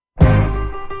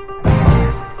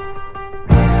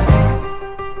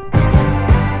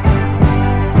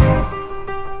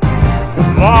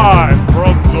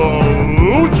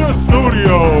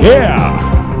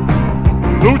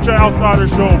Insider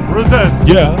Show presents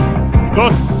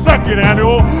the second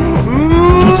annual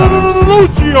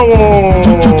Luchie Award.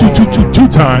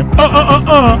 Two-time.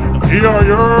 Here are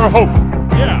your hosts.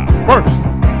 First,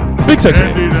 Big 6'8".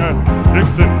 standing at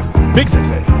 6'6". Big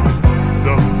 6'8".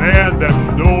 The man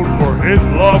that's known for his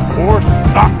love for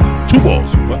soccer. 2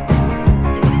 balls. What?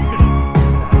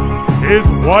 His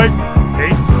wife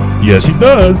hates him. Yes, he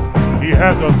does. He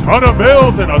has a ton of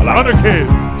males and a ton of kids.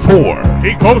 4.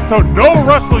 He goes to no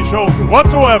wrestling shows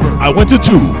whatsoever. I went to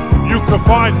 2. You can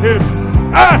find him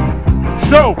at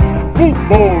Show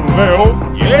Football Leo.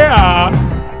 Yeah.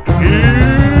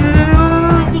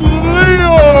 Here's Leo.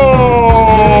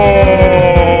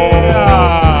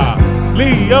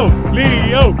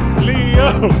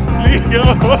 Yeah. Leo.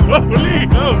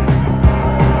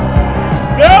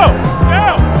 No.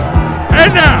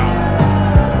 And now,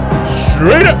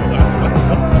 straight up.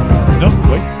 No,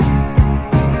 wait.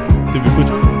 Did we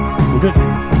butcher? We're good.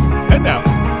 And now.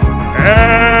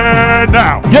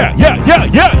 Yeah.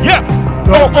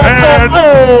 The man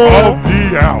of the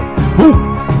hour. Who?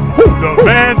 The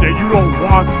man that you don't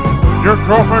want your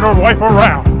girlfriend or wife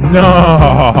around.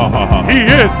 No. He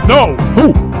is known Who?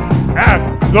 as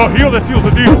the heel that seals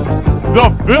the deal. The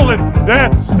villain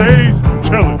that stays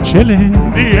chillin'.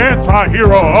 The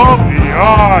anti-hero of the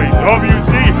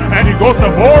IWC. And he goes to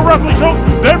more wrestling shows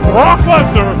than Brock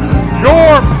Lesnar.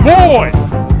 Your boy,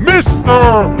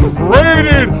 Mr.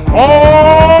 Rated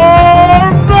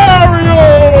R Mario.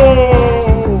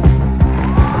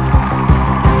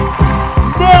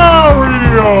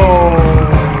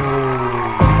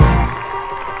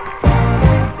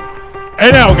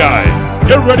 And now, guys,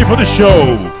 get ready for the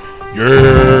show.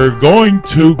 You're going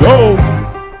to go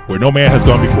where no man has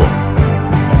gone before.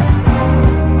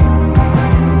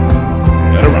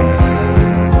 Let it rock.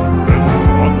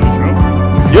 On to the show.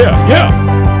 Yeah.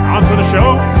 On to the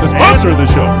show. The sponsor of the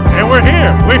show. And we're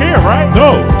here. We're here, right?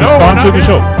 No, the sponsor of the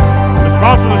show. The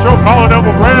sponsor of the show, Colin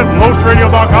Elbow Brand,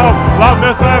 LostRadio.com, Loud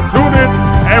Nest Lab, tune in,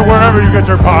 and wherever you get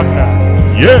your podcast.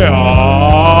 Yeah.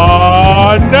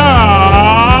 Now,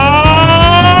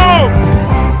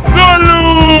 the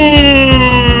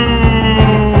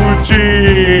Luchie.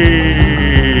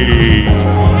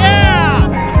 Yeah!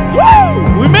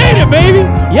 Woo! We made it, baby!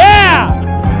 Yeah!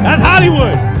 That's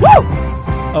Hollywood! Woo!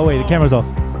 Oh, wait, the camera's off.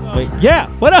 Wait, yeah,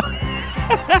 what up?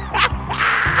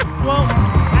 Well,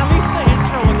 at least the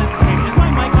intro was entertaining. Is my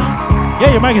mic on?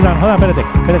 Yeah, your mic is on. Hold on,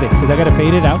 espérate, because I gotta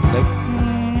fade it out. Like,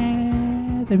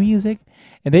 the music.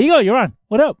 And there you go, you're on.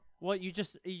 What up? Well, you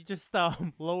just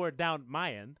lowered down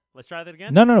my end. Let's try that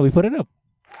again. No, we put it up.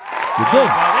 You're good.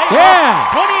 There you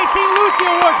Yeah! go. 2018 Luchie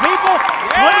Award, people.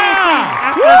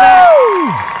 Yeah! 2018. After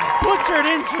that butchered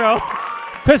intro.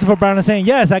 Christopher Brown is saying,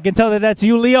 yes, I can tell that that's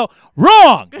you, Leo.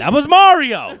 Wrong! That was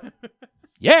Mario.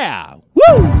 Yeah.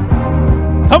 Woo!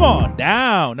 Come on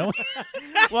down. No.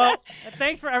 Well,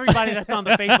 thanks for everybody that's on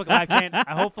the Facebook Live channel.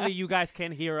 Hopefully you guys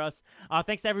can hear us.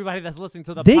 Thanks to everybody that's listening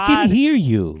to the They can hear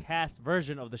you. podcast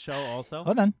version of the show also.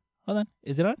 Hold on.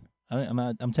 Is it on?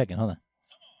 I'm checking. Hold on.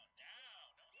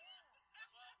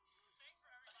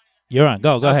 You're on.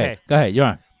 Go Okay. ahead. You're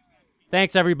on.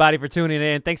 Thanks, everybody, for tuning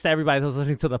in. Thanks to everybody that's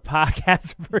listening to the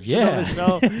podcast version of the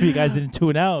show. If you guys didn't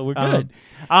tune out, we're good.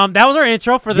 That was our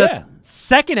intro for the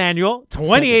second annual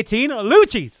 2018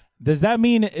 Luchies. Does that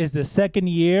mean is the second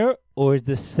year or is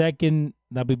the second,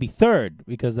 that would be third?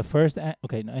 Because the first,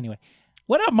 okay, no, anyway.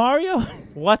 What up, Mario?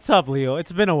 What's up, Leo?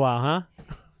 It's been a while, huh?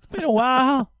 It's been a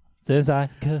while since I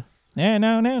could.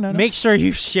 No. Make sure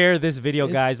you share this video,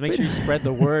 guys. Make sure you spread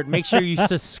the word. Make sure you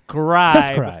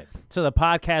subscribe to the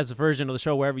podcast version of the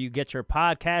show wherever you get your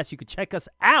podcasts. You can check us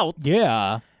out.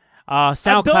 Yeah.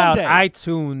 SoundCloud,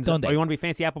 iTunes, Donde? or you want to be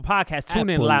fancy, Apple Podcasts. Tune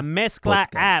in, Apple La Mezcla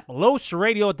Podcast. app,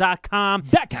 LosRadio.com,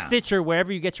 Stitcher,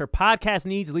 wherever you get your podcast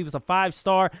needs. Leave us a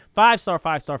 5-star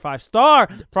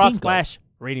frog splash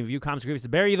rating, review, comments, reviews. To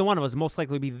bury either one of us, most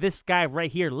likely be this guy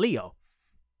right here, Leo.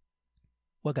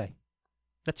 What guy?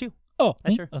 That's you. Oh,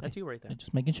 That's me? sure. Okay. That's you right there.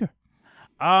 Just making sure.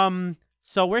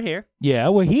 So we're here. Yeah,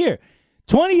 we're here.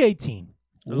 2018.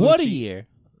 What a year.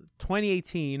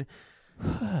 2018.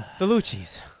 The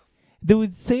Luchies. Do we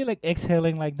say like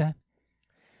exhaling like that?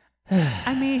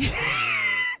 I mean,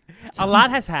 a lot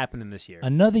has happened in this year.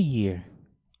 Another year.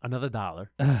 Another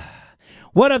dollar.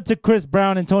 What up to Chris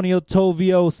Brown, Antonio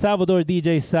Tovio, Salvador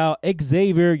DJ Sal,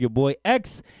 Xavier, your boy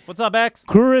X. What's up, X?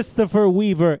 Christopher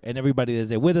Weaver, and everybody that's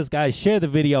there with us, guys. Share the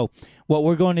video. What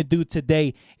we're going to do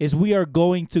today is we are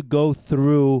going to go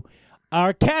through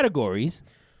our categories.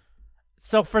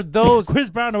 So for those,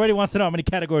 Chris Brown already wants to know how many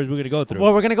categories we're going to go through.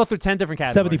 Well, we're going to go through 10 different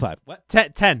categories. 75. What?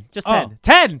 10. Just 10.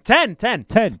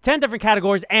 Oh. 10 different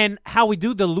categories. And how we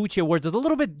do the Luchie Awards is a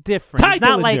little bit different. Ty It's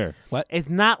not Dillinger. like What? It's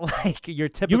not like your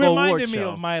typical You award reminded me show.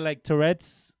 of my like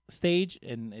Tourette's stage,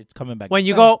 and it's coming back. When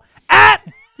you go, ah!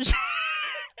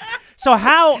 So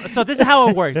this is how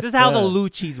it works. This is how the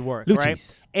Luchies work, right?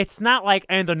 Luchies. It's not like,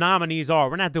 and the nominees are.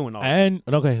 We're not doing all that. And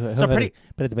okay, So pretty-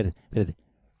 espérate.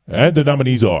 And the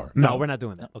nominees are. No, we're not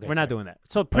doing that. Okay, we're not sorry. doing that.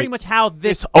 So pretty much how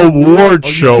this Award Are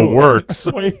you show sure? works.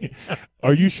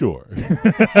 Are you sure?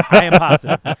 I am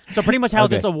positive. So pretty much how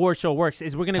Okay. this award show works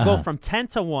is we're going to go from 10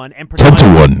 to 1 and 10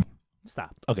 to 1.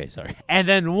 Stop. Okay, sorry. And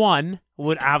then 1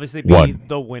 would obviously be One.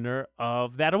 the winner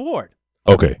of that award.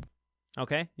 Okay.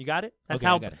 Okay? You got it? Okay,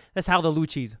 I got it. That's how the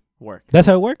Luchies work. That's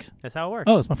how it works? That's how it works.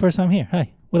 Oh, it's my first time here.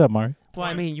 Hi. What up, Mario? Well,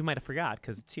 I mean, you might have forgot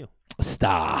because it's you.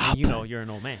 Stop. You know you're an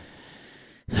old man.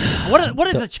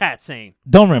 What is the chat saying?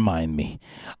 Don't remind me.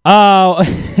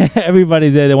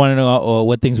 Everybody's there. They want to know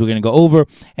what things we're going to go over.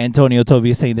 Antonio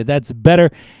Tovi is saying that's better.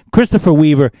 Christopher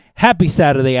Weaver, happy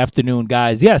Saturday afternoon,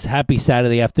 guys. Yes, happy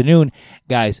Saturday afternoon.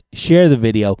 Guys, share the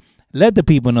video. Let the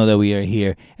people know that we are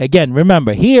here. Again,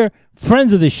 remember, here,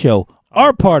 friends of the show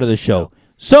are part of the show.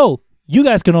 So you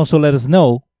guys can also let us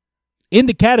know in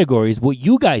the categories what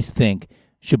you guys think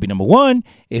should be number 1,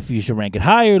 if you should rank it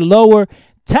higher, lower.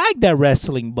 Tag that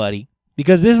wrestling buddy,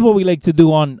 because this is what we like to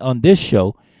do on this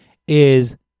show,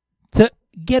 is to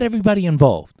get everybody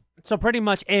involved. So pretty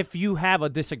much if you have a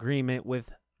disagreement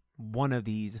with one of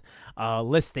these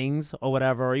listings or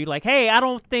whatever, or you're like, hey, I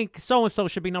don't think so-and-so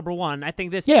should be number 1. I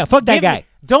think this. Yeah, fuck that Give me- guy.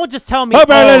 Don't just tell me,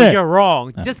 you're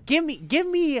wrong. Just give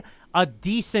me a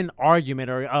decent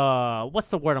argument, or what's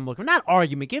the word I'm looking for? Not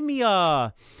argument. Give me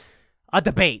a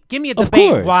debate. Give me a Of debate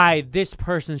course. why this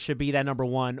person should be that number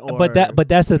 1. Or, But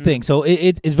that's the thing. So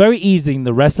it's very easy in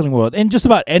the wrestling world, and just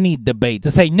about any debate,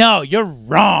 to say, no, you're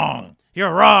wrong.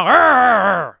 You're wrong.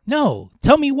 Arr! No,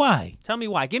 tell me why. Tell me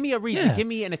why. Give me a reason. Yeah. Give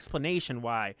me an explanation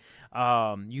why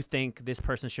you think this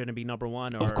person shouldn't be number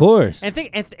 1. Or, Of course.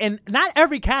 And not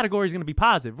every category is going to be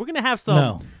positive. We're going to have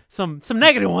No. some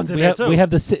negative ones in We there have too. we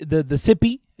have the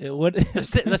Sippy. What? the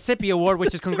Sippy Award,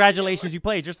 which is congratulations, you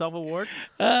played yourself award.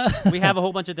 We have a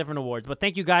whole bunch of different awards, but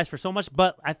thank you guys for so much.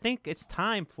 But I think it's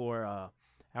time for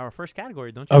our first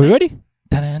category. Don't you? Are we think? ready?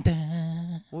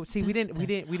 Dun-dun-dun. Well, see, we didn't. Oh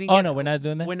get- no, we're not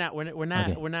doing that.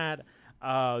 We're not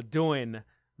doing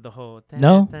the whole.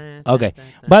 No? Okay.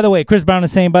 By the way, Chris Brown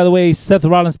is saying, by the way, Seth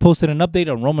Rollins posted an update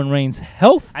on Roman Reigns'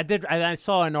 health. I did. I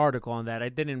saw an article on that. I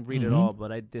didn't read Mm-hmm. it all,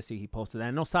 but I did see he posted that.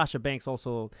 I know Sasha Banks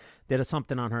also did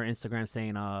something on her Instagram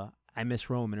saying, "I miss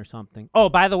Roman" or something. Oh,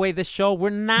 by the way, this show we're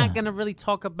not gonna really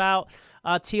talk about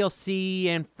TLC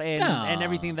and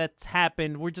everything that's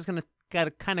happened. We're just gonna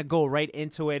gotta kind of go right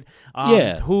into it.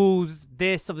 Yeah. Who's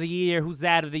this of the year? Who's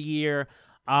that of the year?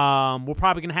 We're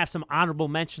probably gonna have some honorable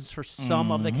mentions for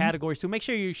some of the categories. So make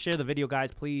sure you share the video,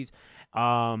 guys, please.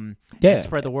 And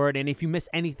spread the word. And if you miss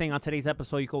anything on today's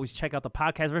episode, you can always check out the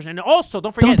podcast version. And also,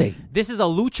 don't forget, this is a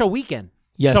Lucha weekend.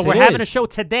 Yes, so we're it having is. a show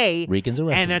today. Ricans of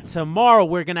Wrestling. And then tomorrow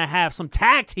we're gonna have some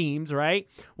tag teams, right?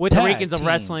 With the Tag Ricans of team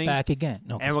Wrestling. back again.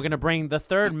 No, And we're gonna bring the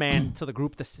third man to the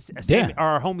group,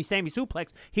 our homie Sammy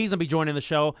Suplex. He's gonna be joining the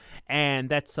show, and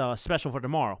that's special for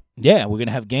tomorrow. yeah, we're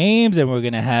gonna have games and we're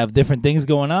gonna have different things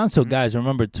going on. So guys,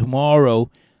 remember tomorrow,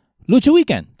 Lucha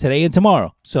Weekend, today and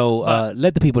tomorrow. So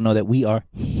let the people know that we are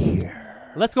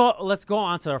here. Let's go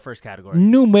on to our first category.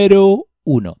 Numero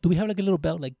 1. Do we have like a little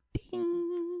bell, like ding?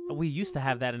 We used to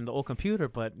have that in the old computer,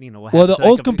 but you know what Well, happened the to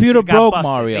old computer it got broke, busted.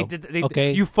 Mario.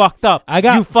 Okay, you fucked up. I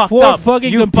got you fucked 4 up. fucking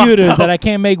You fucked computers up. that I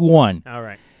can't make one. All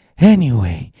right.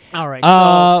 Anyway. All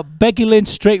right. Becky Lynch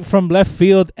straight from left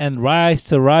field and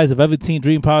Rise of Velveteen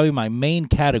Dream, probably my main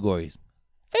categories.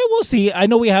 Hey, we'll see. I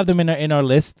know we have them in our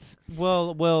lists.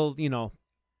 Well, you know.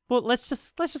 Well, let's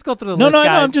just go through the No, list, no,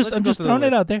 guys. I'm just Let's go through the throwing it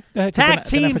list. out there. Go ahead, 'cause Tag then I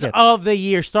teams forget. of the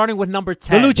year, starting with number The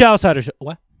 10. Lucha Outsiders.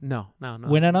 What? No.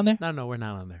 We're not on there? No, we're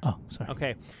not on there. Oh, sorry.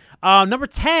 Okay. Number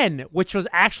 10, which was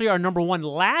actually our number 1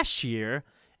 last year,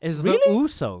 is the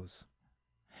Usos.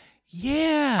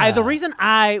 Yeah. The reason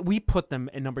we put them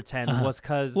in number 10 was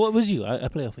because Well, it was you. I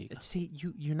play off of you. see,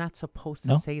 you're not supposed to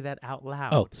No? say that out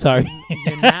loud. Oh, sorry.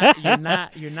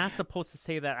 You're not supposed to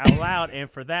say that out loud. And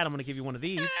for that, I'm gonna give you one of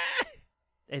these.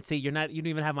 And see, you don't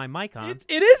even have my mic on.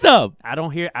 It is up. I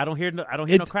don't hear no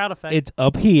crowd effect. It's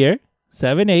up here,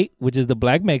 7-8, which is the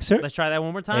black mixer. Let's try that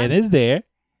one more time. It is there.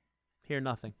 Hear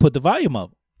nothing. Put the volume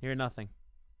up. Hear nothing.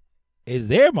 It's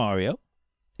there, Mario.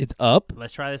 It's up.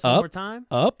 Let's try this one more time.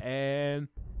 Up. And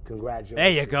Congratulations. there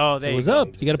you go. There It was you go.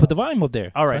 up. You got to put the volume up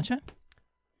there. All right. Sunshine?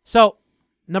 So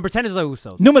Number 10 is the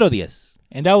Usos. Numero 10.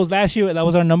 And that was last year. That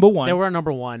was our number 1. They were our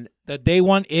number 1. The day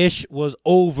 1-ish was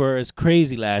over as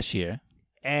crazy last year.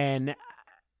 And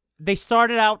they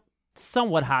started out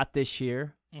somewhat hot this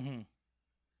year. Mm-hmm.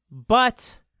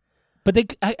 But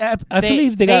I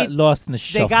believe they got lost in the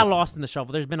shuffle. They got lost in the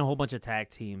shuffle. There's been a whole bunch of tag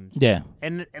teams. Yeah.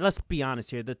 And let's be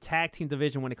honest here. The tag team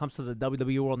division, when it comes to the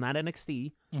WWE world, not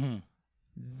NXT,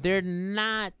 they're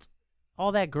not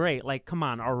all that great. Like, come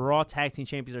on. Our Raw tag team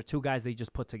champions are 2 guys they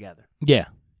just put together. Yeah.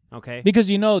 Okay? Because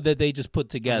you know that they just put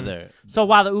together. So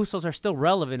while the Usos are still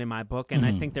relevant in my book, and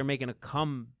I think they're making a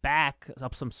comeback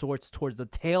of some sorts towards the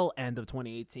tail end of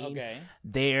 2018,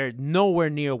 they're nowhere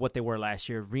near what they were last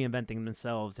year, reinventing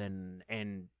themselves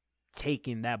and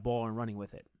taking that ball and running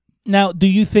with it. Now, do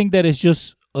you think that it's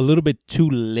just a little bit too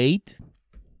late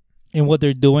in what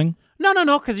they're doing?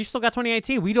 No, because you still got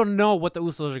 2018. We don't know what the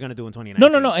Usos are going to do in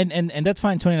 2019. No, and that's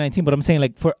fine, 2019. But I'm saying,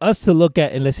 like, for us to look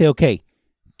at and let's say, okay,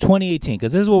 2018,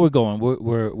 because this is where we're going.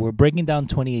 We're breaking down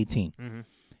 2018.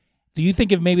 Do you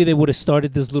think if maybe they would have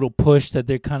started this little push that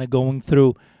they're kind of going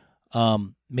through,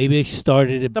 maybe they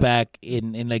started it back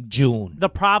in like June? The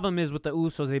problem is with the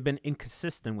Usos, they've been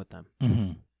inconsistent with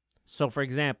them. So, for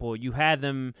example, you had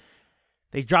them.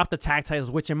 They dropped the tag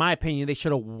titles, which, in my opinion, they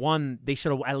should have won. They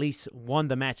should have at least won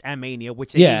the match at Mania,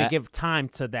 which they need to give time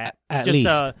to that. At just least.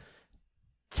 to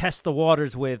test the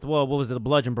waters with, what was it, the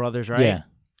Bludgeon Brothers, right? Yeah.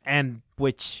 And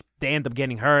which they end up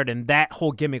getting hurt, and that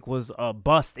whole gimmick was a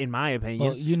bust, in my opinion.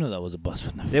 Well, you know that was a bust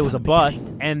from them. It was a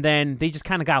bust, and then they just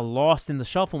kind of got lost in the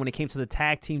shuffle when it came to the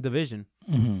tag team division.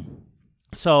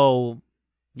 So,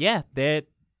 yeah, they're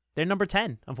number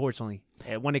 10, unfortunately.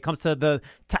 When it comes to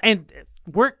and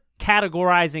we're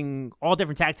categorizing all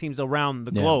different tag teams around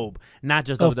the globe, not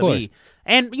just WWE. Course.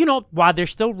 And, you know, while they're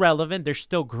still relevant, they're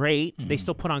still great, they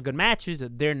still put on good matches,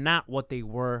 they're not what they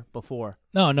were before.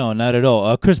 No, not at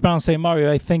all. Chris Brown saying,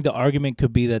 Mario, I think the argument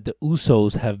could be that the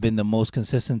Usos have been the most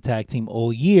consistent tag team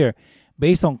all year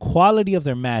based on quality of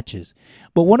their matches.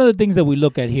 But one of the things that we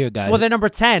look at here, guys. Well, they're number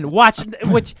 10.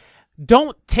 Which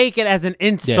don't take it as an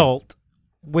insult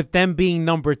with them being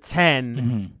number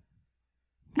 10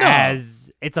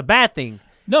 as it's a bad thing.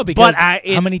 No, because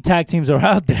how many tag teams are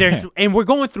out there? And we're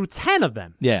going through 10 of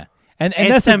them. Yeah. And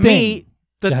that's to the thing.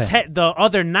 The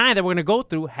other 9 that we're going to go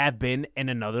through have been in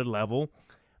another level,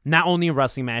 not only in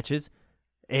wrestling matches,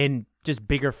 in just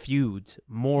bigger feuds,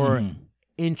 more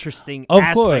interesting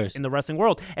aspects in the wrestling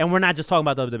world. And we're not just talking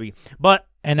about WWE.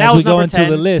 And as we go into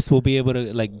the list, we'll be able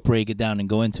to like break it down and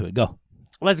go into it. Go.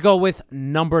 Let's go with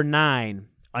number 9.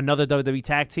 Another WWE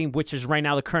tag team, which is right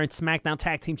now the current SmackDown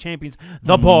Tag Team Champions,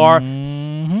 The Bar,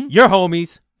 your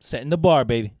homies. Setting the bar,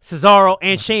 baby. Cesaro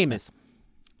and Sheamus.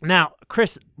 Now,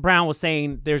 Chris Brown was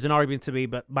saying there's an argument to be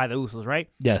by the Usos, right?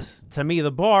 Yes. To me, The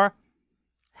Bar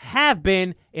have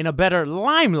been in a better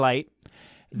limelight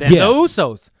than the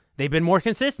Usos. They've been more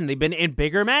consistent. They've been in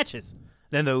bigger matches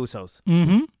than the Usos.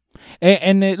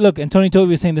 And look, and Tony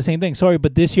Tovey is saying the same thing. Sorry,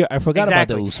 but this year I forgot about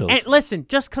the Usos. And listen,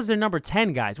 just because they're number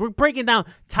 10, guys, we're breaking down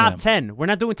top 10. We're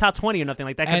not doing top 20 or nothing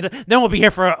like that. Because then we'll be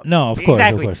here for no, of course,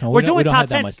 exactly. Of course. No, we're doing we don't top have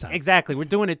 10. That much time. Exactly, we're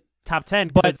doing it top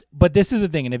 10. But this is the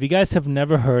thing, and if you guys have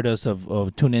never heard us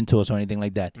of tune into us or anything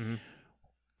like that,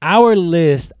 our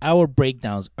list, our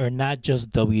breakdowns are not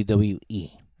just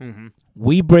WWE.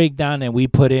 We break down and we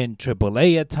put in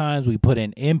AAA at times. We put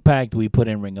in Impact. We put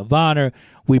in Ring of Honor.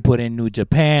 We put in New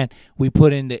Japan. We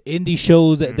put in the indie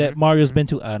shows that Mario's been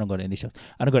to. I don't go to indie shows.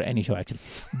 I don't go to any show, actually.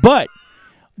 But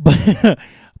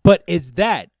it's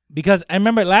that. Because I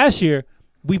remember last year,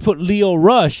 we put Leo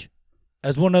Rush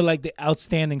as one of like the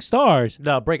outstanding stars.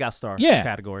 The breakout star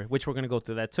category, which we're going to go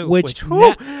through that too.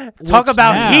 Talk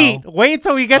about heat. Wait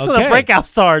until we get to the breakout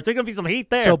stars. There's going to be some heat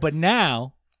there. But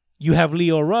now you have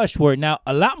Leo Rush, where now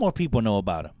a lot more people know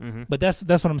about him. But that's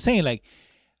what I'm saying. Like,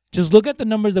 just look at the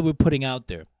numbers that we're putting out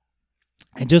there,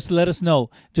 and just let us know,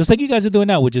 just like you guys are doing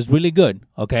now, which is really good.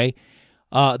 Okay,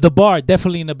 The Bar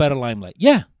definitely in a better limelight.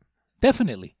 Yeah,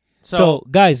 definitely. So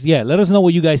guys, let us know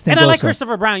what you guys think. And I like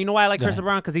Christopher Brown. You know why I like Christopher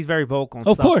Brown? Because he's very vocal. And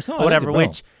of course, whatever.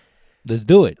 Like let's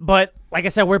do it. But like I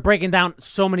said, we're breaking down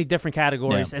so many different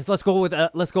categories. And so let's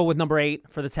go with number 8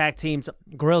 for the tag teams: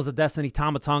 Guerrillas of Destiny,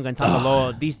 Tama Tonga, and Tama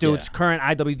Loa. These dudes, current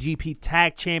IWGP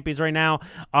Tag Champions right now.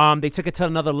 They took it to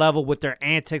another level with their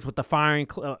antics, with the firing,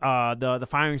 the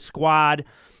firing squad,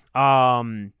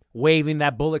 waving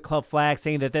that Bullet Club flag,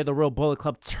 saying that they're the real Bullet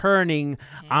Club, turning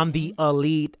on the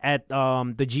Elite at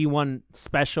the G1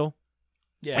 special.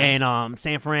 And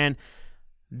San Fran.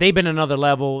 They've been another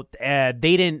level. I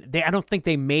don't think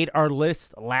they made our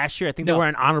list last year. I think they were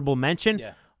an honorable mention.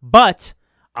 But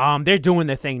They're doing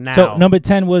their thing now. So number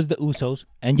 10 was the Usos,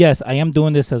 and yes, I am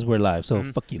doing this as we're live. So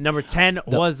fuck you. Number 10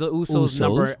 was the Usos.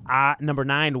 Number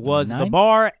 9 was the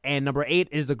Bar, and number 8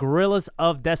 is the Gorillas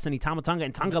of Destiny, Tama Tonga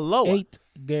and Tonga Loa. 8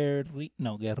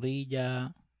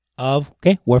 Guerrilla of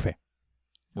Warfare.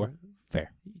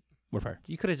 Warfare.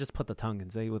 You could have just put the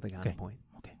Tongans. They would have got a point.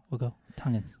 Okay, we'll go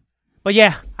Tongans. But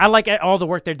yeah, I like all the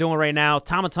work they're doing right now.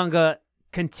 Tama Tonga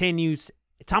continues.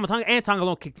 Tama Tonga and Tonga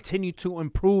Loa continue to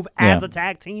improve as a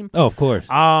tag team. Oh, of course.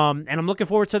 And I'm looking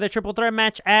forward to their triple threat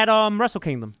match at Wrestle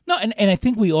Kingdom. No, and I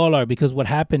think we all are, because what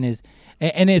happened is,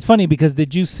 and it's funny because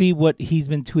did you see what he's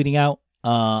been tweeting out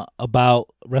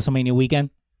about WrestleMania weekend?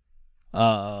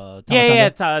 They're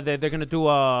gonna do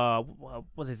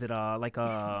what is it?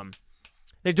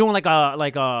 They're doing like a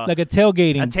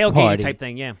tailgating party type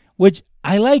thing. Yeah, which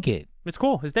I like it. It's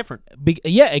cool. It's different.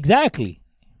 Yeah, exactly.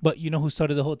 But you know who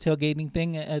started the whole tailgating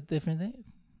thing at different things?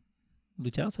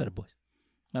 Luchie Outsider Boys.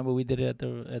 Remember we did it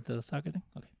at the soccer thing?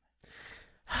 Okay.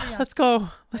 Yeah. Let's go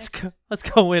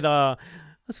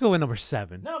with number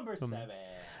 7. Number 7.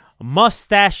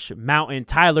 Mustache Mountain,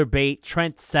 Tyler Bate,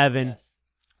 Trent Seven. Yes.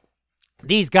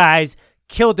 These guys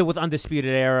killed it with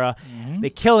Undisputed Era. Mm-hmm.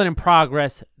 They kill it in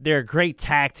Progress. They're a great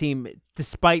tag team,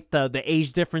 despite the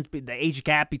age difference, the age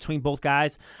gap between both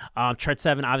guys. Trent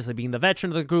Seven obviously being the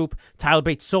veteran of the group. Tyler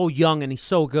Bates so young and he's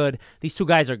so good. These two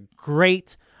guys are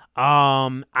great.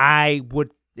 I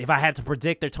would, if I had to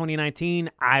predict their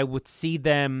 2019, I would see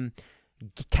them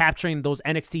capturing those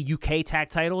NXT UK tag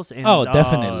titles. And,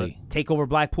 definitely. Takeover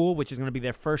Blackpool, which is going to be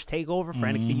their first takeover for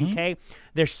NXT UK.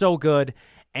 They're so good.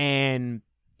 And,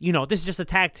 you know, this is just a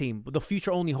tag team. The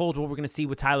future only holds what we're going to see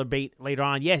with Tyler Bate later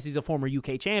on. Yes, he's a former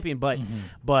UK champion, but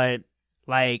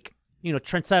like, you know,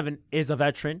 Trent Seven is a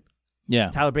veteran. Yeah.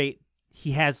 Tyler Bate,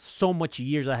 he has so much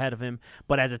years ahead of him,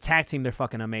 but as a tag team, they're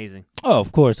fucking amazing. Oh,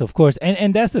 of course.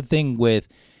 And that's the thing with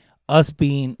us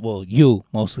being, well, you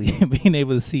mostly, being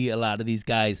able to see a lot of these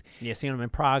guys. Yeah, seeing them in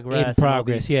progress.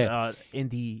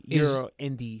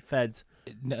 Indie feds.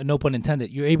 No pun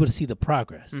intended. You're able to see the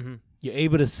progress. Mm-hmm. You're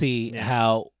able to see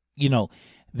how, you know,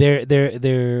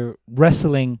 they're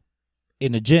wrestling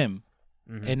in a gym,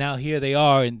 and now here they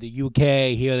are in the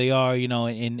UK. Here they are, you know,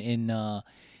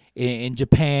 in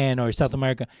Japan or South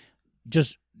America,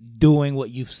 just doing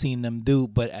what you've seen them do,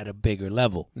 but at a bigger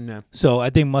level. Yeah. So I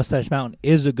think Mustache Mountain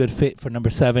is a good fit for number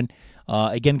 7.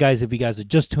 Again, guys, if you guys are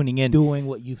just tuning in, doing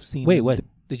what you've seen. Wait, what?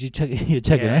 Did you check? You're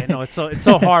checking, right? No, it's so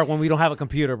hard when we don't have a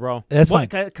computer, bro. That's fine.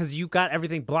 Because you got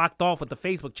everything blocked off with the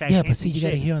Facebook chat. Yeah, but see, you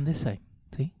got it here on this side.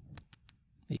 See?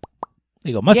 There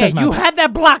you go. Mustache Mountain. You had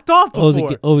that blocked off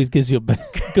before. Always gives you a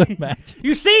good match.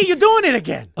 You see? You're doing it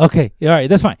again. Okay. All right.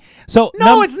 That's fine. So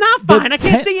no, it's not fine. I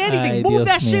can't see anything. Move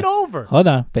that shit over. Hold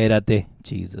on. Espérate.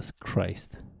 Jesus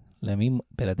Christ.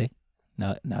 Espérate.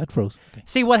 Now it froze. Okay.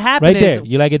 See, what happened right there.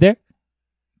 You like it there?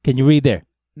 Can you read there?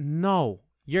 No.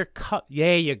 Your cup.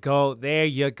 There you go. There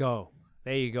you go.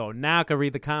 Now I can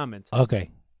read the comments. Okay.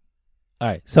 All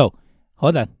right. So,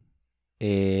 hold on.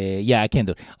 Yeah, I can't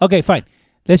do it. Okay, fine.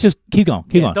 Let's just keep going.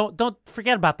 Keep going. Don't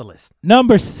forget about the list.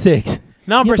 Number 6.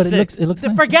 Number 6. It looks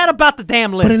nice. Forget about the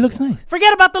damn list. But it looks nice.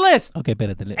 Forget about the list. Okay,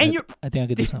 espérate. And I think I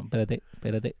could do something.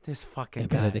 Espérate. This fucking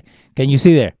guy. Can you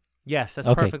see there? Yes, that's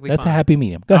okay, perfectly that's fine. a happy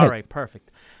medium. Go ahead. All right, perfect.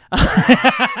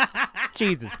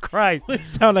 Jesus Christ. You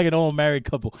sound like an old married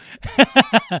couple.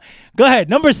 Go ahead.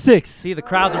 Number 6. See, the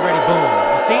crowd's already booming.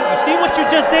 You see what you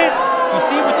just did?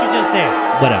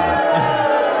 Whatever.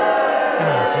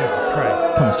 Oh, Jesus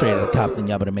Christ. Coming straight to the cop, then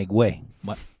y'all better make way.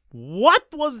 What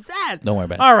was that? Don't worry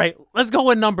about it. All right, let's go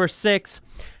with number 6.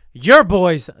 Your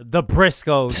boys, the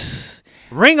Briscoes.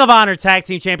 Ring of Honor Tag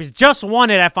Team Champions. Just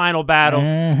won it at Final Battle.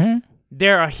 Mm-hmm.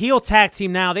 They're a heel tag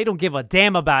team now. They don't give a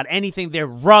damn about anything. They're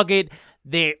rugged.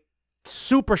 They're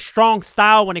super strong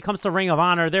style when it comes to Ring of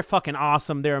Honor. They're fucking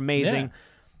awesome. They're amazing. Yeah.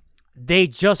 They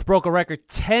just broke a record.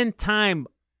 10-time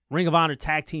Ring of Honor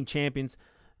Tag Team Champions.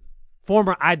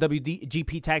 Former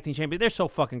IWGP Tag Team Champions. They're so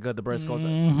fucking good, the Briscoes.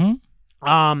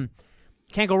 Mm-hmm.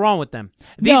 Can't go wrong with them.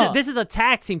 This is a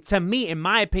tag team, to me, in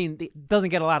my opinion, that doesn't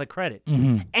get a lot of credit.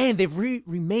 Mm-hmm. And they've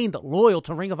remained loyal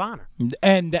to Ring of Honor.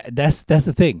 And that's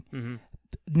the thing. Mm-hmm.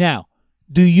 Now,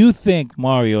 do you think,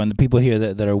 Mario, and the people here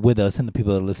that are with us and the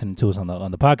people that are listening to us on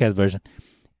the podcast version,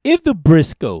 if the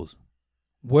Briscoes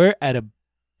were at a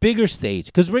bigger stage,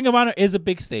 because Ring of Honor is a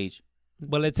big stage,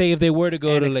 but let's say if they were to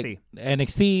go to like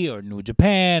NXT or New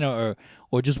Japan or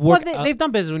just work. Well, they've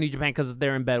done business with New Japan because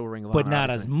they're in bed with Ring of Honor. But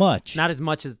not as much. Not as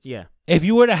much as, yeah. If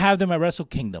you were to have them at Wrestle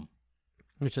Kingdom.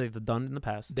 Which they've done in the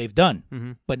past. They've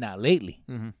done, but not lately.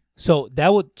 Mm-hmm. So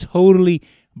that would totally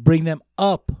bring them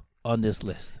up on this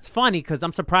list. It's funny because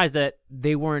I'm surprised that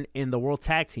they weren't in the World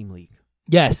Tag Team League.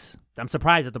 Yes. I'm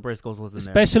surprised that the Briscoes wasn't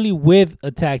especially with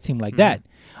a tag team like that.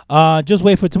 Just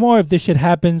wait for tomorrow. If this shit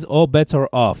happens, all bets are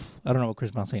off. I don't know what Chris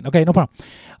Brown's saying. Okay, no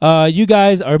problem. You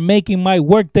guys are making my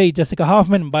workday, Jessica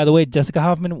Hoffman. And by the way, Jessica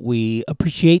Hoffman, we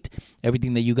appreciate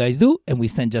everything that you guys do, and we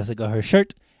sent Jessica her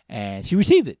shirt, and she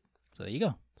received it. So there you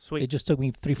go. Sweet. It just took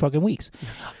me 3 fucking weeks.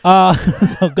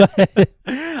 So go ahead.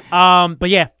 But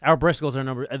yeah, our Briscoes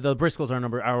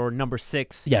are our number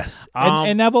 6. Yes.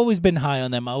 And I've always been high on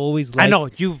them. I always like. I know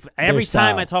every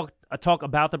time I style. talk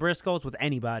about the Briscoes with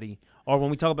anybody, or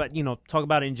when we talk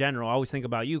about it in general, I always think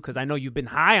about you because I know you've been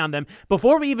high on them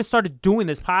before we even started doing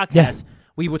this podcast. Yeah.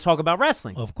 We would talk about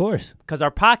wrestling. Of course. Because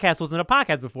our podcast wasn't a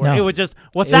podcast before. No. It was just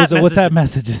WhatsApp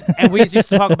messages. And we used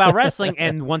to talk about wrestling.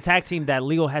 And one tag team that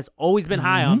Leo has always been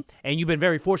high on, and you've been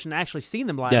very fortunate to actually see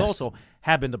them live also,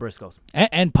 have been the Briscoes.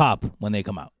 And Pop when they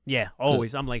come out. Yeah,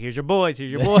 always. I'm like, here's your boys.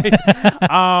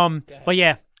 But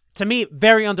yeah, to me,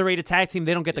 very underrated tag team.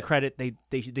 They don't get the credit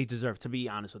they deserve, to be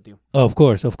honest with you. Oh, of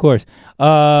course.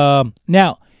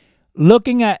 Now,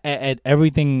 looking at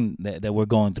everything that we're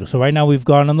going through. So right now we've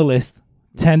gone on the list.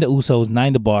 10 the Usos,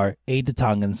 9 the Bar, 8 the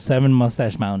Tongans, 7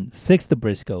 Mustache Mountain, 6 the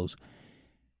Briscoes.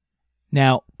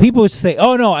 Now, people would say,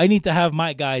 oh, no, I need to have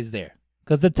my guys there.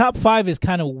 Because the top 5 is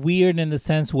kind of weird in the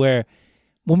sense where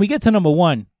when we get to number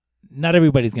 1, not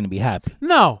everybody's going to be happy.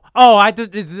 No.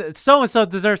 So-and-so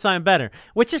deserves something better,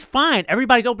 which is fine.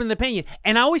 Everybody's open to opinion.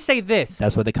 And I always say this.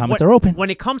 That's why the comments are open. When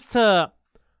it comes to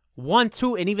 1,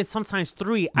 2, and even sometimes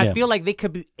 3, I feel like they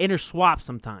could be interswapped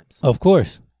sometimes. Of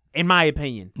course. In my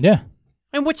opinion. Yeah.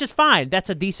 And which is fine. That's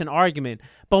a decent argument.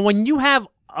 But when you have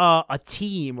a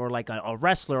team or like a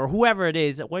wrestler or whoever it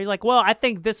is, where you're like, well, I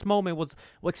think this moment was,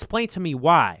 well, explain to me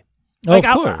why. Like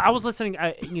of course. I was listening,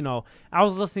 I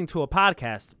was listening to a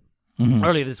podcast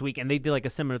earlier this week, and they did like a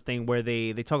similar thing where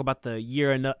they talk about the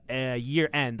year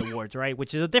end awards, right?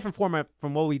 Which is a different format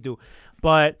from what we do.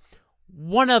 But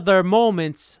one of their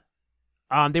moments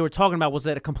they were talking about was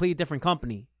at a completely different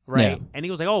company, right? Yeah. And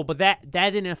he was like, oh, but that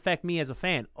didn't affect me as a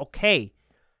fan. Okay.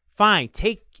 Fine.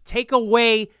 Take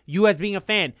away you as being a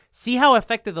fan. See how it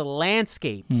affected the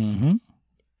landscape. Mm-hmm.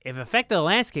 If it affected the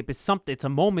landscape, it's a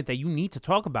moment that you need to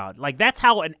talk about. Like, that's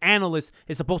how an analyst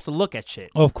is supposed to look at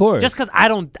shit. Of course. Just because I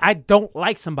don't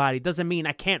like somebody doesn't mean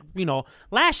I can't.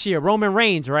 Last year Roman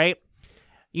Reigns, right?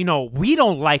 We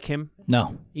don't like him.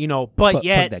 No. But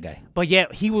yet fuck that guy. But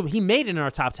yet he made it in our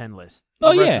top 10 list.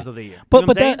 Oh yeah. Of the year. But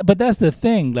that's the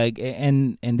thing. Like,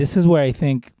 and this is where I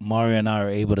think Mario and I are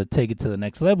able to take it to the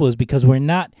next level, is because we're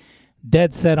not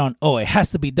dead set on, it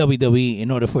has to be WWE in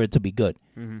order for it to be good.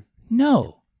 Mm-hmm.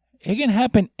 No, it can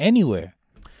happen anywhere.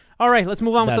 All right, let's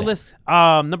move on with the list.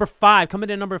 Number 5,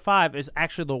 coming in number 5 is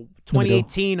actually the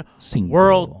 2018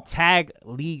 World Tag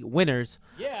League winners.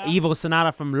 Yeah. Evil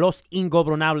Sonata from Los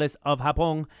Ingobernables of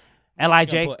Japón.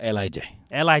 LIJ. Yeah.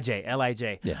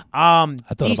 I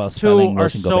thought these two are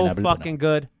so fucking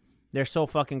good. They're so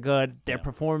fucking good. Their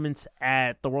performance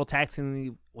at the World Tag Team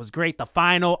League was great. The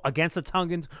final against the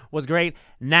Tongans was great.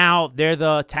 Now they're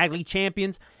the Tag League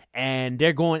champions, and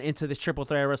they're going into this Triple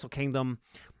Threat Wrestle Kingdom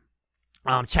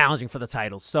challenging for the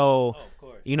titles. So,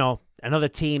 another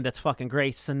team that's fucking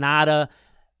great. Sonata,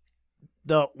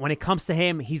 when it comes to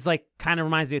him, he's like kind of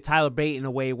reminds me of Tyler Bate in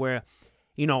a way where,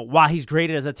 while he's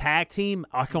graded as a tag team,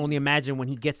 I can only imagine when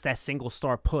he gets that single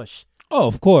star push. Oh,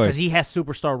 of course. Because he has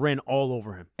superstar Rin all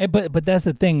over him. But that's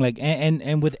the thing, like,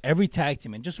 and with every tag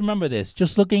team, and just remember this,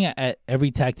 just looking at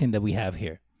every tag team that we have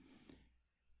here,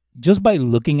 just by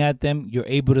looking at them, you're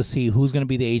able to see who's going to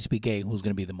be the HBK and who's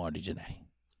going to be the Marty Jannetty.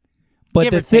 But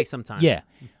give or take sometimes. Yeah.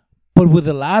 But with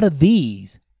a lot of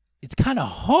these, it's kind of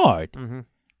hard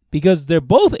because they're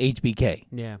both HBK.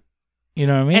 Yeah. You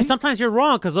know what I mean? And sometimes you're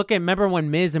wrong because remember when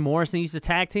Miz and Morrison used to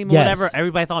tag team or whatever?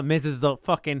 Everybody thought Miz is the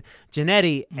fucking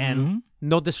Jannetty, and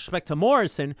no disrespect to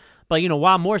Morrison, but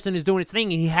while Morrison is doing its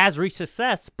thing and he has reached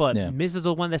success, but Miz is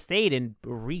the one that stayed and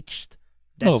reached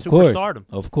that superstardom.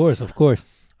 Of course.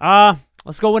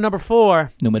 Let's go with number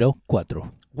 4. Número 4.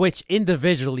 Which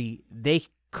individually they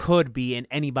could be in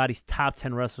anybody's top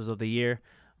 10 wrestlers of the year,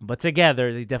 but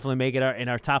together they definitely make it in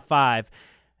our top 5.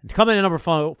 Coming in number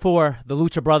 4, the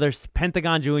Lucha Brothers,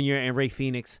 Pentagon Jr. and Rey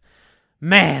Fenix.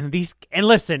 Man,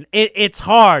 listen, it's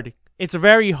hard. It's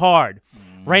very hard.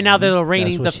 Right now, they're the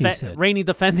reigning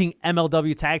defending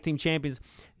MLW Tag Team Champions.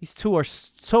 These two are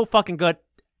so fucking good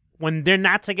when they're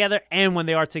not together and when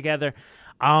they are together.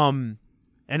 An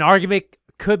argument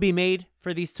could be made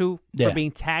for these two for being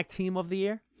Tag Team of the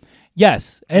Year.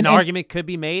 Yes. An argument could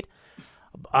be made.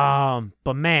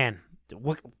 But man,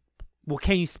 what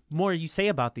can you say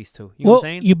about these two? You know what I'm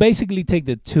saying? You basically take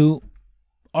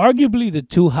arguably the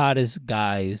two hottest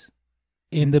guys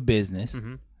in the business,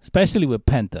 especially with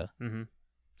Penta.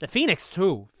 The Phoenix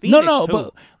too. Phoenix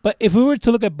too. But if we were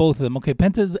to look at both of them, okay,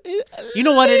 Penta's. You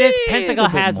know what it is? Pentagon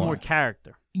has more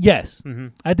character. Yes,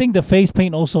 I think the face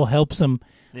paint also helps him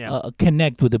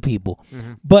connect with the people.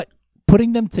 But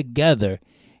putting them together,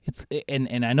 it's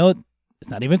and I know it's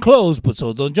not even close, but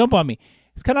so don't jump on me.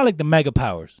 It's kind of like the Mega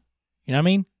Powers. You know what I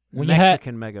mean? When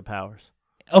Mexican Mega Powers.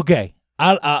 Okay,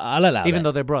 I'll allow even that.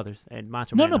 though they're brothers and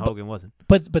Macho Man and Hogan wasn't.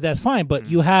 But that's fine. But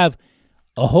you have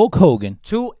a Hulk Hogan,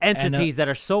 two entities that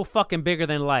are so fucking bigger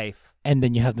than life, and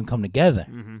then you have them come together.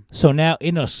 So now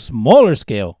in a smaller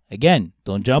scale, again,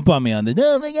 don't jump on me on the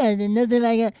oh my god, nothing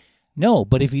like that. No,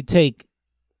 but if you take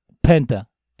Penta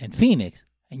and Phoenix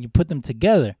and you put them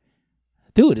together,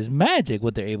 dude, it's magic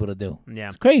what they're able to do. Yeah,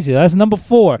 it's crazy. That's number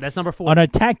 4. That's number 4 on our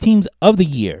tag teams of the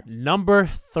year. Number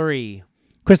 3.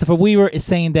 Christopher Weaver is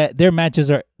saying that their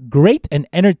matches are great and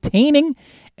entertaining,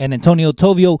 and Antonio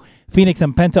Tovio, Phoenix,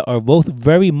 and Penta are both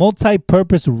very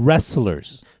multi-purpose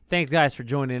wrestlers. Thanks, guys, for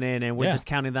joining in, and we're just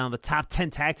counting down the top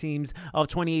 10 tag teams of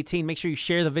 2018. Make sure you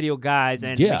share the video, guys,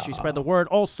 and make sure you spread the word.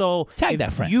 Also, tag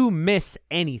that friend. If you miss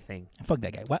anything, fuck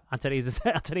that guy. What on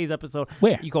today's episode?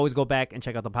 Where you can always go back and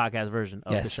check out the podcast version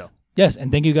of the show. Yes,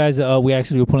 and thank you guys. We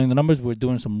actually were pulling the numbers. We're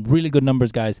doing some really good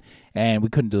numbers, guys, and we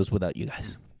couldn't do this without you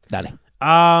guys. Dale.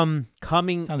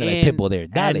 Coming sounded in like Pitbull there.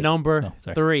 Dale. At number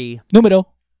 3. Número.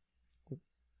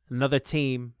 Another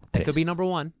team that could be number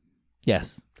 1.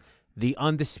 Yes. The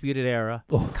Undisputed Era,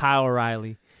 Kyle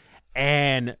O'Reilly,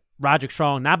 and Roderick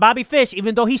Strong. Not Bobby Fish,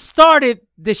 even though he started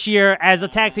this year as a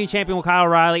tag team champion with Kyle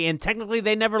O'Reilly, and technically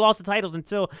they never lost the titles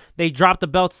until they dropped the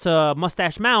belts to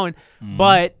Mustache Mountain.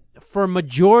 But for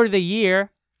majority of the year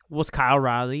was Kyle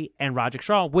O'Reilly and Roderick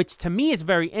Strong, which to me is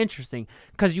very interesting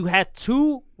because you had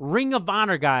 2 Ring of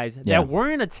Honor guys that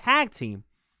were in a tag team.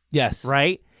 Yes.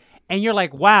 Right? And you're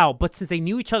like, wow, but since they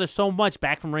knew each other so much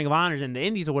back from Ring of Honors and the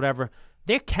Indies or whatever,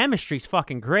 their chemistry's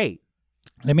fucking great.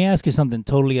 Let me ask you something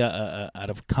totally out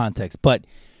of context, but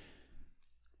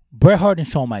Bret Hart and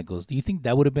Shawn Michaels, do you think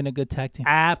that would have been a good tag team?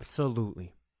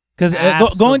 Absolutely. Because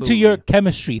going to your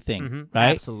chemistry thing,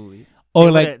 right? Absolutely.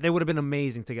 Or they would have been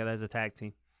amazing together as a tag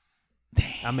team.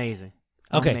 Amazing.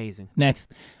 Okay. Amazing. Next.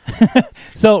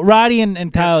 So Roddy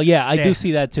and Kyle, I do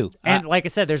see that too. And like I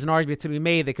said, there's an argument to be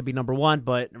made. They could be number 1,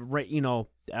 but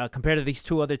compared to these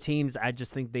 2 other teams, I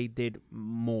just think they did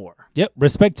more. Yep.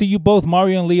 Respect to you both,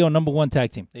 Mario and Leo, number 1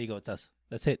 tag team. There you go. It's us.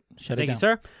 That's it. Shut it down. Thank you,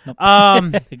 sir.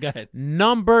 Nope. Go ahead.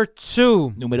 Number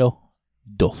 2. Número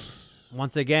 2.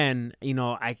 Once again,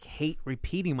 I hate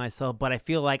repeating myself, but I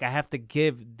feel like I have to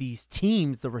give these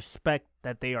teams the respect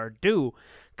that they are due,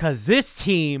 because this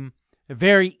team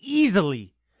very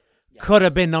easily could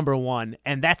have been number 1,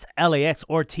 and that's LAX,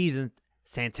 Ortiz, and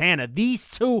Santana. These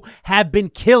 2 have been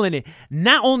killing it.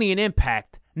 Not only in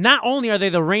Impact, not only are they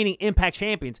the reigning Impact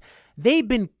champions, they've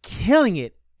been killing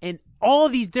it in all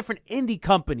these different indie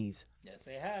companies. Yes,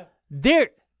 they have. They're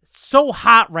so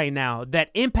hot right now that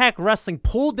Impact Wrestling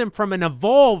pulled them from an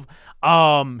Evolve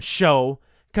show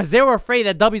because they were afraid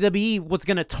that WWE was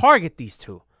going to target these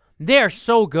 2. They're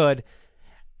so good.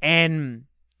 And,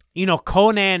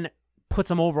 Conan puts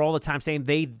them over all the time, saying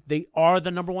they are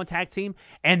the number 1 tag team,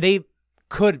 and they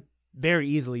could very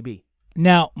easily be.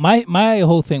 Now, my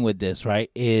whole thing with this,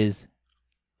 right, is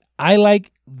I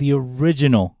like the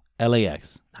original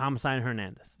LAX. Homicide and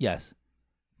Hernandez. Yes.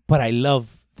 But I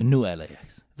love the new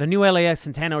LAX. The new LAX,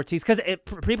 Santana, Ortiz, because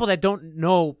for people that don't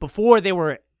know, before they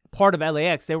were part of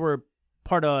LAX, they were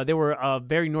a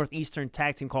very northeastern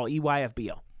tag team called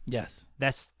EYFBO. Yes.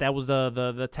 That was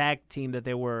the tag team that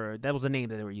was the name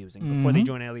that they were using before they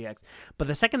joined LAX. But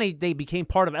the second they became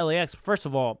part of LAX, first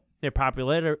of all, their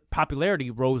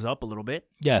popularity rose up a little bit.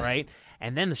 Yes. Right?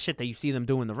 And then the shit that you see them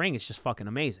do in the ring is just fucking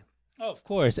amazing. Oh, of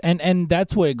course. And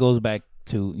that's where it goes back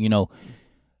to,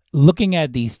 looking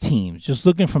at these teams, just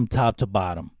looking from top to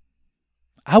bottom.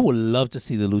 I would love to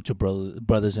see the Lucha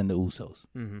Brothers and the Usos.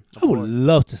 I would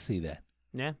love to see that.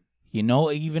 Yeah.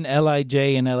 Even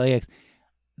LIJ and LAX.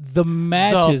 The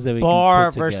matches that we can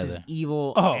put together. Versus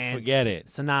Evil. Oh, forget it.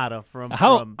 Sonata from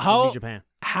New Japan.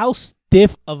 How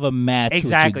stiff of a match would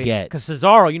you get? Because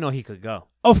Cesaro, he could go.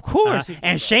 Of course.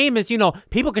 And Sheamus,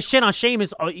 people could shit on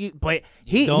Sheamus, but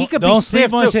he could be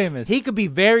stiff on too. Sheamus. He could be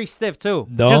very stiff too.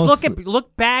 Just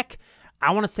look back.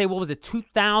 I want to say, what was it,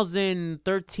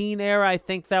 2013 era? I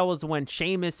think that was when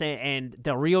Sheamus and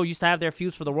Del Rio used to have their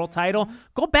feuds for the world title.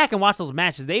 Go back and watch those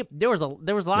matches. There was a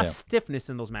lot of stiffness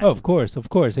in those matches. Oh, of course.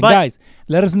 And guys,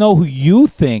 let us know who you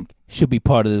think should be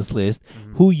part of this list,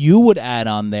 who you would add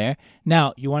on there.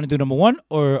 Now, you want to do number 1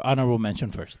 or honorable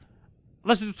mention first?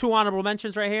 let's do 2 honorable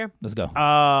mentions right here. Let's go.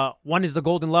 One is the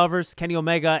Golden Lovers, Kenny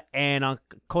Omega and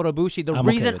Kota Ibushi. The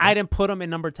reason I didn't put them in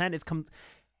number 10 is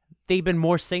they've been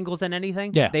more singles than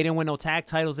anything. Yeah. They didn't win no tag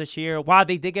titles this year. While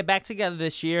they did get back together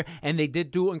this year, and they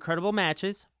did do incredible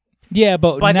matches. Yeah,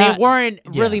 but they weren't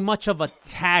really much of a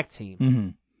tag team. Mm-hmm.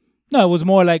 No, it was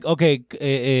more like, okay,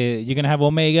 you're gonna have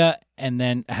Omega and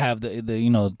then have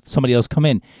the somebody else come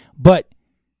in, but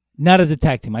not as a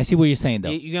tag team. I see what you're saying, though.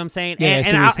 You know what I'm saying?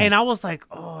 Yeah, and I was like,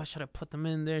 oh, should I put them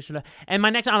in there? Should I? And my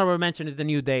next honorable mention is the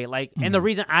New Day. And the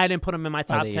reason I didn't put them in my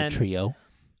top 10. A trio?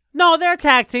 No, they're a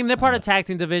tag team. They're part of the tag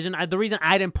team division. The reason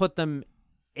I didn't put them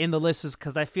in the list is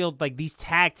because I feel like these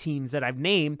tag teams that I've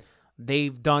named,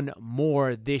 they've done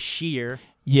more this year.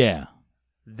 Yeah.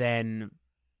 Than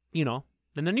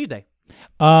the New Day.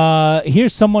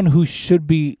 Here's someone who should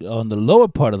be on the lower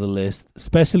part of the list,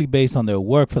 especially based on their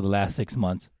work for the last 6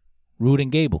 months. Rude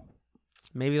and Gable.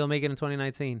 Maybe they'll make it in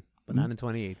 2019, but not in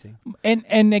 2018.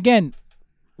 And again,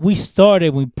 we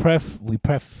prefaced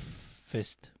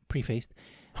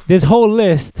this whole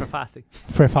list.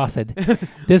 Prefaced.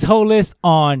 This whole list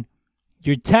on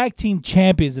your tag team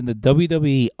champions in the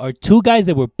WWE are 2 guys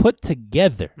that were put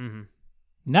together,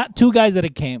 not 2 guys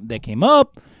that came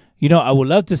up. I would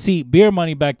love to see Beer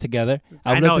Money back together.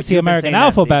 I would love to see American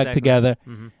Alpha back together.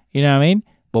 Mm-hmm. You know what I mean?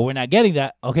 But we're not getting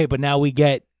that. Okay, but now we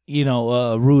get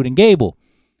Rude and Gable.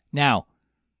 Now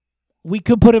we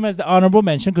could put him as the honorable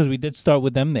mention because we did start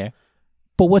with them there.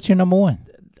 But what's your number 1?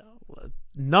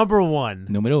 Number 1.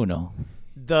 Numero uno.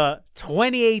 The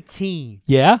 2018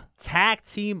 Tag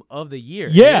Team of the Year.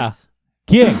 Yeah.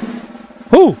 ¿Quién?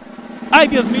 Who? Ay,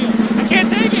 Dios mío. I can't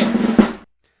take it.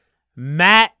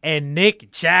 Matt and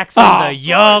Nick Jackson, the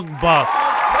Young Bucks.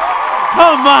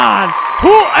 Come on.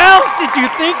 Who else did you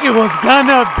think it was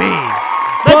gonna be?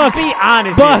 Let's be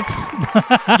honest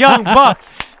here. Young Bucks.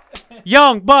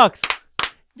 Young Bucks.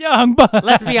 Young Bucks.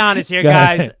 Let's be honest here,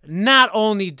 guys. Not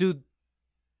only do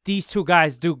these 2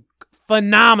 guys do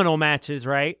phenomenal matches,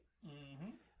 right? Mm-hmm.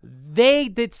 They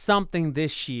did something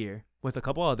this year with a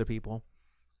couple other people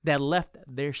that left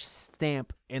their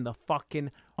stamp in the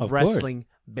fucking wrestling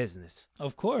business.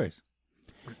 Of course.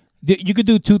 You could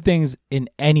do 2 things in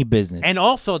any business. And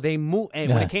also they move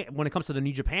when it comes to the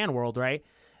New Japan world, right?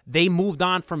 They moved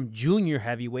on from junior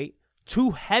heavyweight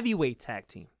to heavyweight tag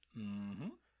team. Mm-hmm.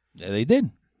 Yeah, they did.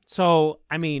 So,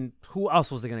 I mean, who else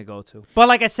was it going to go to? But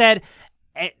like I said,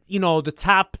 the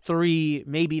top 3,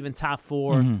 maybe even top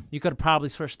 4, you could probably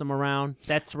switch them around.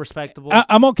 That's respectable.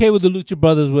 I'm okay with the Lucha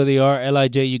Brothers where they are.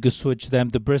 LIJ, you could switch them.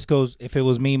 The Briscoes, if it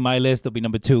was me, my list, they'll be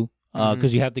number 2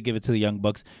 because you have to give it to the Young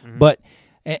Bucks. Mm-hmm. But,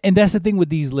 and that's the thing with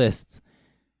these lists.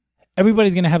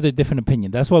 Everybody's going to have their different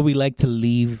opinion. That's why we like to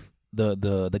leave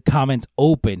the comments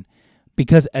open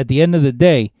because at the end of the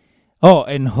day,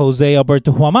 and Jose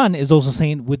Alberto Huaman is also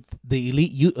saying with the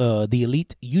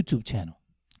Elite YouTube channel.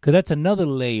 Because that's another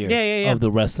layer of the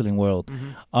wrestling world.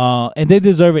 Mm-hmm. And they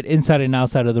deserve it inside and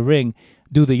outside of the ring,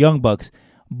 do the Young Bucks.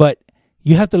 But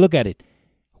you have to look at it.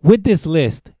 With this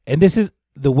list, and this is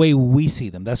the way we see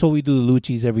them. That's what we do the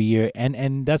Luchies every year.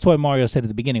 And that's why Mario said at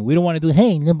the beginning, we don't want to do,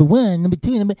 hey, number 1, number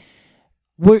 2,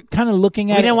 We're kind of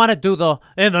looking at it. We didn't want to do the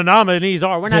nominees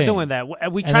are. We're not doing that.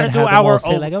 We try to do our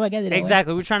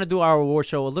exactly. We're trying to do our award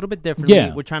show a little bit differently.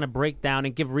 Yeah. We're trying to break down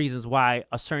and give reasons why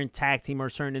a certain tag team or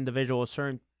a certain individual, a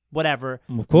certain whatever,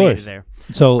 of course, made it there.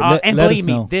 So and believe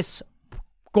me, this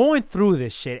going through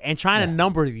this shit and trying to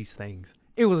number these things,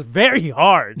 it was very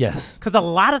hard. Yes, because a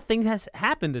lot of things has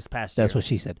happened this past year. That's what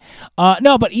she said.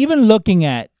 No, but even looking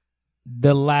at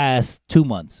the last 2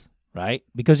 months, right?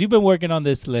 Because you've been working on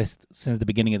this list since the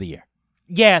beginning of the year.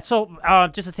 Yeah, so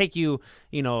just to take you,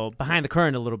 behind the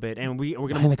curtain a little bit, and we're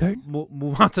gonna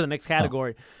move on to the next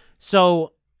category.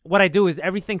 So what I do is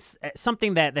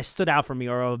something that stood out for me,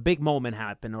 or a big moment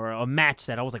happened, or a match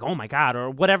that I was like, oh my God, or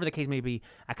whatever the case may be.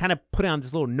 I kind of put it on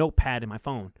this little notepad in my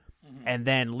phone. And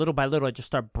then little by little, I just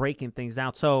start breaking things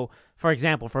out. So, for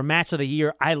example, for Match of the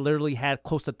Year, I literally had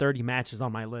close to 30 matches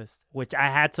on my list, which I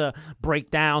had to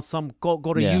break down. Some go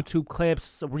to YouTube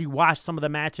clips, rewatch some of the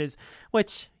matches,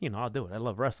 which, I'll do it. I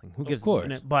love wrestling. Who gives a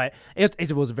minute? But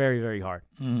it was very, very hard.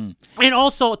 Mm. And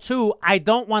also, too, I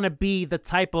don't want to be the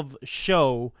type of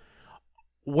show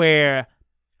where,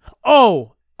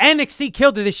 NXT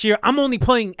killed it this year. I'm only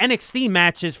playing NXT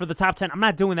matches for the top 10. I'm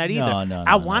not doing that either. No,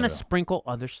 I want to sprinkle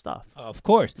other stuff. Of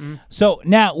course. Mm. So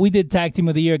now we did Tag Team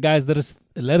of the Year, guys. Let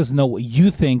us know what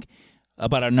you think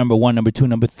about our number 1, number 2,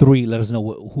 number 3. Let us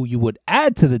know who you would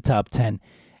add to the top 10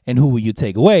 and who will you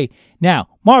take away. Now,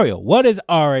 Mario, what is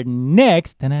our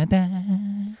next? Do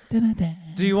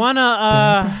you want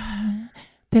to?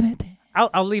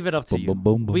 I'll leave it up to you.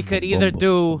 We could either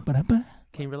do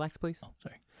Can you relax, please? Oh,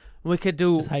 sorry. We could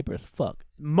do Just hyper as fuck.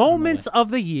 moments of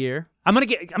the year. I'm gonna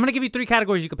give you 3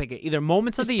 categories. You can pick it. Either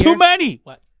moments of the year, Too many.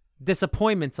 What?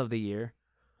 disappointments of the year,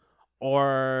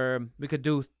 or we could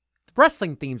do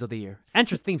wrestling themes of the year.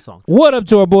 Entrance theme songs. What up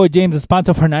to our boy James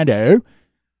Espanto Fernando?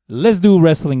 Let's do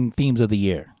wrestling themes of the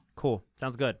year. Cool.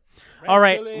 Sounds good. All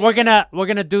right, we're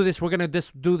gonna do this. We're gonna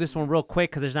do this one real quick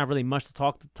because there's not really much to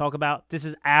talk about. This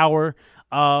is our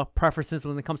preferences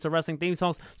when it comes to wrestling theme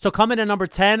songs. So coming in number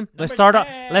 10, let's start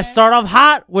off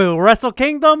hot with Wrestle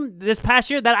Kingdom this past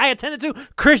year that I attended to.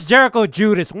 Chris Jericho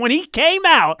Judas, when he came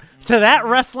out to that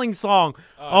wrestling song,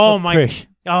 oh my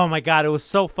god, it was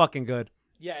so fucking good.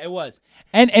 Yeah, it was.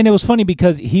 And it was funny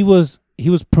because he was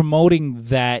promoting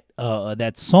that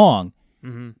song.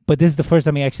 Mm-hmm. But this is the first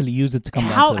time he actually used it to come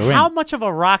down to the ring. How much of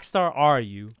a rock star are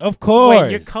you? Of course.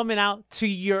 When you're coming out to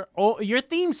your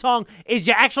theme song is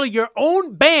actually your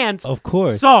own band's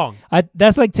song.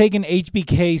 That's like taking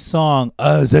HBK's song,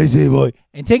 boy,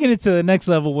 and taking it to the next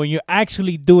level when you're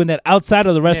actually doing that outside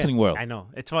of the wrestling world. I know.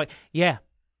 It's like, yeah.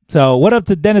 So what up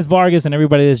to Dennis Vargas and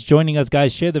everybody that's joining us,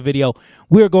 guys. Share the video.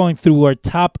 We're going through our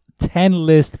top 10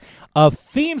 list of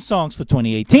theme songs for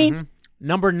 2018. Mm-hmm.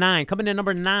 Number 9, coming in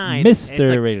number 9,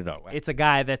 Mr. Rated R. It's a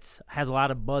guy that has a lot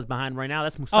of buzz behind right now.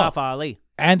 That's Mustafa Ali.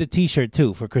 And the T-shirt,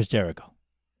 too, for Chris Jericho.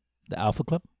 The Alpha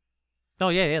Club? Oh,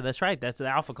 yeah, that's right. That's the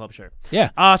Alpha Club shirt.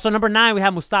 Yeah. So number 9, we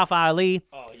have Mustafa Ali.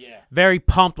 Oh, yeah. Very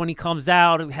pumped when he comes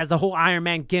out. It has the whole Iron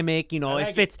Man gimmick. You know,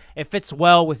 it fits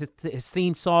well with his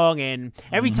theme song. And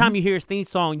every time you hear his theme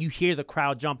song, you hear the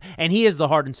crowd jump. And he is the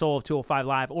heart and soul of 205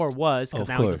 Live, or was, because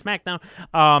now he's a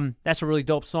SmackDown. That's a really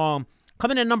dope song.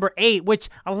 Coming in number 8, which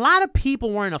a lot of people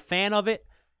weren't a fan of it,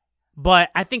 but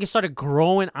I think it started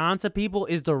growing onto people,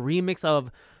 is the remix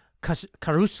of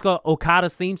Kazuchika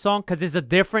Okada's theme song, because it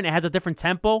has a different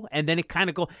tempo, and then it kind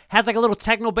of has like a little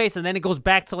techno bass, and then it goes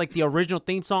back to like the original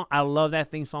theme song. I love that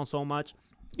theme song so much.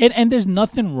 And there's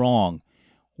nothing wrong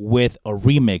with a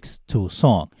remix to a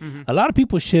song. Mm-hmm. A lot of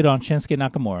people shit on Shinsuke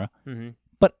Nakamura,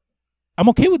 but I'm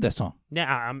okay with that song. Yeah,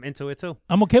 I'm into it too.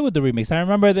 I'm okay with the remix. I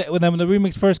remember that when the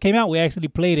remix first came out, we actually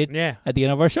played it at the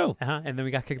end of our show. And then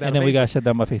we got kicked out. And then we got shut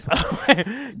down by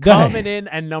Facebook. Coming in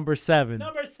at number 7.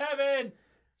 Number 7.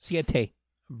 Siete.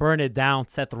 Burn It Down,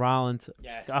 Seth Rollins.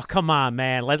 Yes. Oh, come on,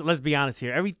 man. Let's be honest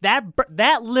here.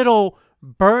 That little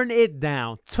Burn It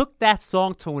Down took that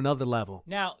song to another level.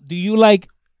 Now, do you like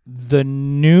the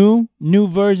new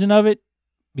version of it?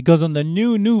 Because on the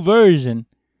new version,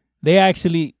 they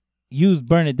actually used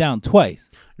Burn It Down twice.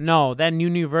 No, that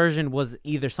new version was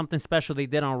either something special they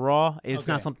did on Raw. It's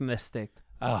not something that sticked.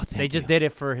 Oh, thank you. They just did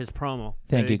it for his promo.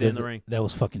 Thank you, because that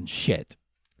was fucking shit.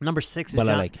 Number 6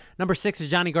 is Number 6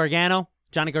 is Johnny Gargano.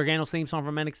 Johnny Gargano's theme song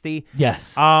from NXT.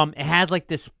 Yes. It has like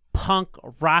this punk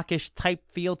rockish type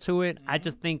feel to it. I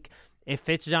just think it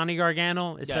fits Johnny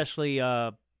Gargano, especially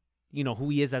who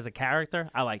he is as a character.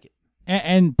 I like it.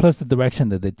 And plus the direction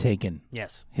that they're taking.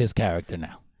 Yes. His character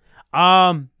now.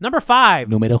 Number 5.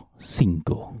 Número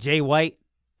 5. Jay White,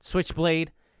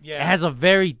 Switchblade. Yeah. It has a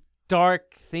very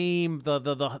dark theme.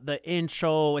 The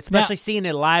intro, especially seeing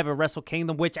it live at Wrestle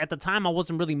Kingdom, which at the time I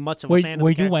wasn't really much of a fan of.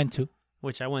 Where you went to?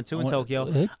 Which I went to in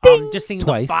Tokyo. Just seeing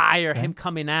twice. The fire, him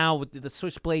coming out with the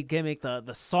Switchblade gimmick.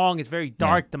 The song is very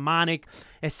dark, demonic.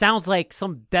 It sounds like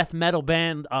some death metal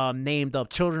band named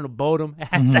Children of Bodom. It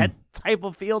has that type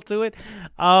of feel to it.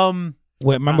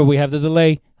 Remember, we have the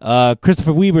delay.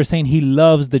 Christopher Weaver saying he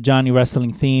loves the Johnny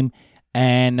Wrestling theme.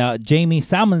 And Jamie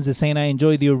Salmons is saying I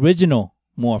enjoy the original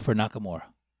more for Nakamura.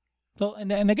 So,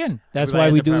 and again, that's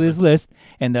why we do this list.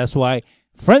 And that's why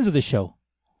friends of the show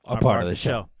are part of the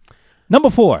show. Number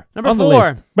 4 on the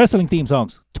list, wrestling theme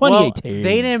songs, 2018. Well,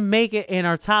 they didn't make it in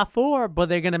our top 4, but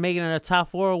they're going to make it in our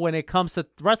top 4 when it comes to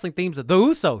wrestling themes of the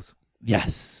Usos.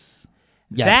 Yes.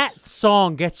 That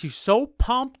song gets you so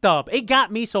pumped up. It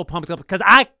got me so pumped up because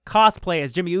I cosplay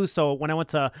as Jimmy Uso when I went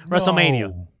to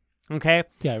WrestleMania. Okay?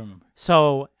 Yeah, I remember.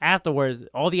 So afterwards,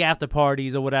 all the after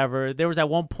parties or whatever, there was at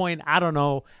one point, I don't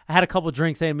know, I had a couple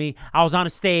drinks in me. I was on a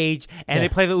stage, and they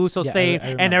played the Usos theme,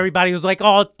 and everybody was like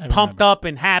all pumped up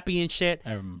and happy and shit.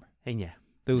 I remember. And yeah,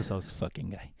 the Usos. Fucking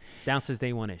guy. Down since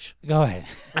day 1-ish. Go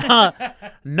ahead.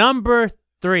 Number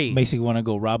 3. Makes you want to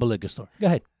go rob a liquor store. Go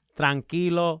ahead.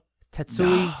 Tranquilo,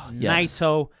 Tetsuya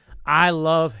Naito. I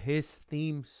love his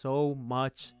theme so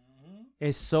much.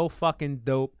 It's so fucking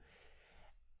dope.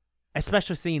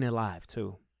 Especially seeing it live,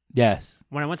 too. Yes.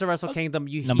 When I went to Wrestle Kingdom,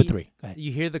 Number 3. Go ahead.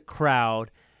 You hear the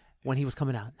crowd when he was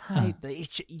coming out.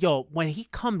 When he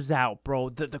comes out, bro,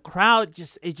 the crowd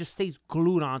just stays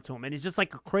glued onto him, and it's just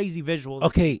like a crazy visual.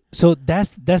 Okay, so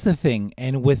that's the thing.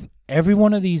 And with every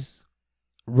one of these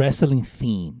wrestling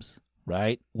themes,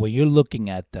 right? When you're looking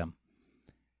at them,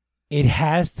 it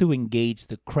has to engage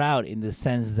the crowd in the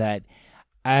sense that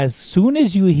as soon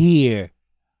as you hear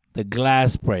the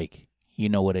glass break, you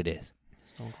know what it is.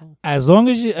 As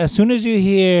soon as you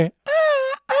hear,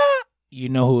 you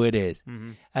know who it is.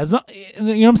 Mm-hmm.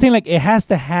 You know what I'm saying? Like, it has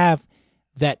to have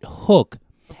that hook.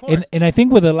 And I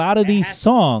think with a lot of these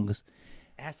songs,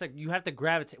 you have to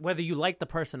gravitate, whether you like the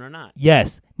person or not.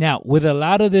 Yes. Now, with a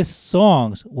lot of these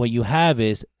songs, what you have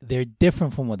is they're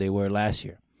different from what they were last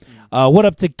year. What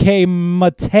up to K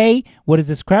Mate? What is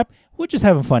this crap? We're just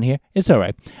having fun here. It's all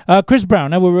right. Chris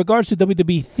Brown. Now, with regards to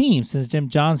WWE themes, since Jim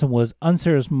Johnson was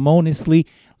unceremoniously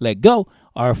let go,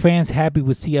 are fans happy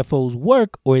with CFO's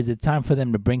work, or is it time for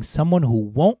them to bring someone who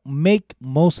won't make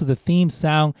most of the themes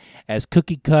sound as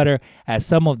cookie cutter as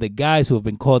some of the guys who have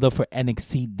been called up for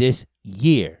NXT this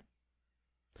year?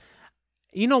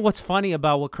 You know what's funny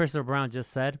about what Christopher Brown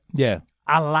just said? Yeah.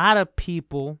 A lot of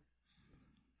people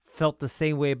felt the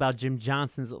same way about Jim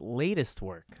Johnson's latest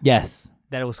work. Yes.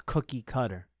 That it was cookie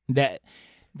cutter. That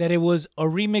it was a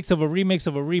remix of a remix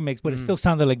of a remix, but it still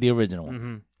sounded like the original ones.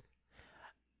 Mm-hmm.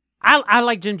 I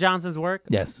like Jim Johnson's work.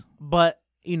 Yes. But,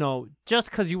 just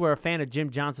because you were a fan of Jim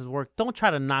Johnson's work, don't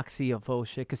try to knock CFO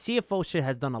shit, because CFO shit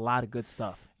has done a lot of good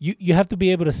stuff. You have to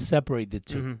be able to separate the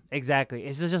two. Mm-hmm. Exactly.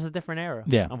 It's just a different era,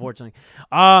 unfortunately.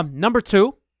 Number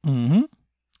 2. Mm-hmm.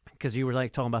 Because you were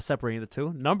talking about separating the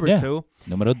two. Number 2.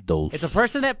 Numero dos. It's a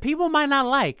person that people might not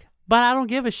like, but I don't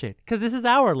give a shit, because this is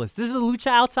our list. This is the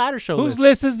Lucha Outsider Show list. Whose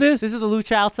list is this? This is the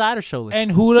Lucha Outsider Show list.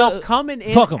 And who coming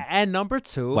in at number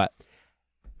 2. What?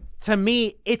 To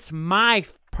me, it's my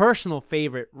personal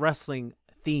favorite wrestling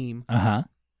theme. Uh-huh.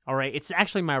 All right? It's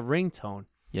actually my ringtone.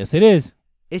 Yes, it is.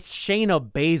 It's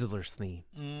Shayna Baszler's theme.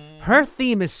 Her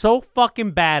theme is so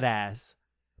fucking badass.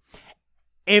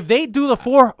 If they do the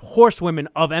 4 horsewomen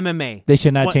of MMA, they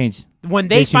should not change. When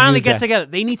they finally get together,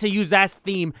 they need to use that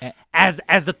theme as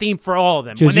the theme for all of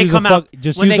them. Just when they come out,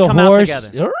 when they come out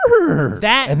together,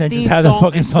 that and then theme just have the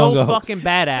fucking song song is so go. fucking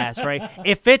badass, right?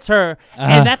 It fits her,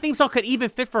 and that theme song could even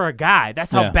fit for a guy.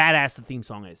 That's how badass the theme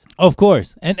song is. Of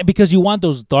course, and because you want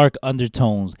those dark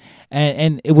undertones,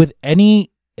 and with any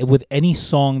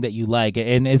song that you like,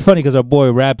 and it's funny because our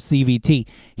boy Rap CVT,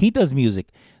 he does music,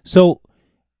 so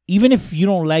even if you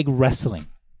don't like wrestling,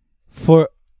 for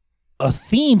a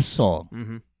theme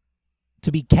song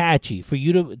to be catchy, for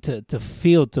you to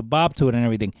feel, to bop to it and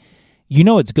everything,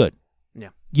 it's good. Yeah.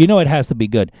 It has to be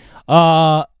good.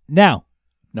 Now,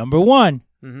 number 1.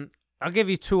 I'll give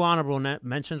you 2 honorable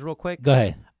mentions real quick. Go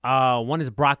ahead. One is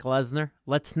Brock Lesnar.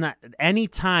 Let's not,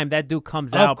 anytime that dude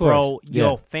comes out, bro,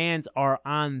 fans are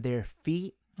on their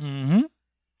feet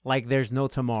like there's no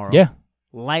tomorrow. Yeah.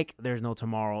 Like there's no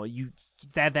tomorrow.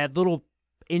 That little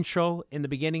intro in the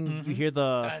beginning, you hear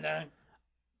the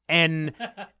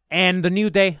and the New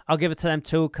Day, I'll give it to them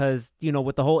too, because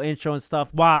with the whole intro and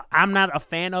stuff, while I'm not a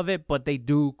fan of it, but they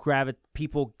do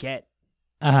people get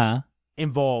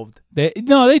involved. They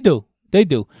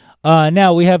do.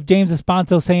 Now we have James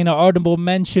Espanto saying an honorable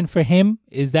mention for him.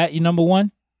 Is that your number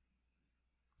 1?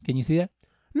 Can you see that?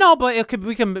 No, but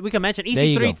we can mention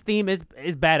EC3's theme is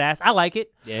badass. I like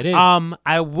it. Yeah, it is.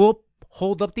 I will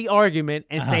hold up the argument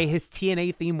and say his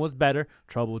TNA theme was better.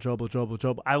 Trouble, trouble, trouble,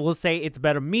 trouble. I will say it's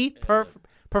better. Me,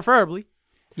 preferably.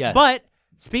 Yes. But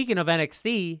speaking of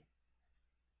NXT,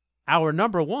 our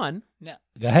number 1. No,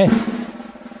 go ahead.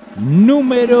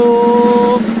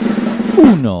 Numero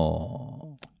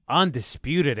 1.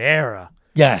 Undisputed Era.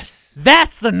 Yes.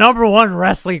 That's the number 1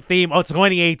 wrestling theme of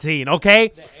 2018,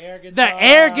 okay? The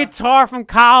air guitar from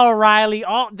Kyle O'Reilly,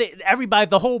 everybody,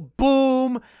 the whole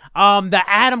boom, the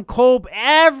Adam Cole,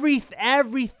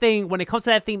 everything. When it comes to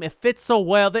that theme, it fits so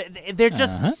well. They're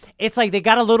just, it's like they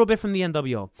got a little bit from the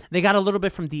NWO. They got a little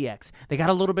bit from DX. They got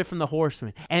a little bit from the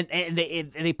Horsemen. And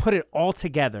they put it all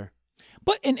together.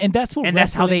 But and that's what and wrestling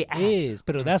that's how they is.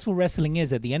 But that's what wrestling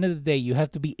is. At the end of the day, you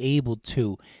have to be able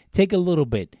to take a little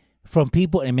bit from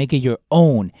people and make it your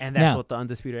own. And that's what the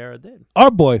Undisputed Era did. Our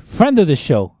boy, friend of the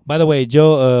show, by the way,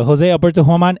 Jose Alberto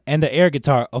Huaman, and the air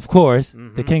guitar, of course,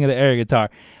 the king of the air guitar.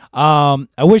 I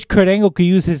wish Kurt Angle could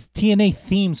use his TNA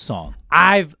theme song.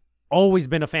 I've always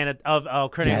been a fan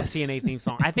of Kurt Angle's TNA theme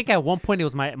song. I think at one point it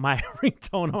was my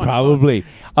ringtone. Probably.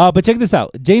 But check this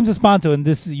out. James Espanto, and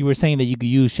this, you were saying that you could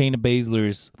use Shayna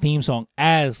Baszler's theme song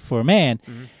as for a man.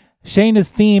 Shayna's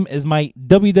theme is my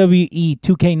WWE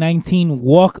 2K19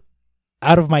 walk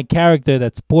out of my character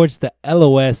that sports the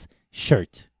LOS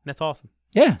shirt. That's awesome.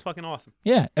 Yeah. It's fucking awesome.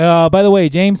 Yeah. By the way,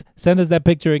 James, send us that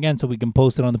picture again so we can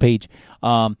post it on the page.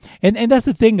 And that's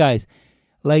the thing, guys.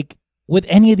 Like, with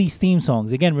any of these theme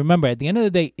songs, again, remember, at the end of the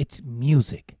day, it's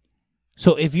music.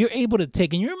 So if you're able to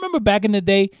take, and you remember back in the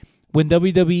day when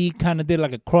WWE kind of did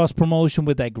like a cross promotion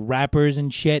with like rappers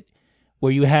and shit,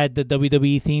 where you had the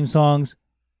WWE theme songs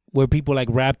where people like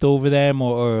rapped over them,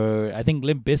 or I think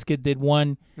Limp Bizkit did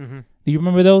one. Mm-hmm. Do you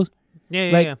remember those?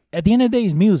 Yeah. At the end of the day,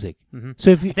 it's music. Mm-hmm.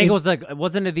 So if I think it was like,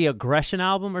 wasn't it the Aggression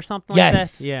album or something yes, like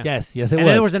that? Yeah. Yes, it and was. then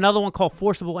there was another one called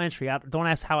Forcible Entry. Don't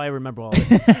ask how I remember all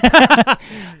this.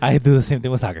 I do the same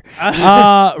thing with soccer.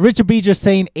 Richard B. just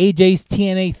saying AJ's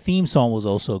TNA theme song was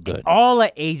also good. All of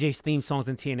AJ's theme songs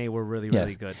in TNA were really,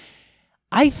 really good.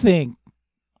 I think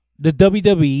the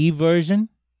WWE version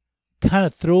kind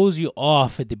of throws you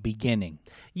off at the beginning.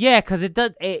 Yeah, because it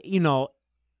does,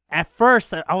 at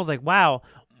first I was like, wow.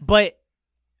 But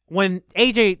when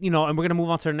AJ, and we're going to move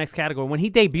on to the next category, when he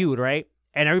debuted, right,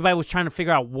 and everybody was trying to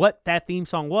figure out what that theme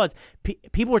song was,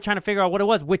 people were trying to figure out what it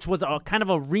was, which was a kind of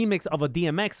a remix of a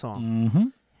DMX song. Mm-hmm.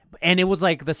 And it was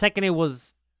like the second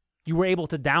you were able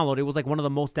to download, it was like one of the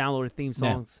most downloaded theme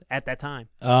songs at that time.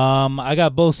 I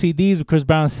got both CDs with Chris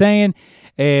Brown saying,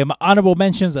 my honorable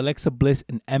mentions, Alexa Bliss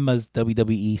and Emma's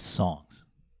WWE songs.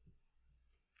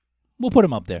 We'll put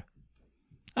them up there.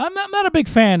 I'm not a big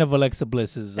fan of Alexa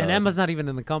Bliss's. And Emma's not even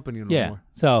in the company no more.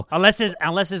 So unless it's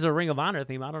a Ring of Honor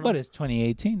theme, I don't know. But it's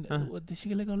 2018. What, did she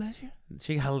get let go last year?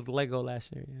 She got let go last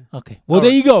year. Yeah. Okay. Well,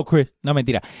 there you go, Chris. No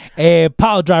mentira.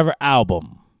 Power Driver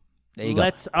album. There you go.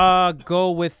 Let's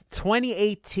go with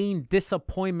 2018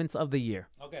 disappointments of the year.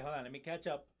 Okay, hold on. Let me catch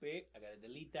up. Wait, I gotta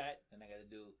delete that. Then I gotta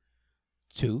do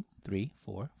 2, 3,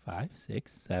 4, 5,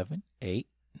 6, 7, 8,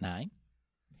 9.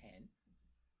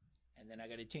 And I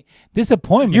gotta change.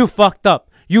 Disappointment. You fucked up.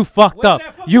 You fucked up.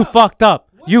 You fucked up.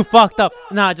 You fucked up.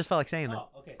 Nah, I just felt like saying that.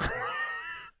 Okay.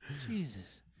 Jesus.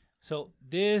 So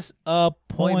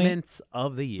disappointments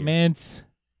of the year.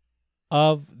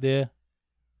 Of the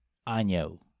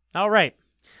año. All right.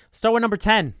 Start with number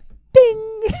 10.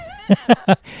 Ding.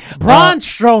 Braun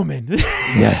Strowman.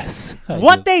 Yes.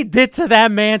 What they did to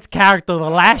that man's character the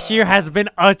last year has been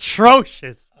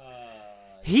atrocious.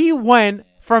 He went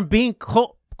from being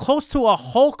close to a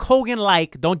Hulk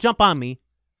Hogan-like, don't jump on me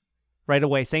right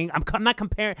away, saying I'm not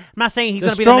comparing. I'm not saying he's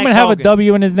going to be the next Strowman have Hogan. a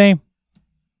W in his name?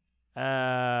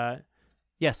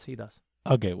 Yes, he does.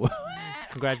 Okay. Well.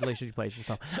 Congratulations, you played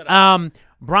yourself. Braun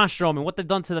Strowman, what they've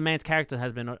done to the man's character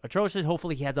has been atrocious.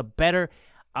 Hopefully he has a better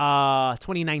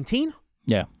 2019.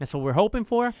 Yeah. That's what we're hoping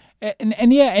for.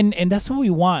 And that's what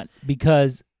we want,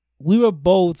 because we were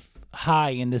both high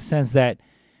in the sense that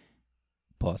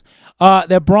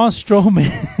that Braun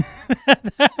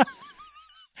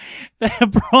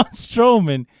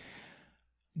Strowman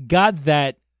got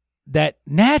that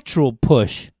natural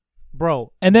push,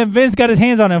 bro, and then Vince got his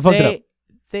hands on it and fucked it up.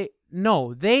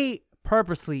 They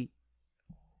purposely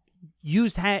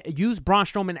used Braun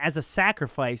Strowman as a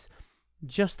sacrifice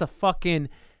just to fucking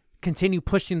continue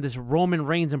pushing this Roman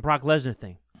Reigns and Brock Lesnar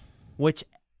thing, which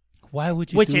why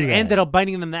would you do it that? ended up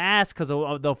biting them in the ass because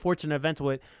of the unfortunate events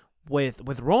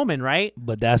with Roman, right?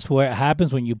 But that's where it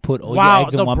happens when you put all your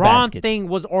eggs in one Braun basket. thing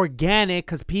was organic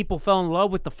because people fell in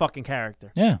love with the fucking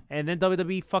character. Yeah. And then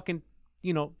WWE fucking,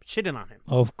 shitting on him.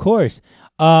 Of course.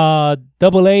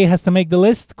 Double A has to make the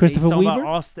list. Christopher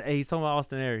Weaver. He's talking about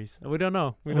Austin Aries. We don't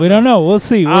know. We don't know. We'll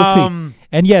see. And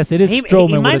yes, it is Strowman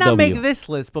he might with a not W. make this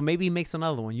list, but maybe he makes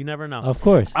another one. You never know. Of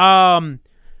course.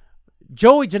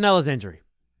 Joey Janela's injury.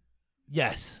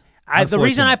 Yes. The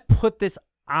reason I put this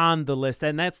on the list,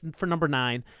 and that's for number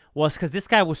 9, was because this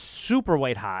guy was super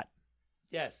white hot.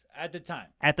 Yes, at the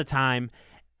time.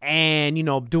 And,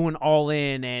 doing All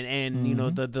In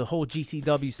and the whole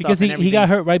GCW stuff. Because he got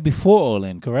hurt right before All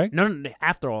In, correct? No,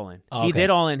 after All In. Oh, he did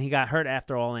All In. He got hurt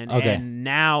after All In. Okay. And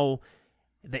now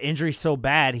the injury's so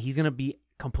bad, he's going to be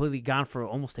completely gone for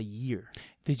almost a year.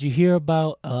 Did you hear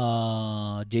about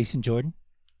Jason Jordan?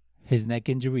 His neck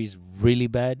injury is really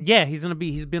bad. Yeah, he's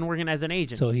been working as an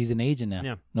agent. So he's an agent now.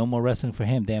 Yeah. No more wrestling for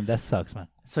him. Damn, that sucks, man.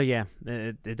 So yeah,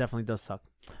 it definitely does suck.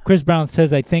 Chris Brown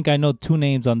says, I think I know 2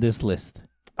 names on this list.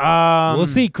 We'll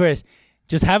see, Chris.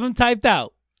 Just have them typed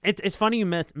out. It's funny you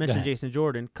mentioned Jason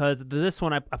Jordan, because this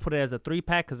one I put it as a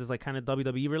 3-pack because it's like kind of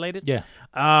WWE related. Yeah.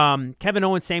 Kevin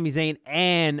Owens, Sami Zayn,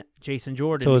 and Jason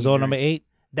Jordan. So it's all number 8?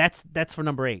 That's for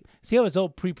number 8. See how it's all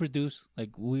pre-produced?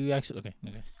 Like we actually okay.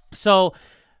 So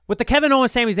with the Kevin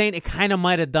Owens, Sami Zayn, it kind of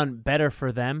might have done better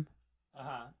for them.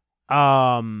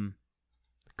 Because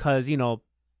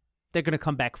they're gonna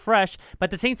come back fresh, but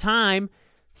at the same time,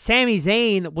 Sami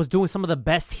Zayn was doing some of the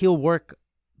best heel work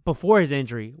before his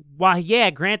injury. While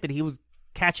granted he was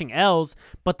catching L's,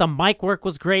 but the mic work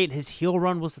was great. His heel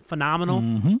run was phenomenal.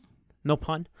 Mm-hmm. No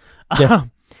pun. Yeah.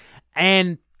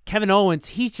 And Kevin Owens,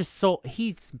 he's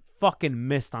fucking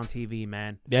missed on TV,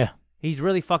 man. Yeah. He's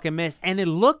really fucking missed. And it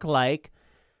looked like,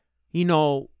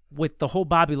 with the whole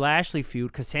Bobby Lashley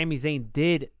feud, because Sami Zayn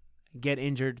did get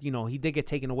injured. He did get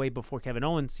taken away before Kevin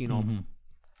Owens,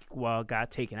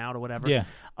 got taken out or whatever. Yeah.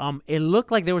 It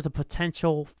looked like there was a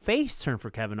potential face turn for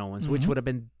Kevin Owens, which would have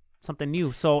been something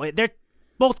new. So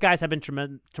both guys have been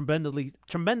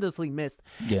tremendously missed.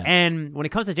 Yeah. And when it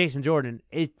comes to Jason Jordan,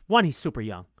 one, he's super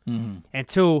young. And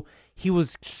two, he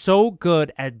was so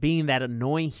good at being that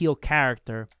annoying heel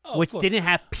character, which didn't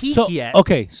have peak yet.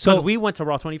 Okay, so we went to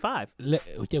Raw 25. Yeah,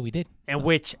 we did. And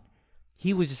which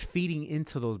he was just feeding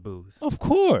into those boos. Of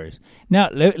course. Now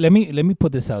let me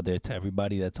put this out there to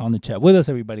everybody that's on the chat with us,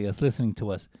 everybody that's listening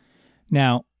to us.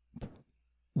 Now,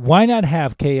 why not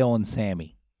have KO and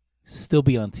Sammy still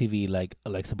be on TV like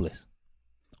Alexa Bliss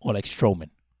or like Strowman?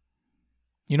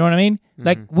 You know what I mean?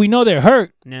 Like, we know they're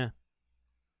hurt. Yeah.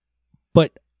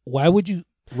 But why would you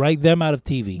write them out of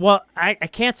TV? Well, I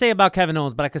can't say about Kevin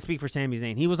Owens, but I could speak for Sami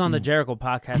Zayn. He was on the Jericho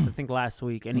podcast, I think, last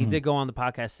week, and he did go on the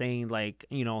podcast saying, like,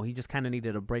 he just kind of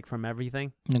needed a break from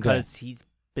everything because he's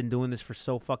been doing this for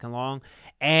so fucking long.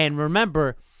 And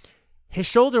remember, his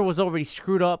shoulder was already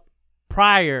screwed up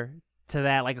prior to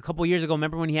that, like a couple years ago.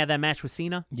 Remember when he had that match with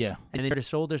Cena? Yeah. And they hurt his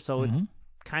shoulder, so it's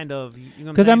kind of,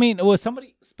 because, I mean,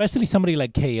 somebody, especially somebody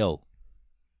like KO,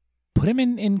 put him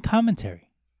in commentary.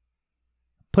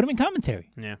 Put him in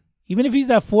commentary. Yeah. Even if he's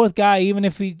that fourth guy, even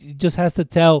if he just has to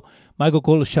tell Michael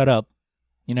Cole to shut up.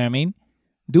 You know what I mean?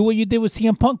 Do what you did with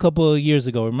CM Punk a couple of years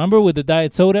ago. Remember with the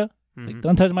diet soda? Like,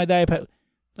 don't touch my diet.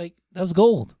 Like, that was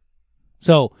gold.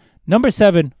 So, number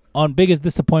 7 on biggest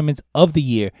disappointments of the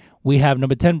year, we have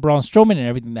number 10, Braun Strowman and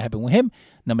everything that happened with him.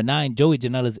 Number 9, Joey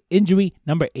Janela's injury.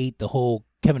 Number 8, the whole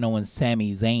Kevin Owens,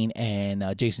 Sami Zayn, and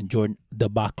Jason Jordan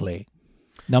debacle.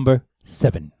 Number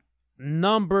 7.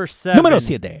 Number 7. Número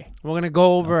 7. We're going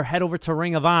to head over to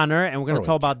Ring of Honor, and we're going to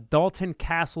talk about Dalton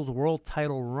Castle's world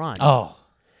title run. Oh.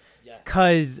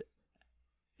 Because,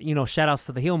 shout outs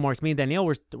to the heel marks. Me and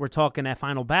Danielle were talking at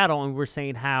Final Battle, and we're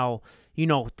saying how,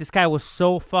 this guy was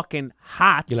so fucking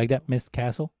hot. You like that, Mr.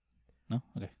 Castle? No?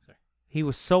 Okay, sorry. He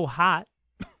was so hot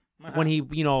when he,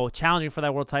 challenging for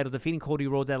that world title, defeating Cody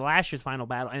Rhodes at last year's Final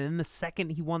Battle. And then the second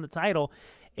he won the title,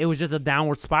 it was just a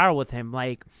downward spiral with him.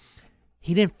 Like,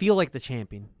 he didn't feel like the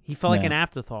champion. He felt like an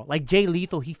afterthought. Like Jay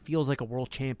Lethal, he feels like a world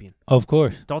champion. Of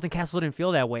course. Dalton Castle didn't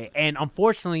feel that way. And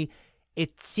unfortunately,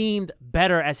 it seemed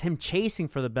better as him chasing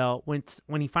for the belt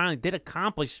when he finally did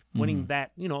accomplish winning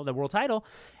that, the world title.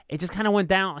 It just kind of went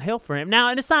downhill for him. Now,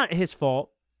 and it's not his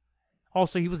fault.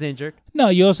 Also, he was injured. No,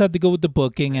 you also have to go with the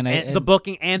booking and the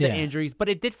booking and the injuries. But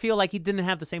it did feel like he didn't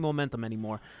have the same momentum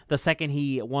anymore the second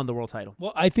he won the world title.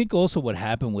 Well, I think also what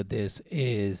happened with this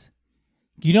is,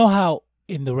 you know how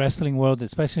in the wrestling world,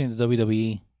 especially in the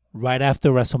WWE, right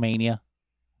after WrestleMania,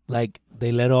 like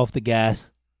they let off the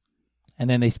gas, and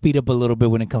then they speed up a little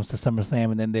bit when it comes to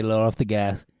SummerSlam, and then they let off the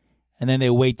gas, and then they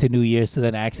wait to New Year's to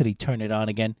then actually turn it on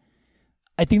again.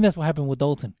 I think that's what happened with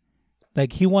Dalton.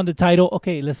 Like, he won the title.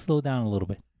 Okay, let's slow down a little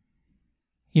bit.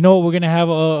 You know what? We're going to have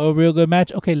a real good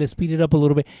match. Okay, let's speed it up a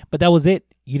little bit. But that was it.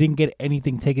 You didn't get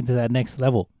anything taken to that next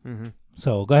level.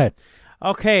 So, go ahead.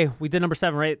 Okay, we did number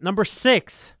 7, right? Number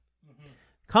 6.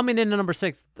 Coming in at number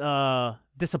 6,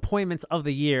 disappointments of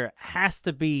the year has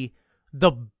to be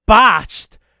the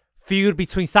botched feud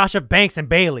between Sasha Banks and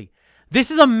Bayley.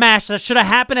 This is a match that should have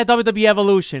happened at WWE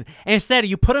Evolution. And instead,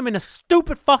 you put them in a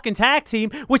stupid fucking tag team,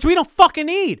 which we don't fucking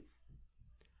need.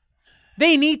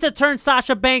 They need to turn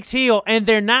Sasha Banks heel, and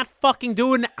they're not fucking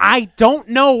doing it. I don't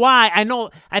know why.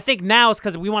 I think now it's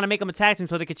because we want to make them a tag team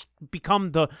so they could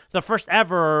become the first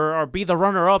ever or be the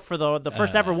runner-up for the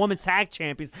first ever women's tag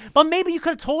champions. But maybe you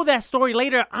could have told that story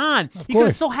later on. You could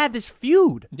have still had this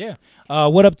feud. Yeah.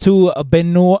 What up to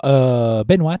Benoit?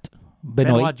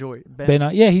 George.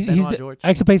 Yeah, he's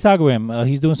actually plays Sagarim.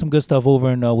 He's doing some good stuff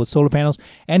over in with solar panels,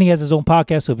 and he has his own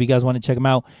podcast. So if you guys want to check him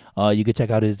out, you can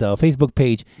check out his Facebook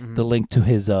page. The link to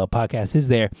his podcast is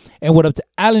there. And what up to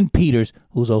Alan Peters,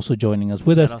 who's also joining us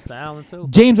with us. Shout out to Alan too.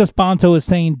 James Esponto is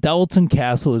saying Dalton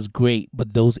Castle is great,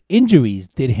 but those injuries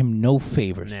did him no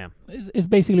favors. Yeah. It's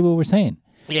basically what we're saying.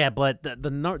 Yeah, but the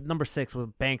number 6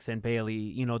 with Banks and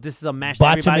Bayley, this is a match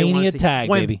that everybody wants to see. Tag,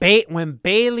 baby. When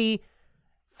Bayley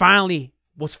finally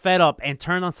was fed up and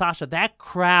turned on Sasha, that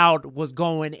crowd was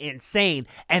going insane.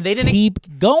 And they didn't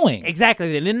keep going.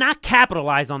 Exactly. They did not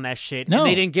capitalize on that shit. No. And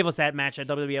they didn't give us that match at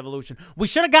WWE Evolution. We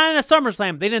should have gotten a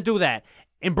SummerSlam. They didn't do that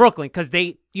in Brooklyn because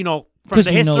they, from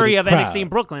the history of NXT in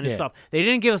Brooklyn and stuff. They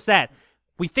didn't give us that.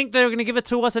 We think they were going to give it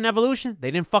to us in Evolution. They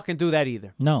didn't fucking do that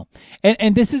either. No.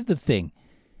 And this is the thing.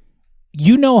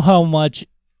 You know how much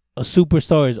a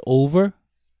superstar is over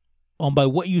by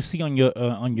what you see on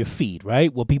your feed,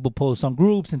 right? What people post on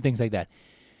groups and things like that.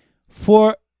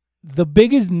 For the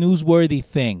biggest newsworthy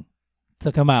thing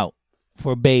to come out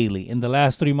for Bayley in the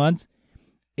last 3 months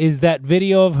is that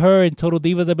video of her in Total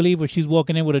Divas, I believe, where she's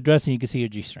walking in with a dress and you can see her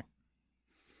G-string.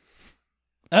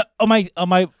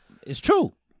 It's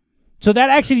true. So that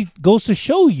actually goes to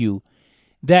show you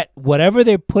that whatever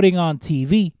they're putting on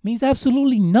TV means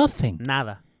absolutely nothing.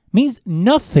 Nada. Means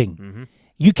nothing. Mm-hmm.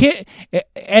 You can't.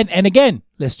 And again,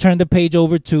 let's turn the page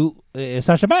over to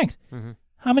Sasha Banks. Mm-hmm.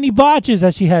 How many botches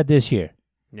has she had this year?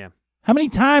 Yeah. How many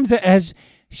times has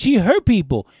she hurt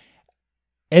people?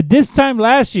 At this time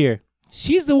last year,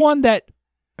 she's the one that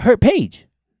hurt Paige.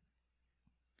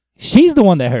 She's the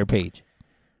one that hurt Paige.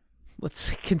 Let's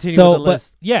continue with the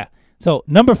list. Yeah. So,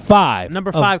 number 5.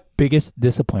 Number 5. Biggest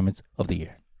disappointments of the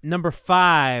year. Number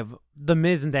 5, The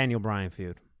Miz and Daniel Bryan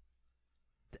feud.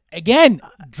 Again,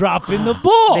 dropping the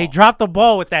ball. They dropped the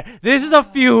ball with that. This is a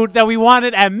feud that we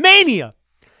wanted at Mania.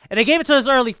 And they gave it to us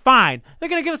early, fine. They're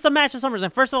going to give us a match at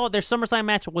SummerSlam. First of all, their SummerSlam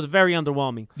match was very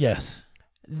underwhelming. Yes.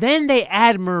 Then they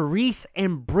add Maurice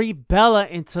and Brie Bella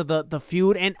into the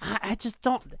feud, and I just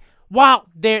don't... While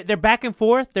they're back and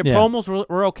forth, their promos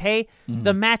were okay. Mm-hmm.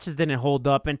 The matches didn't hold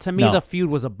up, and to me, the feud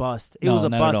was a bust. It was a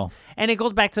bust, at all. And it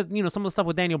goes back to some of the stuff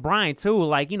with Daniel Bryan too.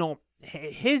 Like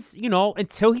his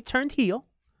until he turned heel.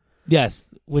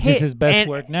 Yes, which is his best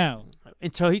work now.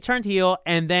 Until he turned heel,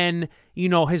 and then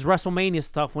his WrestleMania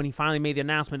stuff when he finally made the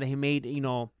announcement that he made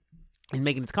in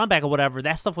making his comeback or whatever.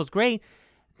 That stuff was great.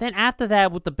 Then after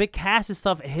that, with the big cast and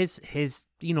stuff, his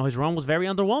run was very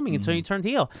underwhelming until he turned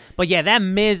heel. But yeah, that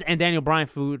Miz and Daniel Bryan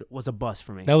feud was a bust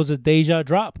for me. That was a deja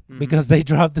drop because they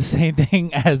dropped the same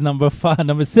thing as number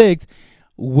 6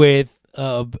 with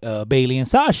Bayley and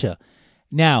Sasha.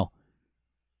 Now,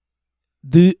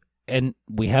 and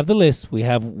we have the list. We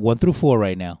have 1 through 4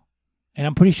 right now, and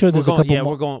I'm pretty sure there's a couple.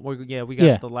 Yeah, we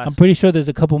got the last. I'm pretty sure there's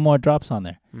a couple more drops on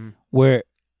there where.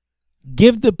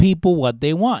 Give the people what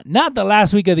they want. Not the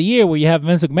last week of the year where you have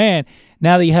Vince McMahon,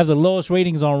 now that you have the lowest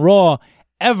ratings on Raw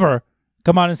ever,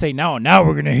 come out and say, now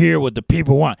we're going to hear what the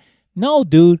people want. No,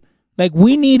 dude. Like,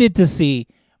 we needed to see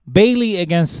Bayley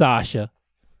against Sasha.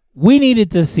 We needed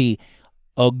to see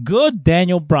a good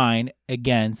Daniel Bryan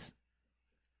against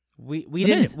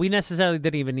We necessarily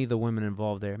didn't even need the women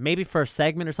involved there. Maybe for a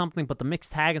segment or something, but the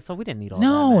mixed tag and stuff, we didn't need all that.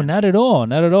 No, not at all.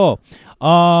 Not at all.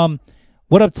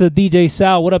 What up to DJ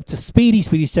Sal? What up to Speedy?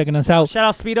 Speedy's checking us out. Shout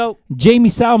out Speedo. Jamie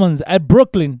Salmons at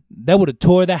Brooklyn. That would have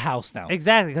tore the house down.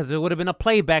 Exactly, because it would have been a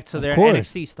playback to their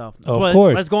NXT stuff. Of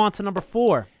course. Let's go on to number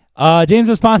 4. James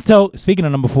Espanto, speaking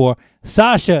of number 4,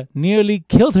 Sasha nearly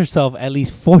killed herself at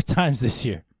least 4 times this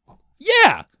year.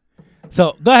 Yeah.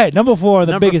 So, go ahead. Number 4,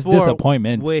 the biggest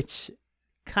disappointment. Which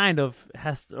kind of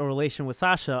has a relation with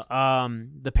Sasha.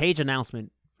 The Paige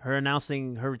announcement. Her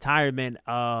announcing her retirement.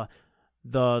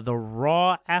 The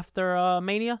Raw after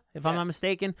Mania, if I'm not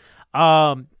mistaken.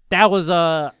 That was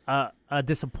a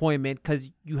disappointment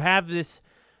because you have this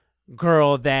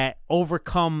girl that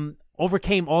overcame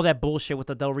all that bullshit with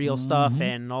the Del Rio stuff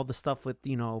and all the stuff with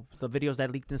the videos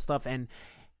that leaked and stuff, and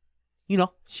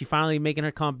she finally making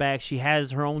her comeback. She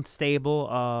has her own stable.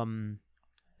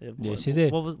 Yeah, she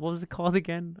did. What was it called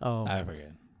again? Oh, I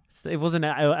forget. It wasn't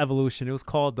Evolution. It was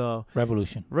called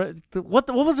Revolution. What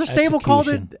was the stable called?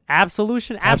 It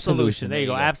Absolution. There you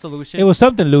go. Absolution. It was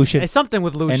something Lucian. It's something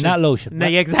with Lucian and not lotion. No,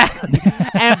 exactly.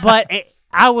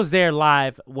 I was there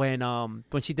live when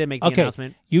she did make the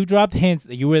announcement. You dropped hints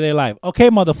that you were there live. Okay,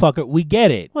 motherfucker, we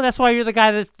get it. Well, that's why you're the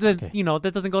guy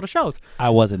that doesn't go to shows. I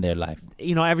wasn't there live.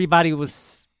 Everybody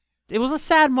was. It was a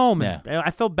sad moment. Yeah. I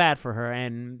felt bad for her,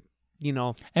 and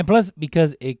and plus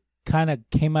because it kind of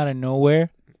came out of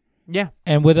nowhere. Yeah,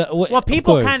 and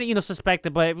people kind of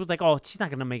suspected, but it was like, oh, she's not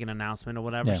gonna make an announcement or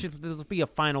whatever. Yeah. There'll be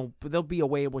there'll be a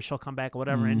way where she'll come back or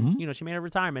whatever, and she made her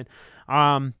retirement.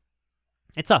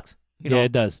 It sucks.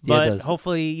 It does. But it does.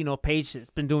 Hopefully, Paige has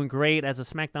been doing great as a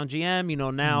SmackDown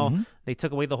GM. Now they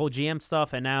took away the whole GM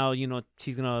stuff, and now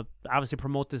she's gonna obviously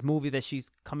promote this movie that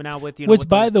she's coming out with. Which,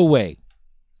 by the way,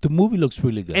 the movie looks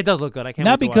really good. It does look good. I can't.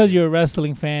 Not because you're a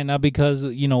wrestling fan, not because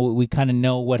we kind of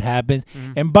know what happens.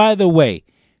 And by the way,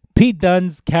 Pete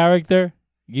Dunne's character,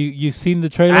 you've seen the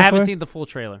trailer? I haven't seen the full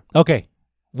trailer. Okay.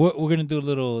 We're going to do a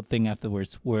little thing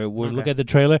afterwards where we'll look at the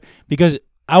trailer because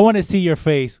I want to see your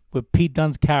face with Pete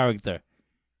Dunne's character.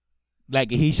 Like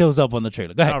he shows up on the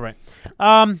trailer. Go ahead. All right.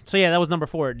 So yeah, that was number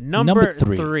 4. Number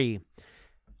 3.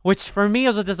 Which for me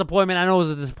was a disappointment. I know it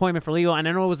was a disappointment for Leo, and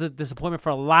I know it was a disappointment for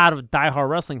a lot of diehard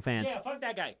wrestling fans. Yeah, fuck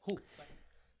that guy. Who?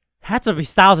 Had to be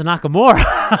Styles and Nakamura.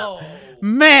 Oh,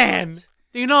 man.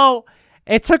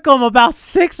 It took them about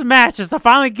 6 matches to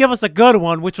finally give us a good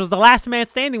one, which was the last man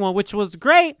standing one, which was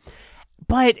great.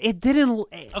 But it didn't.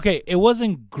 Okay, it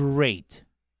wasn't great.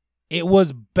 It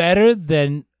was better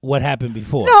than what happened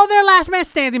before. No, their last man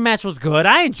standing match was good.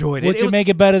 I enjoyed it. Would you make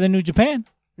it better than New Japan?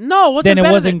 No, it wasn't. Then it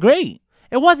better wasn't great.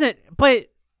 It wasn't, but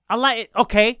I like it.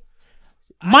 Okay.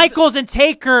 Michaels and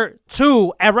Taker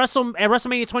 2 at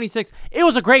WrestleMania 26. It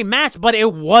was a great match, but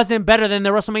it wasn't better than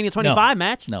the WrestleMania 25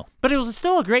 match. No. But it was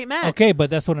still a great match. Okay, but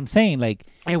that's what I'm saying. Like,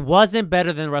 it wasn't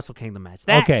better than the Wrestle Kingdom match.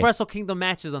 That Wrestle Kingdom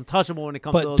match is untouchable when it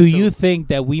comes to those But do you think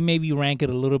that we maybe rank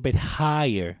it a little bit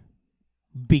higher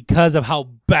because of how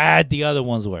bad the other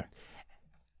ones were?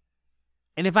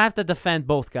 And if I have to defend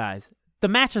both guys, the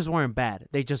matches weren't bad.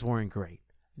 They just weren't great.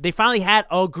 They finally had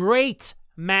a great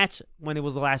match when it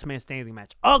was the last man standing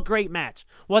match. A great match.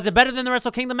 Was it better than the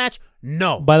Wrestle Kingdom match?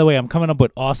 No. By the way, I'm coming up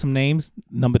with awesome names.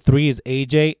 Number 3 is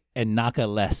AJ and Naka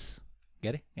Less.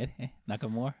 Get it? Get it? Naka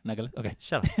more? Naka less? Okay.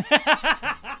 Shut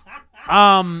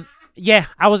up. Yeah,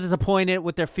 I was disappointed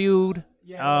with their feud.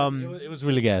 Yeah, it was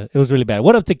really bad. It was really bad.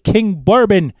 What up to King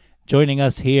Bourbon joining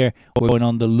us here? We're going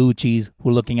on the Luchies.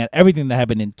 We're looking at everything that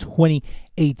happened in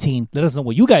 2018. Let us know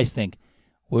what you guys think.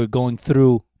 We're going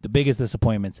through the biggest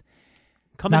disappointments.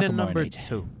 Coming in number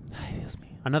 2.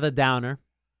 Another downer,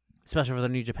 especially for the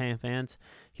New Japan fans.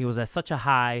 He was at such a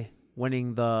high,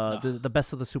 winning the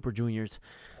best of the Super Juniors.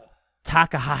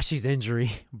 Takahashi's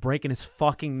injury, breaking his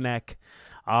fucking neck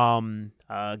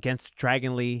against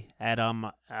Dragon Lee at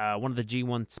one of the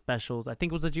G1 specials. I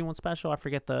think it was the G1 special. I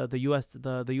forget the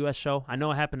US show. I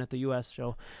know it happened at the US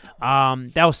show.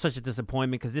 That was such a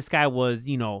disappointment because this guy was,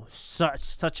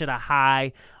 such at a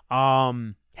high.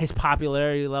 His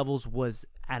popularity levels was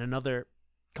at another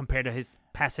compared to his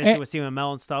past history with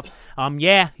CMLL and stuff.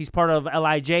 Yeah, he's part of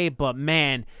LIJ, but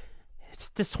man,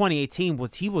 this 2018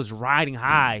 he was riding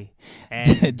high.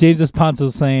 And James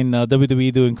Esponso saying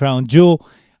WWE doing Crown Jewel.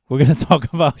 We're gonna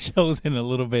talk about shows in a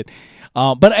little bit,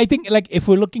 but I think like if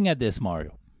we're looking at this,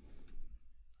 Mario,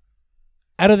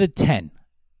 out of the 10,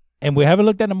 and we haven't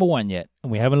looked at number 1 yet,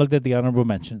 and we haven't looked at the honorable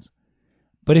mentions,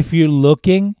 but if you're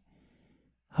looking,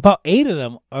 about 8 of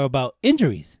them are about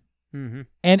injuries. Mm-hmm.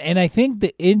 And I think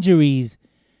the injuries,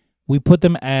 we put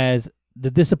them as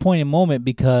the disappointing moment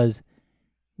because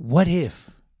what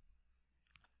if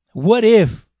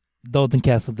Dalton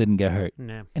Castle didn't get hurt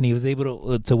and he was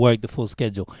able to work the full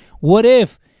schedule? What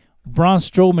if Braun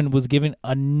Strowman was given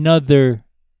another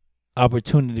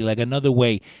opportunity, like another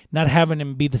way, not having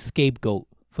him be the scapegoat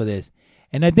for this?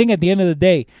 And I think at the end of the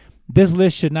day, this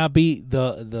list should not be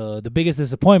the biggest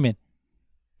disappointment.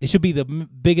 It should be the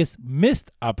biggest missed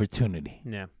opportunity.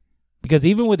 Yeah. Because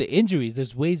even with the injuries,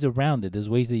 there's ways around it. There's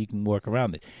ways that you can work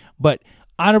around it. But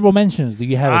honorable mentions, do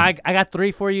you have any? I got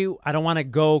 3 for you. I don't want to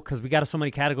go because we got so many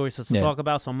categories to talk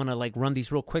about, so I'm going to run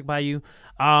these real quick by you.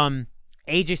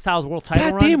 AJ Styles world title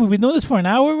run. God damn, we've been doing this for an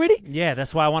hour already? Yeah,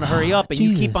 that's why I want to hurry up. And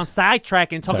you keep on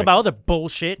sidetracking and talk about other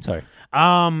bullshit. Sorry.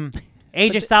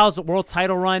 AJ Styles world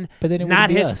title run. But then not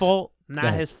his fault.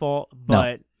 Not his fault.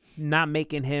 But not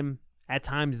making him at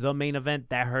times the main event,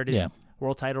 that hurt his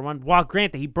world title run. While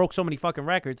granted, he broke so many fucking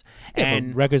records.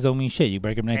 But records don't mean shit. You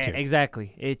break them next year.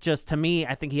 Exactly. It just, to me,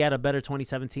 I think he had a better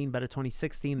 2017, better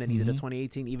 2016 than he did in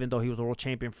 2018, even though he was a world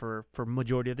champion for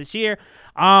majority of this year.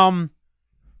 I'll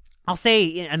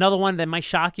say another one that might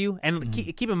shock you, and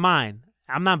keep in mind,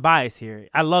 I'm not biased here.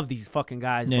 I love these fucking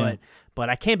guys, but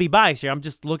I can't be biased here. I'm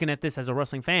just looking at this as a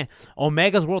wrestling fan.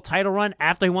 Omega's world title run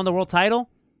after he won the world title,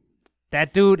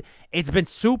 that dude, it's been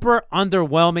super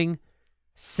underwhelming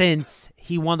since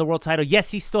he won the world title.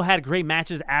 Yes, he still had great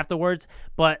matches afterwards,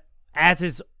 but as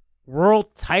his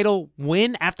world title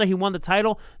win after he won the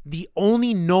title, the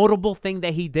only notable thing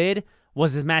that he did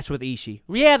was his match with Ishii.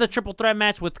 Yeah, the triple threat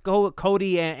match with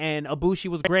Cody and Ibushi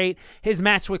was great. His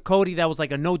match with Cody that was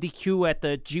like a no DQ at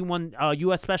the G1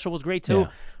 US special was great too. Yeah.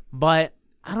 But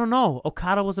I don't know.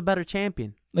 Okada was a better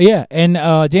champion. Yeah, and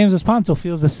James Esponso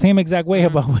feels the same exact way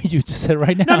about what you just said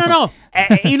right now. No.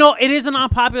 It is an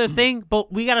unpopular thing,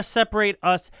 but we got to separate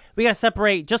us. We got to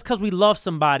separate just because we love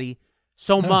somebody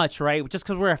so much, right? Just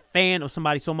because we're a fan of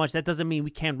somebody so much, that doesn't mean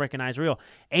we can't recognize real.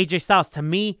 AJ Styles, to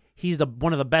me, he's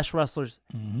one of the best wrestlers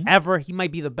ever. He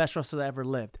might be the best wrestler that ever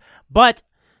lived. But,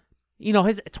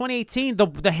 his 2018,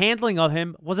 the handling of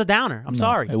him was a downer. I'm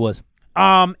sorry. It was.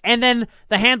 And then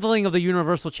the handling of the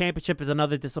Universal Championship is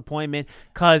another disappointment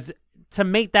because to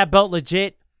make that belt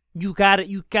legit, you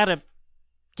gotta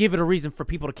give it a reason for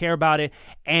people to care about it,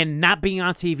 and not being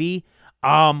on TV.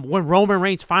 When Roman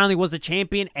Reigns finally was a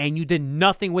champion and you did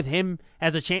nothing with him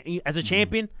as a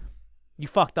champion, you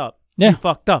fucked up. Yeah. You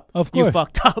fucked up. Of course. You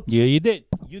fucked up. Yeah, you did.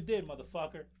 You did,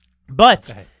 motherfucker.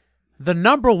 But The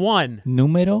number one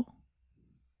Numero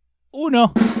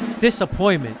uno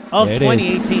disappointment of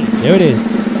 2018. There it is.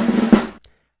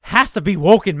 Has to be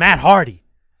Woken Matt Hardy.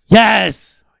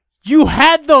 Yes. You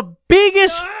had the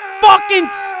biggest fucking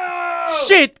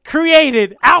shit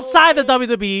created outside the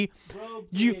WWE.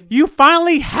 You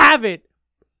finally have it.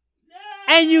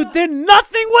 And you did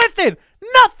nothing with it.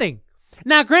 Nothing.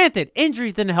 Now, granted,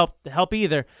 injuries didn't help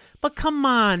either. But come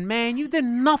on, man. You did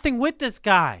nothing with this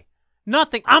guy.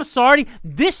 Nothing. I'm sorry.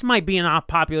 This might be an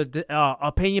unpopular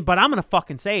opinion, but I'm going to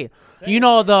fucking say it. You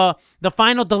know, the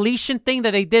final deletion thing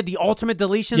that they did, the ultimate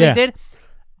deletion they did,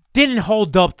 didn't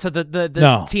hold up to the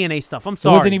TNA stuff. I'm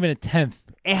sorry. It wasn't even a 10th.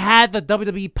 It had the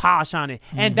WWE polish on it,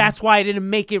 and that's why it didn't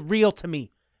make it real to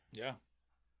me. Yeah.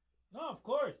 No, of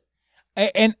course.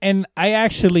 And I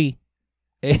actually,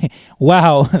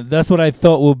 wow, that's what I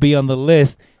thought would be on the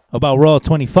list about Raw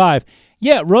 25.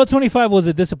 Yeah, Raw 25 was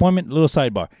a disappointment. Little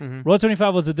sidebar. Raw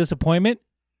 25 was a disappointment,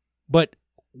 but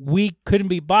we couldn't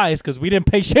be biased because we didn't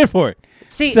pay shit for it.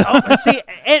 See,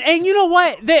 and you know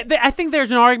what? I think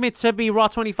there's an argument to be Raw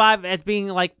 25 as being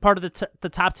like part of the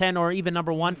top 10 or even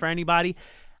number one for anybody.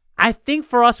 I think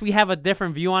for us, we have a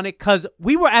different view on it because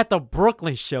we were at the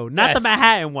Brooklyn show, not the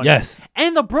Manhattan one. Yes.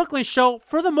 And the Brooklyn show,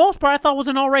 for the most part, I thought was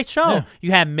an all right show. Yeah. You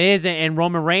had Miz and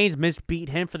Roman Reigns. Miz beat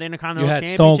him for the Intercontinental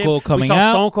Championship. You had Stone Cold coming out. We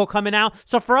saw Stone Cold coming out.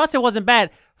 So for us, it wasn't bad.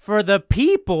 For the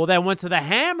people that went to the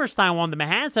Hammerstein one, the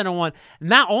Manhattan Center one,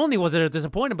 not only was it a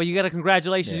disappointment, but you got to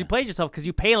congratulations. You played yourself because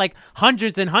you pay like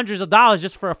hundreds and hundreds of dollars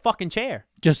just for a fucking chair.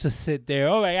 Just to sit there.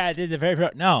 Oh my God, I did the very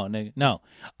no, nigga, no.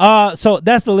 So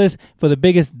that's the list for the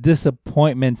biggest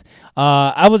disappointments.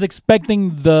 I was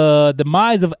expecting the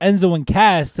demise of Enzo and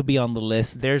Cass to be on the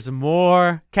list. There's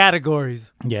more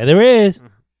categories. Yeah, there is.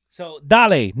 So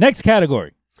Dale, next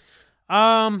category.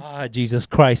 Jesus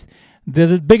Christ.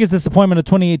 The biggest disappointment of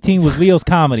 2018 was Leo's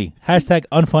comedy. Hashtag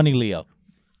unfunny Leo.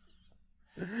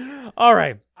 All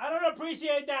right. I don't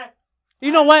appreciate that.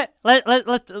 You know what?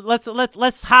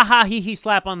 Let's ha ha he he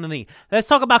slap on the knee. Let's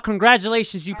talk about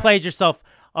congratulations you played yourself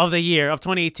of the year of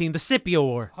 2018, the Sippy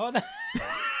Award. Hold on.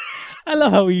 I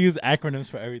love how we use acronyms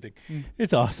for everything.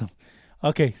 It's awesome.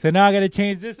 Okay, so now I got to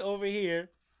change this over here.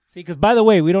 See, because by the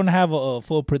way, we don't have a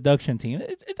full production team.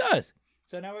 It's us.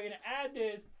 So now we're gonna add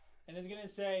this, and it's gonna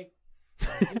say.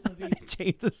 This one's easy.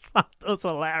 Change the spot. That was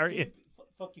hilarious.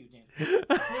 Fuck you, James.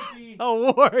 Sippy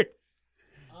Award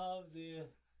of the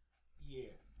year.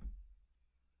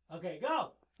 Okay,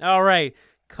 go. All right,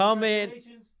 come in.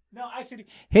 No, actually,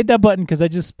 hit that button because I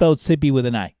just spelled Sippy with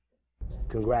an I.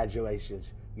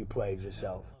 Congratulations, you played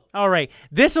yourself. All right,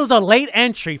 this was a late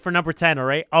entry for number 10. All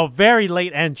right, a very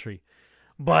late entry,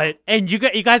 but and you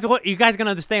guys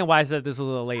gonna understand why I said this was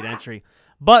a late entry.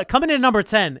 But coming in at number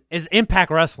 10 is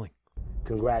Impact Wrestling.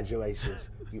 Congratulations,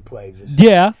 you played yourself.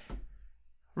 Yeah.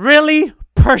 Really?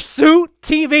 Pursuit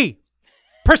TV.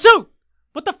 Pursuit.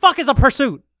 What the fuck is a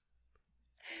Pursuit?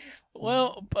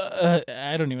 Well,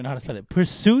 I don't even know how to spell it.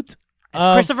 Pursuit.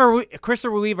 Christopher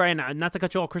Weaver, and not to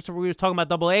cut you off, Christopher Weaver's talking about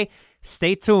Double A.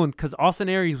 Stay tuned, because Austin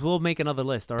Aries will make another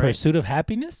list, all right? Pursuit of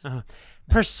Happiness?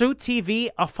 Pursuit TV,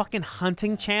 a fucking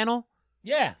hunting channel?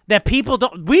 Yeah. That people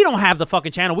don't... We don't have the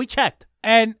fucking channel. We checked.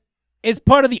 And it's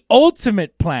part of the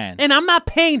Ultimate plan. And I'm not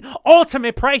paying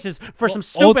ultimate prices for some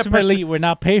stupid... Ultimately, we're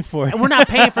not paying for it. And we're not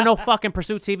paying for no fucking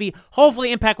Pursuit TV.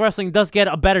 Hopefully, Impact Wrestling does get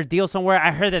a better deal somewhere.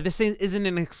 I heard that this isn't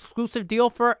an exclusive deal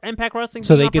for Impact Wrestling.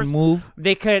 So they can move?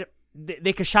 They could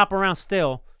shop around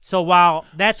still. So while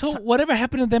that's... So whatever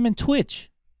happened to them in Twitch?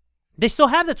 They still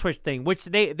have the Twitch thing, which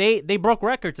they broke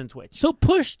records in Twitch. So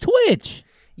push Twitch.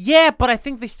 Yeah, but I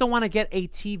think they still want to get a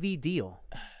TV deal.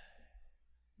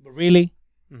 Really?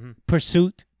 Mm-hmm.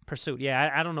 Pursuit? Pursuit,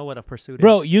 yeah. I don't know what a Pursuit is.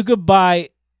 Bro, you could buy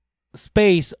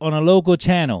space on a local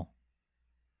channel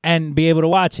and be able to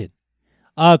watch it.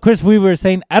 Chris Weaver is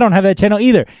saying, I don't have that channel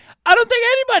either. I don't think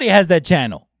anybody has that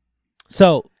channel.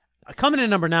 So... Coming in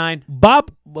number 9.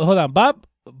 Bob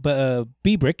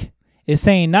Bebrick is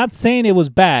saying, not saying it was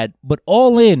bad, but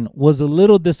All In was a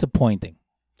little disappointing.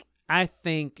 I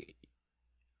think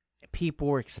people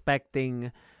were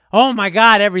expecting... Oh, my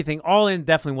God, everything. All In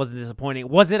definitely wasn't disappointing.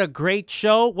 Was it a great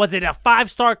show? Was it a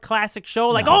 5-star classic show?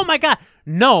 Like, no. Oh, my God.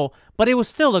 No, but it was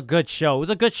still a good show. It was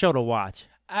a good show to watch.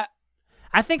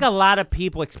 I think a lot of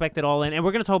people expected All In, and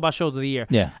we're going to talk about shows of the year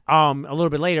a little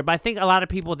bit later, but I think a lot of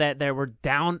people that were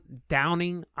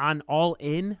downing on All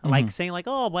In, like saying, like,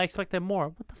 oh, well, I expected more.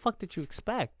 What the fuck did you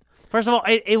expect? First of all,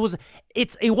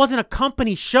 it wasn't a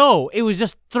company show. It was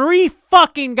just 3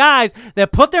 fucking guys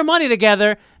that put their money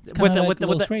together with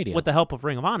the help of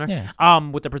Ring of Honor,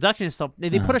 with the production and stuff.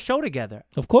 They put a show together.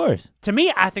 Of course. To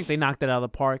me, I think they knocked it out of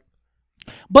the park.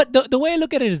 But the way I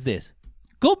look at it is this.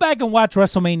 Go back and watch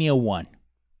WrestleMania 1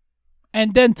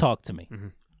 and then talk to me. Mm-hmm.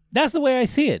 That's the way I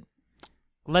see it.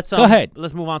 Let's go ahead.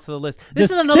 Let's move on to the list.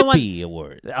 This is another one.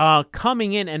 Awards.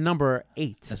 Coming in at number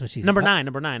 8. That's what she said. Number 9.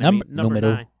 Number 9. Number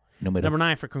 9. Number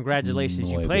 9 for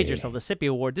congratulations. You played yourself. The Sippy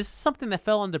Award. This is something that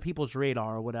fell under people's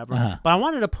radar or whatever. Uh-huh. But I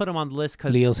wanted to put him on the list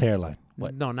because Leo's hairline.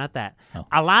 What? No, not that. Oh.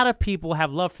 A lot of people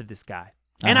have love for this guy,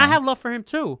 and I have love for him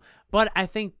too. But I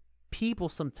think people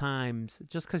sometimes,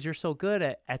 just because you're so good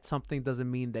at something doesn't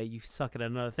mean that you suck at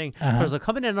another thing. Because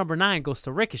coming in at number 9 goes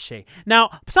to Ricochet.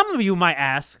 Now, some of you might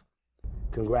ask,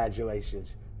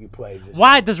 congratulations, you played yourself.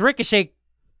 Why does Ricochet,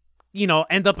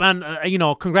 end up on,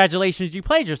 congratulations, you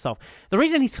played yourself? The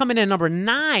reason he's coming in at number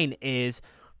 9 is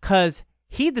because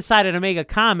he decided to make a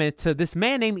comment to this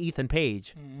man named Ethan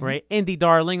Page, right? Indie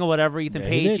darling or whatever, Ethan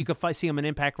Page. You could see him in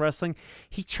Impact Wrestling.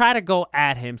 He tried to go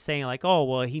at him saying like, oh,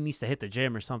 well, he needs to hit the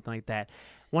gym or something like that.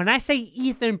 When I say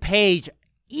Ethan Page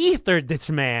ethered this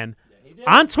man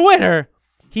on Twitter,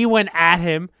 he went at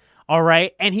him, all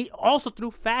right? And he also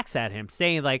threw facts at him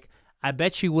saying like, I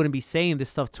bet you wouldn't be saying this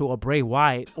stuff to a Bray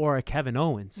Wyatt or a Kevin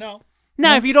Owens. No.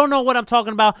 Now, if you don't know what I'm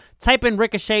talking about, type in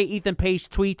Ricochet Ethan Page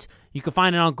tweet. You can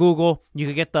find it on Google. You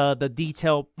can get the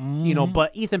detail,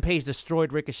 but Ethan Page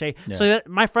destroyed Ricochet. Yeah. So that,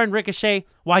 my friend Ricochet,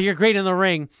 while you're great in the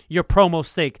ring, your promo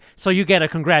stink. So you get a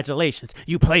congratulations.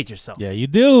 You played yourself. Yeah, you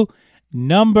do.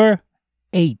 Number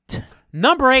 8.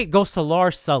 Number 8 goes to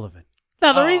Lars Sullivan.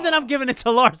 Now, the reason I'm giving it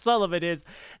to Lars Sullivan is,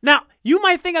 now, you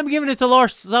might think I'm giving it to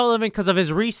Lars Sullivan because of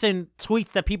his recent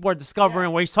tweets that people are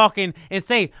discovering where he's talking and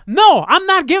saying, no, I'm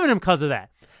not giving him because of that.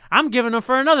 I'm giving him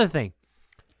for another thing.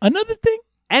 Another thing?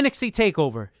 NXT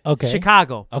TakeOver. Okay.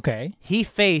 Chicago. Okay. He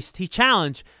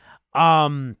challenged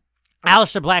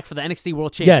Aleister Black for the NXT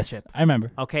World Championship. Yes, I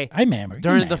remember. Okay. I remember.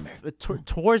 During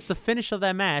towards the finish of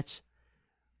that match,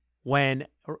 when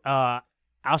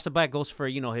Aleister Black goes for,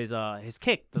 his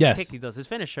kick. The kick he does, his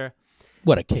finisher.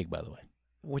 What a kick, by the way.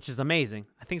 Which is amazing.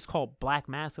 I think it's called Black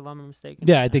Mass, if I'm not mistaken.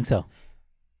 Yeah, I think so.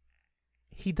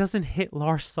 He doesn't hit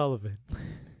Lars Sullivan.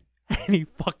 And he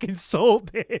fucking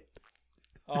sold it.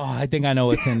 Oh, I think I know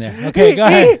what's in there. Okay, go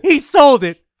ahead. He sold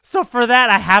it. So for that,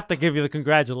 I have to give you the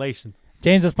congratulations.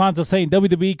 James Esponso saying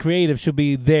WWE Creative should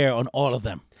be there on all of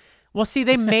them. Well, see,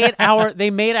 they made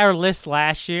our list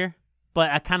last year. But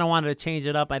I kind of wanted to change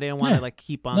it up. I didn't want to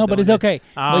keep on. No, but it's okay.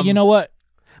 But you know what?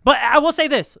 But I will say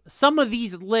this: some of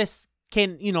these lists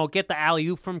can, get the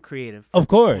alley-oop from Creative. Of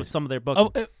course, with some of their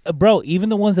booking. Bro, even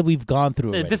the ones that we've gone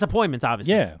through, already. Disappointments,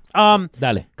 obviously. Yeah.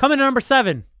 Dale. Coming to number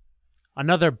 7,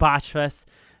 another botch fest.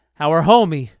 Our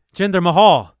homie Jinder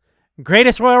Mahal,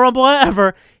 greatest Royal Rumble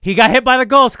ever. He got hit by the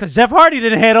Ghost because Jeff Hardy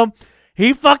didn't hit him.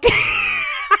 He fucking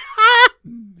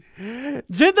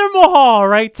Jinder Mahal,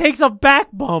 right, takes a back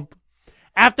bump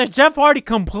after Jeff Hardy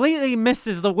completely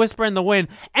misses the Whisper in the Wind.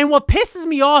 And what pisses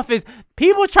me off is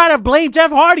people try to blame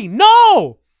Jeff Hardy.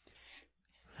 No!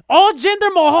 All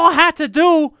Jinder Mahal had to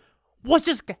do was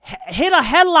just hit a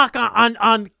headlock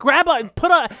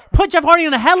put Jeff Hardy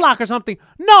in a headlock or something.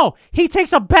 No, he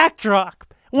takes a backdrop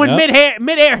when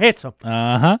midair hits him.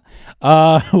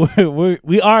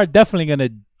 We are definitely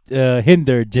gonna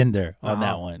hinder Jinder on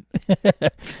that one.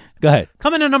 Go ahead.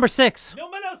 Coming to number 6.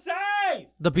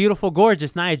 The beautiful,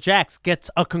 gorgeous Nia Jax gets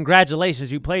a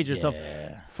congratulations. You played yourself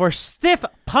for stiff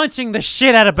punching the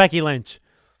shit out of Becky Lynch.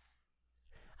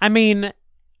 I mean,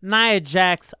 Nia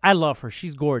Jax, I love her.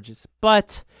 She's gorgeous.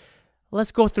 But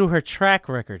let's go through her track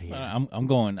record here. I'm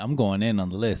going in on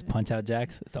the list. Punch out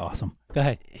Jax. It's awesome. Go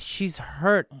ahead. She's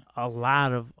hurt a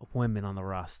lot of women on the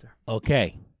roster.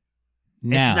 Okay.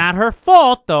 Now, it's not her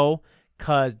fault, though,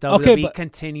 because WWE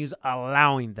continues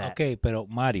allowing that. Okay, but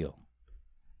Mario,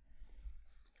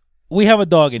 we have a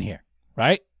dog in here,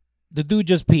 right? The dude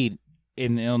just peed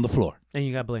on the floor. And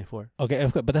you got blamed for it. Okay,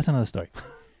 but that's another story.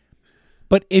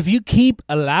 But if you keep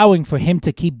allowing for him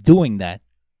to keep doing that,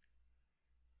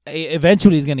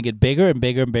 eventually he's going to get bigger and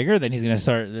bigger and bigger. Then he's going to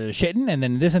start shitting and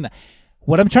then this and that.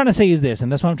 What I'm trying to say is this,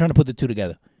 and that's why I'm trying to put the two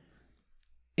together.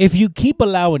 If you keep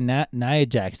allowing Nia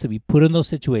Jax to be put in those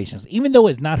situations, even though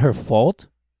it's not her fault,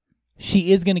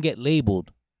 she is going to get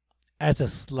labeled as a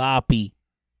sloppy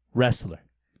wrestler.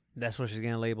 That's what she's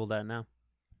getting labeled at now.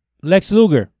 Lex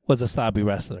Luger was a sloppy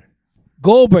wrestler.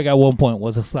 Goldberg at one point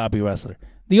was a sloppy wrestler.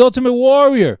 The Ultimate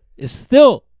Warrior is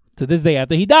still, to this day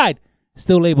after he died,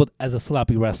 still labeled as a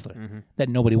sloppy wrestler that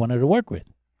nobody wanted to work with.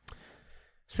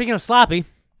 Speaking of sloppy,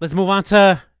 let's move on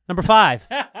to number 5.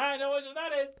 I know what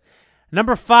that is.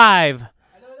 Number 5.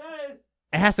 I know what that is.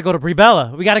 It has to go to Brie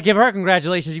Bella. We got to give her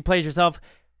congratulations. You played yourself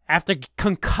after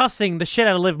concussing the shit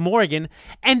out of Liv Morgan.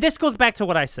 And this goes back to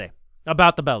what I say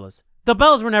about the Bellas. The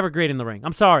Bellas were never great in the ring.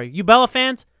 I'm sorry. You Bella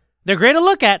fans, They're great to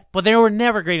look at, but they were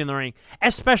never great in the ring,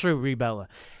 especially Brie Bella.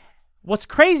 What's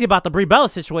crazy about the Brie Bella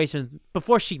situation,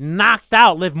 before she knocked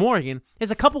out Liv Morgan,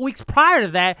 is a couple weeks prior to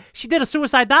that, she did a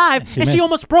suicide dive, and she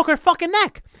almost broke her fucking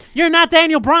neck. You're not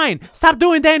Daniel Bryan. Stop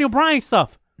doing Daniel Bryan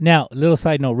stuff. Now, little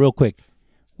side note real quick.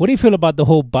 What do you feel about the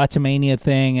whole Botchamania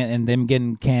thing and them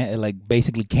getting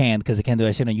basically canned because they can't do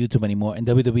that shit on YouTube anymore, and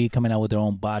WWE coming out with their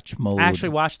own botch mode? I actually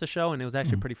watched the show, and it was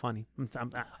actually pretty funny.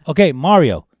 Okay,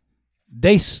 Mario.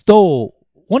 They stole...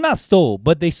 Well, not stole,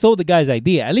 but they stole the guy's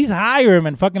idea. At least hire him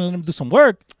and fucking let him do some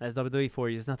work. That's WWE for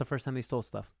you. It's not the first time they stole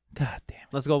stuff. God damn.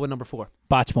 Let's go with number 4.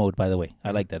 Botch mode, by the way.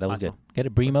 I like that. That was good. Get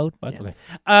it? Brie mode? Yeah.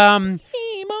 Okay.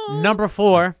 Number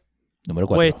 4, Número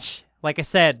 4. which, like I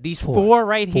said, these four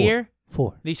right here,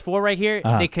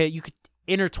 you could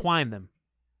intertwine them.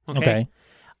 Okay.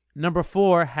 Number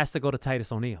 4 has to go to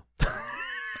Titus O'Neil.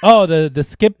 Oh, the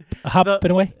skip, hop,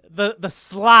 and away? The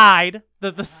slide,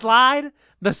 the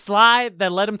slide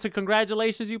that led him to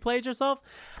congratulations, you played yourself.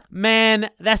 Man,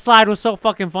 that slide was so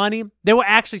fucking funny. They were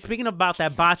actually speaking about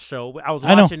that botch show. I was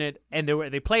watching it, and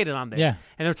they played it on there. Yeah,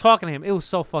 and they're talking to him. It was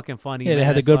so fucking funny. Yeah, man, they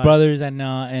had the Good Brothers and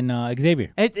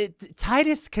Xavier.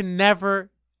 Titus can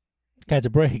never catch a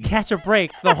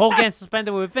break. The whole getting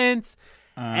suspended with Vince.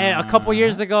 And a couple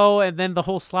years ago, and then the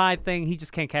whole slide thing, he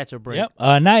just can't catch a break.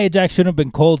 Yep. Nia Jax shouldn't have been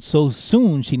called so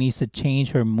soon. She needs to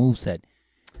change her moveset.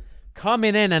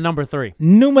 Coming in at number 3.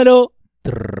 Número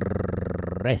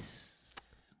 3.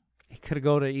 He could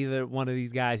go to either one of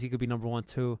these guys. He could be number 1,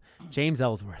 too. James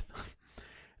Ellsworth.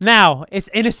 Now, it's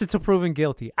innocent to proven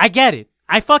guilty. I get it.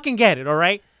 I fucking get it, all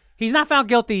right? He's not found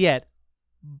guilty yet.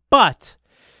 But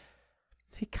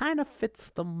he kind of fits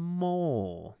the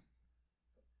mold.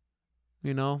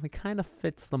 You know, he kind of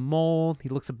fits the mold. He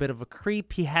looks a bit of a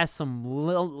creep. He has some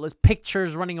little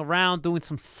pictures running around doing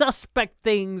some suspect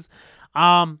things.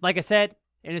 Like I said,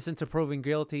 innocent to proven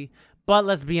guilty. But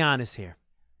let's be honest here.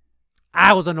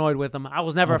 I was annoyed with him. I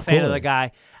was never a fan of the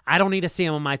guy. I don't need to see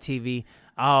him on my TV.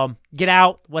 Get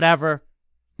out, whatever.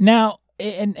 Now,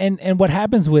 and what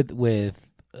happens with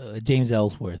James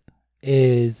Ellsworth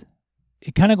is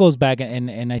it kind of goes back,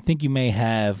 and I think you may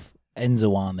have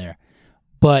Enzo on there,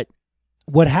 but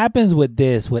what happens with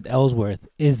Ellsworth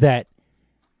is that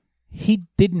he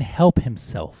didn't help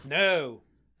himself. No.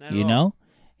 You know?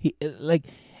 He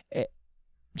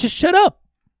just shut up.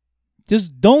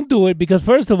 Just don't do it because,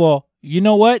 first of all, you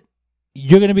know what?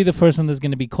 You're going to be the first one that's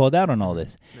going to be called out on all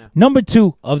this. Yeah. Number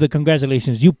 2 of the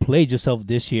congratulations. You played yourself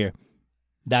this year.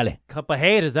 Dale. Cup of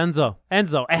haters, Enzo.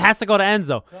 It has to go to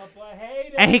Enzo.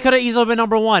 And he could have easily been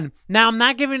number 1. Now, I'm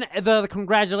not giving the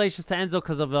congratulations to Enzo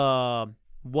because of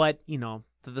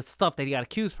the stuff that he got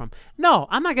accused from. No,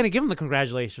 I'm not going to give him the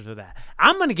congratulations for that.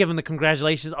 I'm going to give him the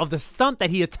congratulations of the stunt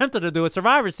that he attempted to do at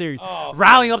Survivor Series.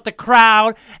 Rallying up the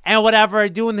crowd and whatever,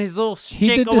 doing his little shtick or whatever.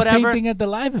 He did the same thing at the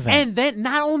live event. And then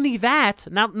not only that,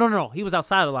 no, he was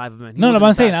outside the live event.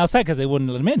 I'm saying outside because they wouldn't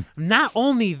let him in. Not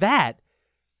only that,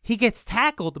 he gets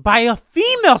tackled by a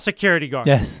female security guard.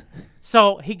 Yes.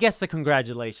 So he gets the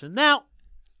congratulations. Now,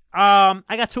 I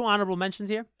got 2 honorable mentions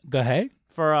here. Go ahead.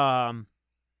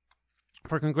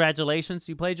 For congratulations,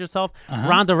 you played yourself.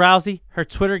 Ronda Rousey, her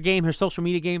Twitter game, her social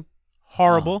media game,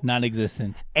 horrible.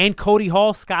 Non-existent. And Cody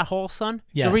Hall, Scott Hall's son.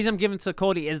 Yes. The reason I'm giving to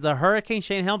Cody is the Hurricane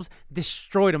Shane Helms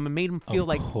destroyed him and made him feel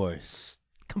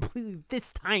completely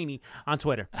this tiny on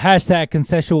Twitter. Hashtag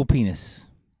consensual penis.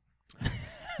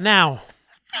 Now,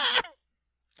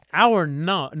 our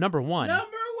number 1.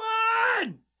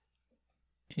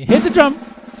 Hit the drum.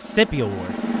 Sippy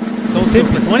Award. Goes to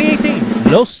for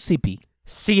 2018. Los Sippy.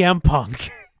 CM Punk.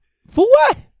 For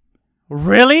what?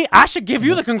 Really? I should give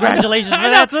you the congratulations for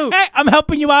that, too. Hey, I'm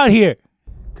helping you out here.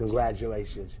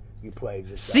 Congratulations. You played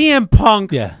yourself. CM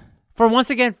Punk. Yeah. For once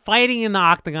again fighting in the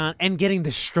octagon and getting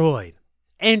destroyed.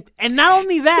 And not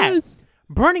only that,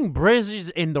 burning bridges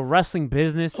in the wrestling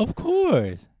business. Of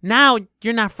course. Now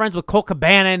you're not friends with Colt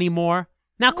Cabana anymore.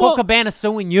 Now Colt Cabana's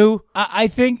suing you. I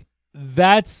think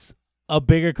that's a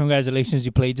bigger congratulations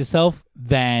you played yourself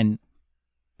than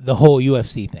the whole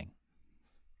UFC thing.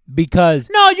 Because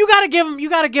no, you gotta give him.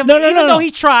 Even though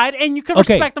he tried, and you can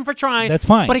respect him for trying. That's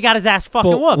fine. But he got his ass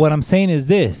fucking whooped. What I'm saying is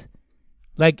this: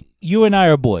 like you and I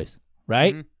are boys,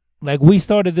 right? Mm-hmm. Like we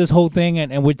started this whole thing,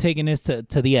 and we're taking this to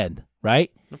the end,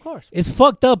 right? Of course. It's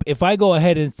fucked up if I go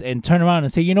ahead and turn around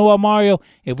and say, you know what, Mario?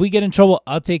 If we get in trouble,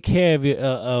 I'll take care of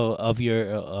your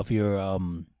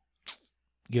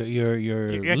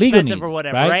legal needs or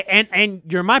whatever, right? And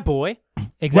you're my boy.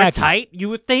 Exactly. We're tight, you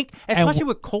would think, especially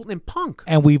with Colton and Punk.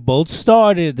 And we both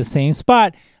started at the same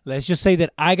spot. Let's just say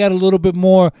that I got a little bit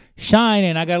more shine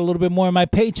and I got a little bit more in my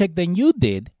paycheck than you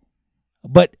did.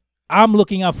 But I'm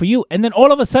looking out for you. And then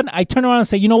all of a sudden, I turn around and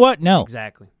say, you know what? No.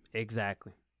 Exactly.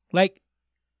 Like,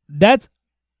 that's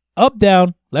up,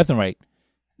 down, left, and right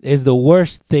is the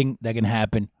worst thing that can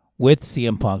happen with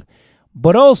CM Punk.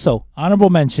 But also, honorable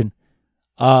mention,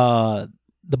 the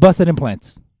busted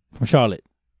implants from Charlotte.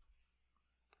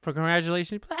 For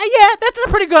congratulations. Yeah, that's a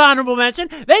pretty good honorable mention.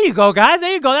 There you go, guys.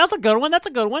 There you go. That's a good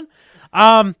one.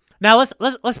 Now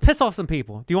let's piss off some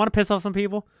people. Do you want to piss off some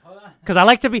people? Because I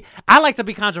like to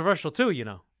be controversial too, you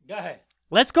know. Go ahead.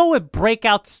 Let's go with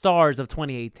breakout stars of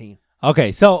 2018.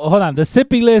 Okay, so hold on. The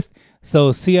sippy list.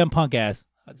 So CM Punk ass.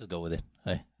 I'll just go with it.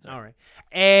 Hey, all right.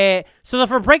 So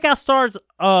for breakout stars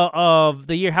of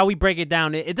the year, how we break it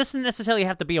down, it doesn't necessarily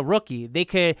have to be a rookie.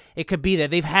 It could be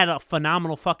that they've had a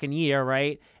phenomenal fucking year,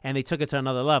 right? And they took it to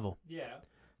another level. Yeah.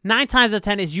 9 times out of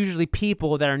 10 is usually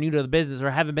people that are new to the business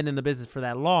or haven't been in the business for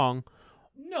that long.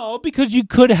 No, because you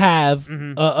could have,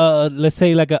 let's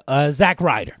say, like a Zack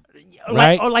Ryder.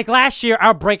 Right? Like last year,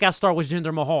 our breakout star was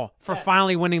Jinder Mahal for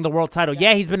finally winning the world title.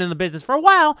 Yeah, he's been in the business for a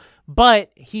while,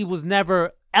 but he was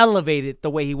never elevated the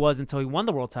way he was until he won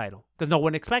the world title because no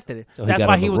one expected it. So that's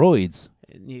why he was roids.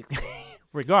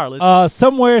 Regardless,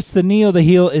 somewhere Sunil the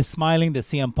heel is smiling that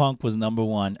CM Punk was number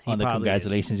 1 on the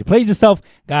congratulations. You played yourself,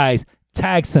 guys.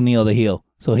 Tag Sunil the heel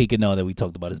so he can know that we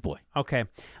talked about his boy. Okay,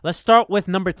 let's start with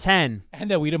number 10.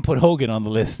 And that we didn't put Hogan on the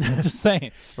list. Just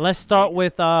saying. Let's start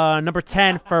with number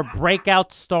 10 for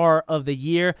breakout star of the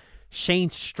year, Shane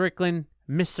Strickland,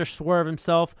 Mr. Swerve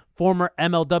himself, former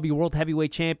MLW World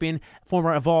Heavyweight Champion,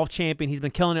 former Evolve Champion. He's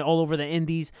been killing it all over the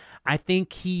indies. I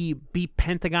think he beat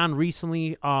Pentagon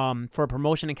recently for a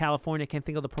promotion in California. I can't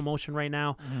think of the promotion right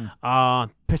now.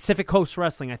 Pacific Coast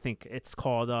Wrestling, I think it's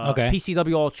called.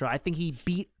 PCW Ultra. I think he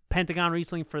beat Pentagon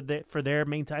recently for their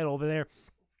main title over there.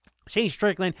 Shane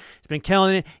Strickland has been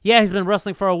killing it. Yeah, he's been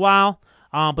wrestling for a while.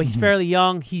 But he's fairly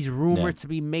young. He's rumored to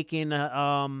be making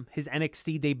his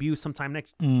NXT debut sometime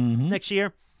next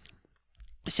year.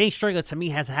 Shane Strickland, to me,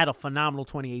 has had a phenomenal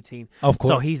 2018. Of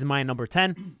course. So he's my number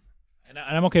 10. And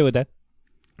I'm okay with that.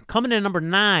 Coming in at number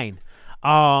 9,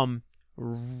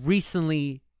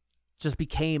 recently just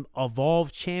became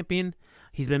Evolve champion.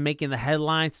 He's been making the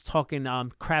headlines, talking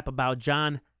crap about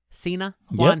Juan Cena.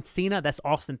 That's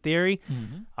Austin Theory.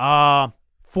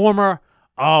 Former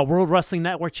World Wrestling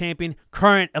Network champion,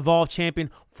 current Evolve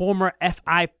champion, former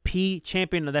FIP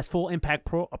champion. That's Full Impact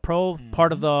Pro,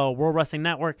 part of the World Wrestling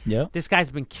Network. Yeah, this guy's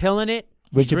been killing it.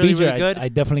 Richard really, Beecher, really good. I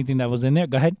definitely think that was in there.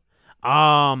 Go ahead.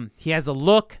 He has a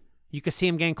look. You can see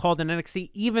him getting called in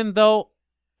NXT, even though,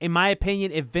 in my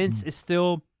opinion, if Vince is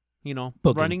still,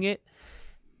 running it,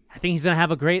 I think he's gonna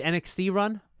have a great NXT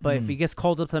run. But if he gets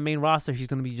called up to the main roster, he's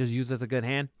gonna be just used as a good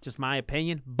hand. Just my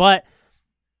opinion, but.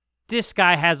 This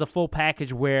guy has a full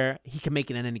package where he can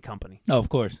make it in any company. Oh, of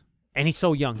course. And he's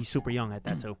so young. He's super young at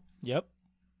that, too. Yep.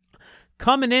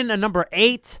 Coming in at number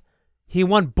 8, he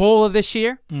won Bola this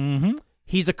year. Mm-hmm.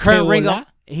 He's a current Ring of...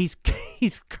 He's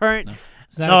current... No.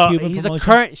 Is that a Cuban he's promotion?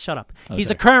 a current... Shut up. Okay. He's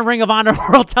a current Ring of Honor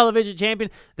World Television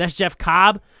Champion. That's Jeff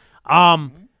Cobb.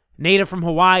 Native from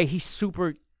Hawaii. He's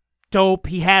super dope.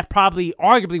 He had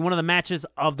arguably one of the matches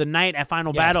of the night at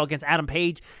Final Battle against Adam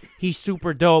Page. He's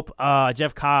super dope.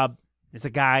 Jeff Cobb is a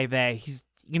guy that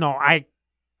I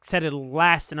said it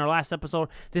in our last episode.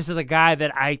 This is a guy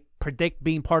that I predict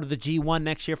being part of the G1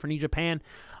 next year for New Japan.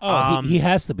 Oh, he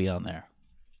has to be on there.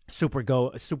 Super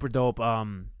dope.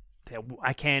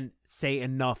 I can't say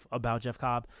enough about Jeff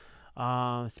Cobb.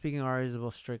 Speaking of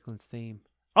Isabel Strickland's theme.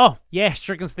 Oh, yeah,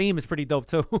 Strickland's theme is pretty dope,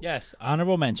 too. Yes,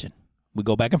 honorable mention. We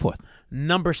go back and forth.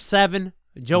 Number 7,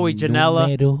 Joey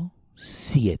Janela. Número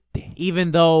 7.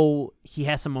 Even though he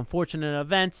has some unfortunate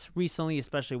events recently,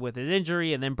 especially with his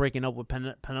injury and then breaking up with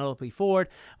Penelope Ford,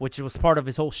 which was part of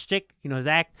his whole shtick, his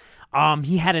act,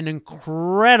 he had an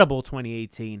incredible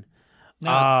 2018.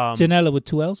 Janela with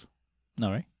 2 L's?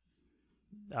 No, right?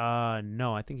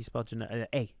 No, I think he spelled Janela.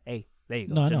 A. There you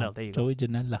go. No, Janela, there you Joey go.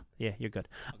 Janela. Yeah, you're good.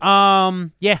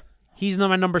 Yeah, he's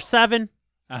my number 7.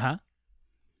 Uh-huh.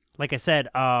 Like I said,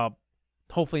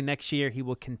 hopefully next year he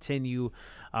will continue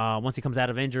once he comes out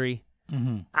of injury.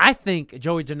 Mm-hmm. I think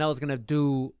Joey Janela is going to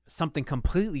do something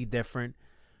completely different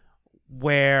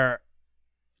where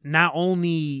not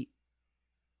only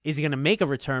is he going to make a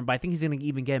return, but I think he's going to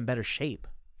even get in better shape.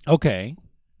 Okay.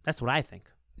 That's what I think.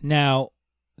 Now,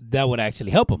 that would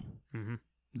actually help him. Mm-hmm.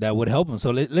 That would help him.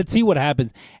 So let's see what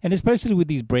happens. And especially with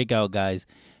these breakout guys,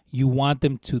 you want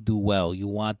them to do well. You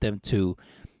want them to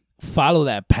follow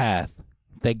that path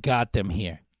that got them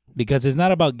here. Because it's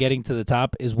not about getting to the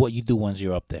top, it's what you do once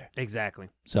you're up there. Exactly.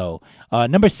 So,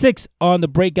 number 6 on the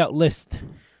breakout list.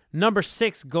 Number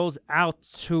 6 goes out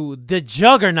to the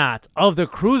juggernaut of the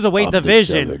cruiserweight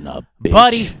division,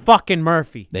 Buddy fucking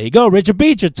Murphy. There you go. Richard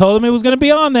Beecher told him he was going to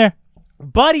be on there.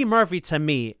 Buddy Murphy, to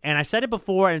me, and I said it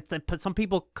before, and some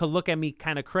people could look at me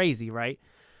kind of crazy, right?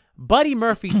 Buddy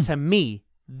Murphy, to me,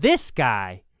 this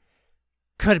guy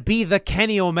could be the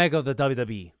Kenny Omega of the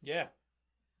WWE. Yeah.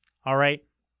 All right?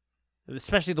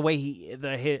 Especially the way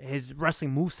his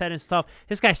wrestling moveset and stuff.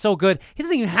 This guy's so good. He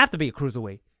doesn't even have to be a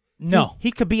cruiserweight. No.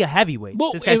 He could be a heavyweight.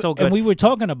 Well, this guy's so good. And we were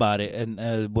talking about it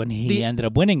and when he ended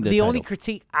up winning the title. The only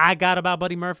critique I got about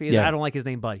Buddy Murphy is I don't like his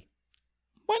name Buddy.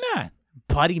 Why not?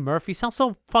 Buddy Murphy sounds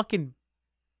so fucking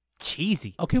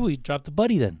cheesy. Okay, well, you dropped the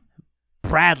Buddy then.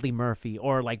 Bradley Murphy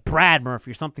or like Brad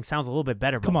Murphy or something sounds a little bit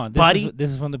better. Come on. Buddy.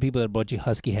 This is from the people that brought you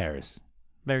Husky Harris.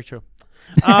 Very true.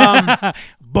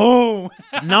 Boom.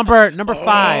 Number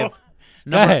 5.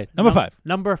 Go ahead. Number 5.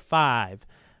 Number 5.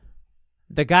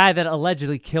 The guy that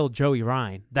allegedly killed Joey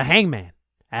Ryan, the Hangman,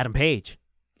 Adam Page.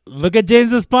 Look at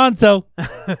James Esponso.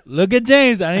 Look at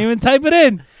James. I didn't even type it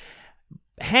in.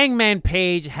 Hangman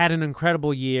Page had an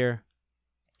incredible year.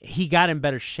 He got in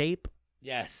better shape.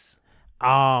 Yes.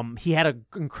 He had an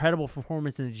incredible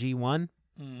performance in the G1.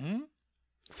 Mm-hmm.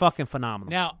 Fucking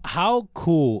phenomenal. Now, how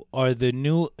cool are the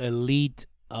new Elite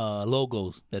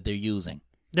logos that they're using?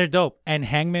 They're dope. And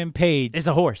Hangman Page is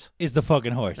a horse. Is the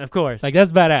fucking horse. Of course. Like,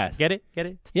 that's badass. Get it? Get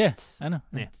it? Yeah, I know.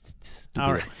 Yeah.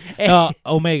 All right.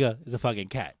 Omega is a fucking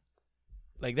cat.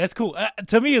 Like, that's cool.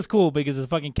 To me, it's cool because it's a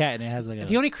fucking cat and it has like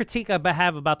the only critique I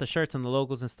have about the shirts and the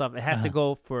logos and stuff, it has to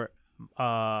go for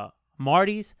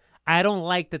Marty's. I don't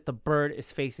like that the bird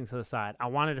is facing to the side. I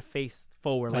wanted to face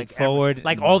forward. Like forward?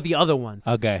 Like all the other ones.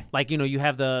 Okay. Like, you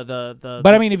have the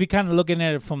But, I mean, if you're kind of looking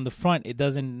at it from the front, it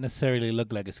doesn't necessarily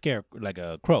look like like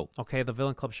a crow. Okay, the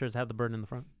Villain Club shirts have the bird in the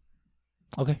front.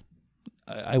 Okay.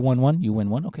 I won one. You win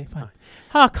one. Okay,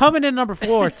 fine. Coming in number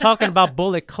 4, talking about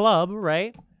Bullet Club,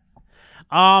 right?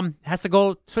 Has to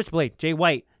go Switchblade, Jay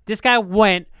White. This guy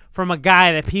went from a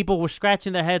guy that people were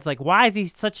scratching their heads like, why is he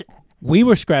such... We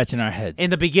were scratching our heads. In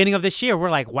the beginning of this year,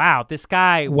 we're like, wow, this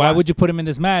guy... Why would you put him in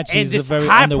this match? He's this a very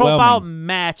high-profile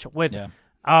match with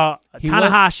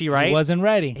Tanahashi, right? He wasn't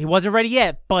ready. He wasn't ready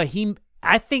yet, but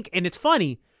I think, and it's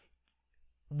funny,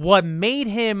 what made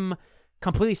him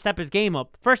completely step his game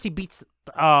up, first he beats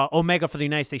Omega for the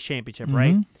United States Championship,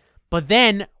 right? But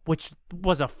then, which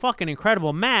was a fucking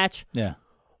incredible match... Yeah.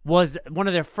 Was one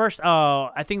of their first,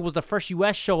 I think it was the first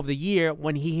U.S. show of the year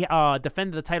when he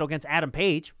defended the title against Adam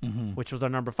Page, which was our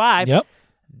number 5. Yep.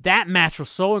 That match was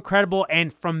so incredible.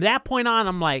 And from that point on,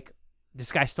 I'm like,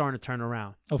 this guy's starting to turn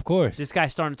around. Of course. This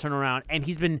guy's starting to turn around. And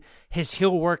his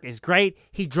heel work is great.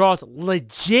 He draws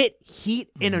legit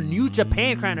heat in a New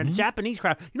Japan crowd, and a Japanese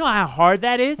crowd. You know how hard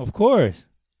that is? Of course.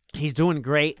 He's doing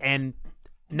great. And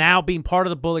now being part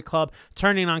of the Bullet Club,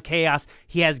 turning on Chaos,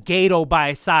 he has Gato by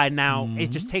his side now. It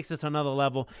just takes us to another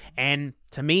level. And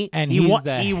to me, he's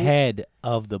the head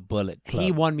of the Bullet Club.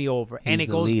 He won me over. And it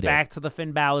goes back to the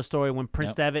Finn Balor story when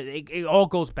Prince Devitt, it all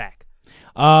goes back.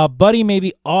 Buddy may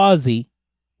be Aussie,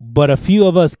 but a few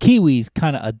of us Kiwis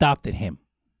kind of adopted him.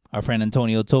 Our friend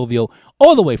Antonio Tovio,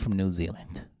 all the way from New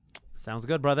Zealand. Sounds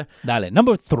good, brother. Dale.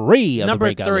 Number 3 of the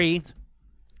breakout list.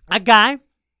 A guy,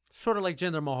 sort of like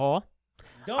Jinder Mahal.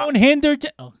 Don't hinder.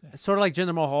 Sort of like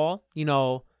Jinder Mahal,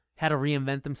 had to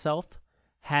reinvent himself.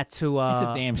 Had to. It's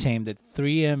a damn shame that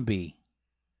 3MB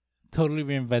totally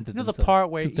reinvented themselves. The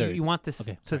part where you want this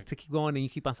to keep going and you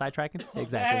keep on sidetracking?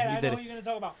 Exactly. I know what you're going to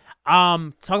talk about.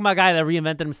 Talking about a guy that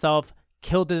reinvented himself,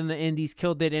 killed it in the indies,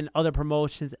 killed it in other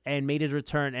promotions, and made his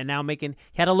return. And now he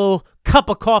had a little cup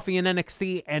of coffee in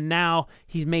NXT, and now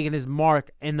he's making his mark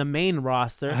in the main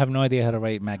roster. I have no idea how to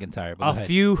write McIntyre. But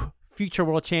future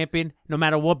world champion, no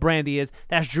matter what brand he is.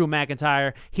 That's Drew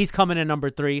McIntyre. He's coming in number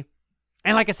 3.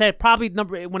 And like I said, probably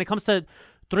when it comes to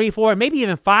 3, 4, maybe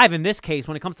even 5 in this case,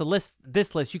 when it comes to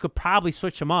this list, you could probably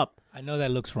switch him up. I know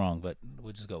that looks wrong, but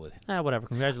we'll just go with it. Whatever.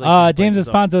 Congratulations. James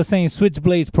Esponso is saying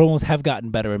Switchblade's promos have gotten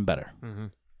better and better.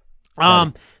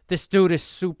 This dude is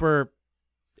super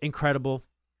incredible.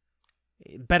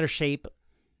 Better shape.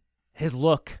 His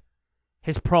look.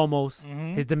 His promos,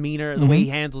 his demeanor, the way he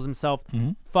handles himself,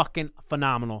 fucking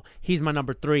phenomenal. He's my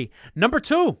number 3. Number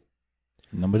 2.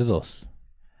 Number 2.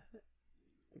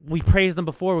 We praised him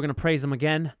before. We're going to praise him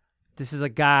again. This is a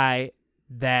guy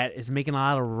that is making a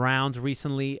lot of rounds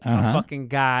recently. A fucking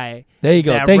guy. There you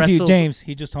go. Thank you, James.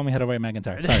 He just told me how to write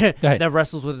McIntyre. Sorry. Go ahead. That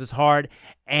wrestles with his heart.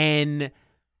 And...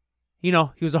 he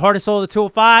was the hardest soul of the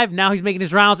 205. Now he's making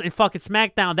his rounds in fucking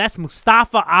SmackDown. That's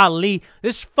Mustafa Ali.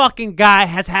 This fucking guy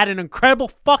has had an incredible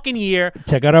fucking year.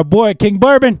 Check out our boy, King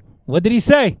Bourbon. What did he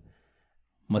say?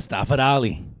 Mustafa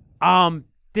Ali.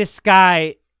 This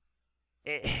guy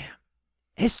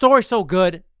his story's so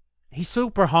good. He's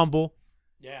super humble.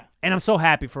 Yeah. And I'm so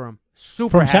happy for him.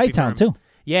 Super From happy Chi-Town, for him. too.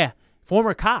 Yeah.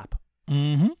 Former cop.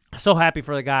 Mm-hmm. So happy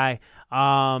for the guy.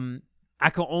 I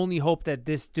can only hope that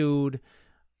this dude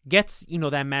gets,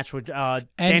 that match with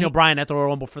Daniel Bryan at the Royal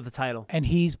Rumble for the title. And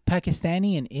he's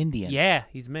Pakistani and Indian. Yeah,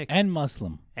 he's mixed. And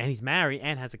Muslim. And he's married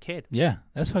and has a kid. Yeah,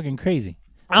 that's fucking crazy.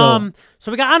 So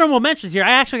we got honorable mentions here.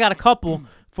 I actually got a couple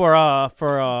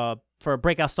for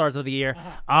breakout stars of the year.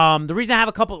 The reason I have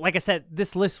a couple, like I said,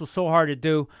 this list was so hard to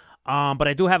do. But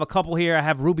I do have a couple here. I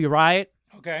have Ruby Riott.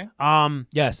 Okay.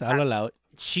 Yes, I'll allow it.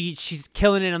 She's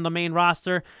killing it on the main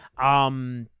roster.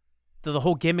 The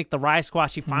whole gimmick, the Riott Squad,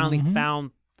 she finally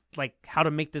found like how to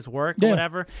make this work or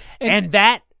whatever. And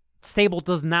that stable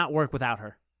does not work without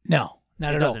her. No,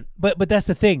 not at all. Doesn't. But that's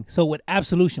the thing. So with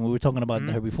Absolution, we were talking about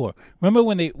her before. Remember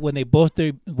when they both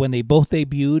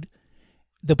debuted?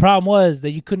 The problem was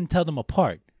that you couldn't tell them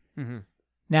apart. Mm-hmm.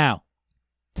 Now,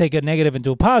 take a negative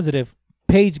into a positive.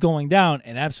 Paige going down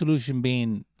and Absolution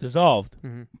being dissolved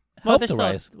helped the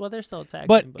Riott. Well, they're still attacking.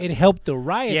 But it helped the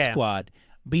Riott Squad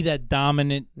be that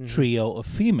dominant trio of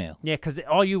female. Yeah, because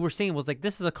all you were seeing was like,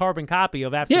 this is a carbon copy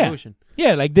of Absolution.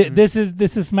 Yeah, like this is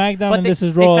SmackDown and this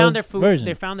is Raw's version.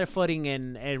 They found their footing,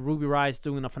 and Ruby Riott's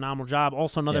doing a phenomenal job.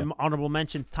 Also, another honorable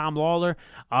mention, Tom Lawler,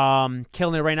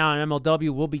 killing it right now in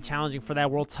MLW, will be challenging for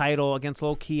that world title against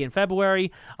Low Key in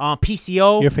February.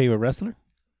 PCO. Your favorite wrestler?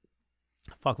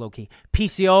 Fuck Low Key.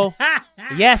 PCO.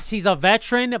 Yes, he's a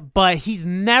veteran, but he's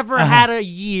never had a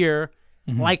year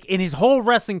like in his whole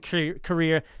wrestling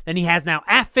career than he has now.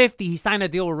 At 50, he signed a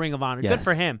deal with Ring of Honor. Yes. Good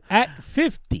for him. At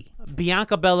 50.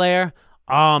 Bianca Belair.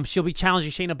 She'll be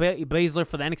challenging Shayna Baszler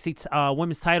for the NXT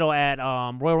women's title at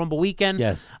Royal Rumble weekend.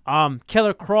 Yes.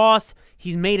 Killer Cross.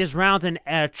 He's made his rounds in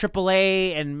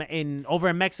AAA and over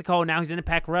in Mexico. Now he's in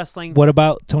Impact Wrestling. What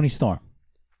about Tony Storm?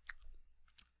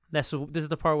 This is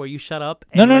the part where you shut up.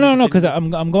 No, because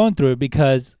I'm going through it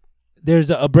because there's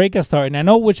a breakout star, and I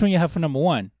know which one you have for number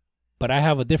one, but I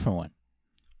have a different one.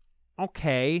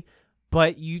 Okay,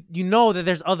 but you know that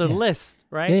the's other lists,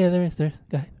 right? Yeah, there is. Go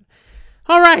ahead.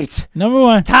 All right. Number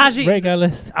one. Taji. Breakout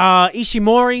list.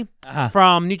 Ishimori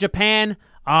from New Japan.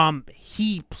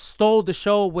 He stole the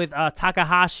show with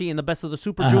Takahashi in the Best of the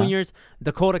Super Juniors.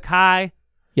 Dakota Kai.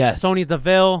 Yes. Sonya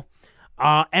Deville.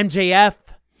 MJF.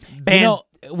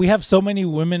 We have so many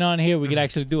women on here. We could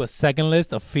actually do a second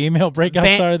list of female breakout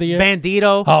star of the year.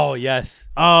 Bandito. Oh, yes.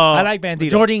 I like Bandito.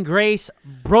 Jordan Grace,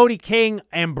 Brody King,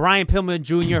 and Brian Pillman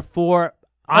Jr. for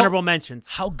honorable mentions.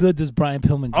 How good does Brian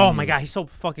Pillman Jr.? Oh, my God. He's so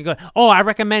fucking good. Oh, I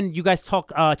recommend you guys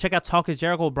check out Talk is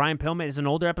Jericho with Brian Pillman. It's an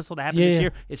older episode that happened this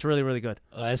year. It's really, really good.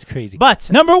 Oh, that's crazy. But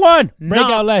number one,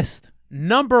 breakout list.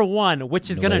 Number one,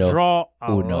 which is going to draw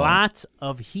a lot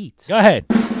of heat. Go ahead.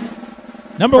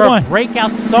 Number one.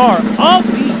 Breakout star of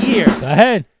the year. Go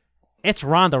ahead. It's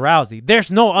Ronda Rousey. There's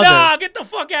no other. No, get the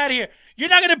fuck out of here. You're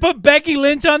not going to put Becky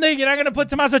Lynch on there? You're not going to put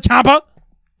Tommaso Ciampa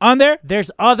on there? There's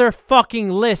other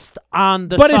fucking lists on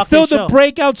the But it's still show. the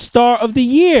breakout star of the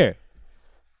year.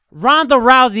 Ronda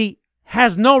Rousey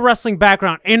has no wrestling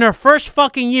background. In her first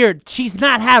fucking year, she's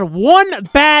not had one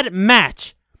bad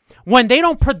match. When they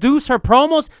don't produce her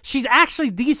promos, she's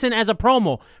actually decent as a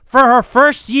promo. For her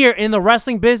first year in the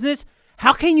wrestling business,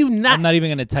 how can you not? I'm not even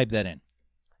going to type that in.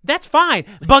 That's fine,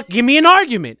 but give me an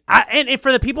argument. And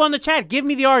for the people on the chat, give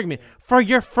me the argument. For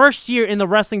your first year in the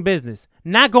wrestling business,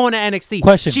 not going to NXT.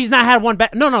 Question. She's not had one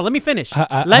back. No, let me finish.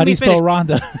 How do you spell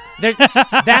Ronda?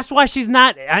 That's why she's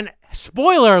not, and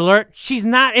spoiler alert, she's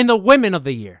not in the Women of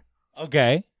the Year.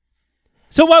 Okay.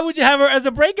 So why would you have her as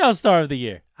a breakout star of the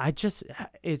year?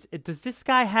 Does this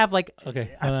guy have like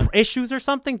issues or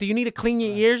something? Do you need to clean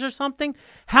your ears or something?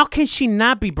 How can she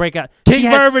not be breakout? King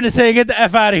Bourbon is saying, get the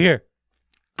F out of here.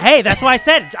 Hey, that's why I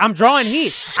said I'm drawing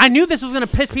heat. I knew this was going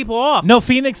to piss people off. No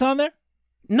Phoenix on there?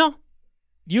 No.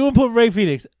 You would put Ray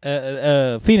Phoenix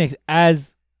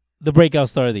as the breakout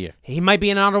star of the year. He might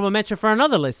be an honorable mention for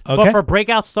another list. Okay. But for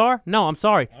breakout star, no, I'm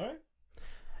sorry. All right.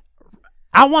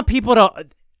 I want people to...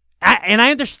 and I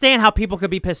understand how people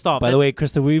could be pissed off. By the way,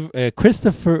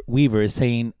 Christopher Weaver is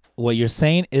saying what you're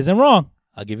saying isn't wrong.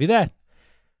 I'll give you that.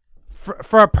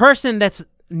 For a person that's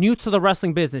new to the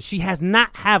wrestling business, she has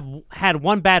not had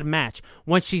one bad match.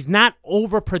 When she's not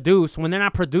overproduced, when they're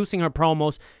not producing her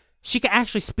promos, she can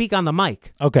actually speak on the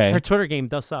mic. Okay. Her Twitter game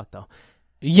does suck, though.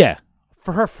 Yeah.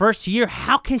 For her first year,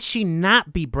 how can she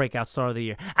not be breakout star of the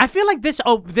year? I feel like this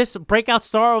breakout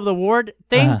star of the award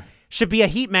thing should be a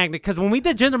heat magnet, because when we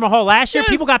did Jinder Mahal last year,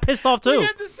 people got pissed off too. We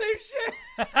had the same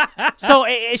shit. So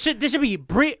this should be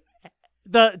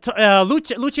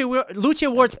Luchie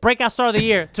Awards Breakout Star of the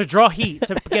Year to draw heat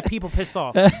to get people pissed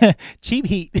off. Cheap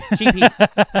heat. Cheap heat.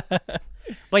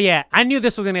 But yeah, I knew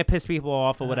this was gonna piss people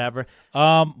off or whatever.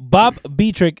 Bob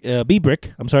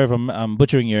Bebrick. I'm sorry if I'm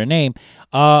butchering your name.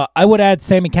 I would add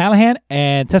Sami Callihan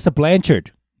and Tessa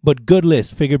Blanchard. But good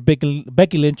list. Figured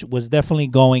Becky Lynch was definitely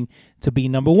going to be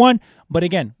number one. But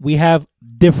again, we have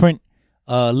different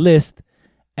lists,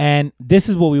 and this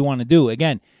is what we want to do.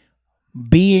 Again,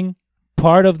 being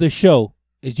part of the show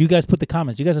is you guys put the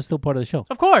comments. You guys are still part of the show.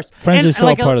 Of course. Friends of the show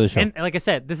are part of the show. And like I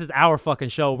said, this is our fucking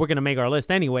show. We're going to make our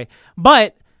list anyway.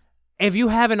 But if you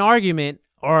have an argument,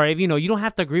 or if you don't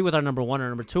have to agree with our number one or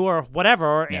number two or whatever,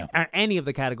 or any of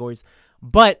the categories,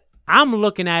 but I'm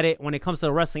looking at it when it comes to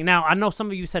the wrestling. Now, I know some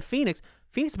of you said Phoenix.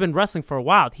 Phoenix has been wrestling for a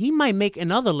while. He might make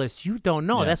another list. You don't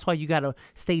know. Yeah. That's why you got to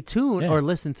stay tuned or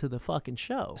listen to the fucking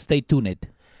show. Stay tuned.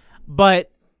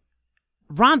 But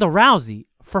Ronda Rousey,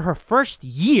 for her first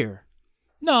year.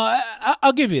 No,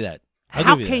 I'll give you that.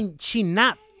 How can she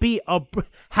not be a...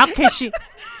 How can she...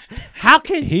 How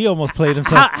can... He almost played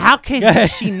himself. How can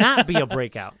she not be a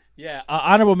breakout? Yeah,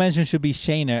 honorable mention should be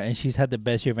Shayna, and she's had the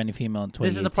best year of any female in 2018.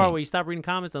 This is the part where you stop reading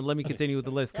comments and let me continue with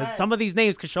the list, because some of these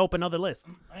names could show up in other lists.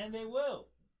 And they will.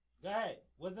 Go ahead.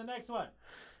 What's the next one?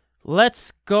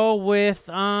 Let's go with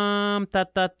Let's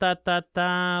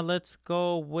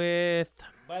go with...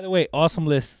 By the way, awesome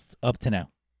list up to now.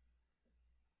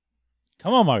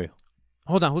 Come on, Mario.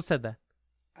 Hold on, who said that?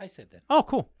 I said that. Oh,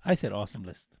 cool. I said awesome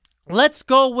list. Let's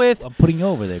go with... I'm putting you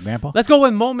over there, Grandpa. Let's go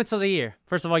with moments of the year.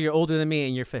 First of all, you're older than me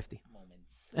and you're 50.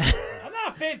 Moments. I'm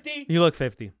not 50. You look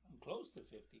 50. I'm close to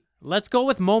 50. Let's go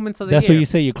with moments of the year. That's what you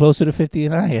say. You're closer to 50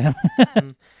 than I am.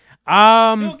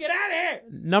 Yo, get out of here.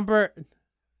 Number...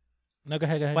 No, go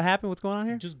ahead. What happened? What's going on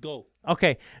here? Just go.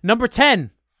 Okay. Number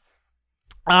 10.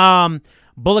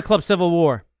 Bullet Club Civil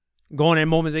War. Going in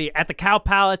moments of the year. At the Cow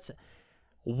Palace,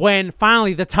 when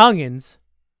finally the Tongans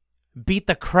beat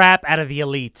the crap out of the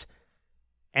Elite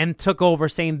and took over,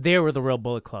 saying they were the real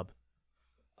Bullet Club.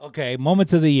 Okay,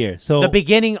 moments of the year. So the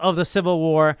beginning of the Civil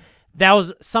War, that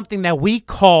was something that we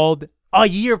called a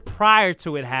year prior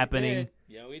to it happening.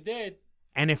 Yeah, we did.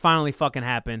 And it finally fucking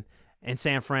happened in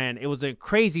San Fran. It was a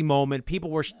crazy moment.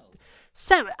 People were...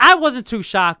 I wasn't too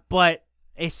shocked, but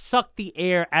it sucked the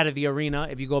air out of the arena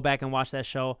if you go back and watch that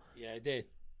show. Yeah, it did.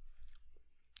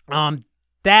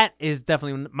 That is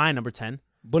definitely my number 10.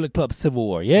 Bullet Club Civil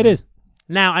War. Yeah, it is.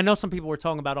 Now, I know some people were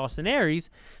talking about Austin Aries.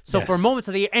 So for moments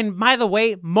of the year, and by the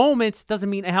way, moments doesn't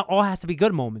mean it all has to be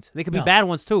good moments. They could be bad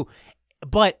ones too.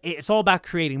 But it's all about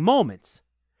creating moments.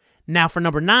 Now, for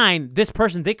number 9, this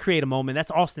person did create a moment. That's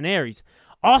Austin Aries.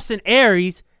 Austin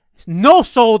Aries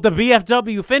no-sold the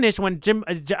BFW finish when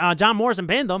John Morrison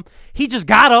pinned him. He just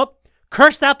got up,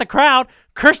 cursed out the crowd,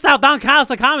 cursed out Don Callis,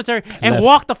 the commentary, and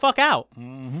walked the fuck out.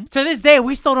 Mm-hmm. To this day,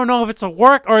 we still don't know if it's a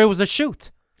work or it was a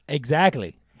shoot.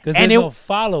 Exactly. Because there's no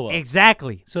follow-up.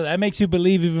 Exactly. So that makes you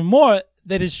believe even more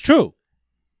that it's true.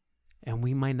 And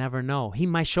we might never know. He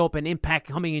might show up in Impact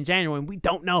coming in January, and we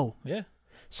don't know. Yeah.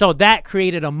 So that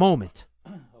created a moment.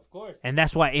 Of course. And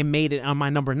that's why it made it on my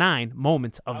number 9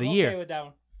 moments of the year. Okay with that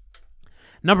one.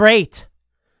 Number 8,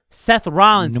 Seth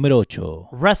Rollins. Numero 8.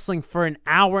 Wrestling for an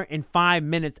hour and 5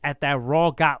 minutes at that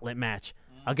Raw Gauntlet match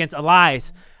against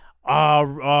Elias.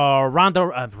 Ronda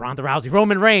Rousey,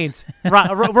 Roman Reigns,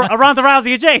 Ronda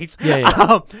Rousey and Jace.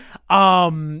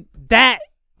 Yeah. That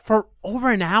for over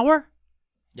an hour.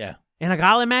 Yeah. In a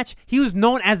gauntlet match, he was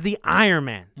known as the Iron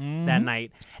Man that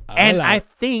night, and I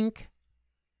think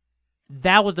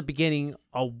that was the beginning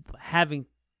of having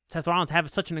Seth Rollins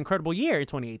have such an incredible year in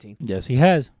 2018. Yes, he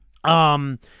has.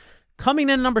 Coming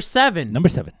in number 7. Number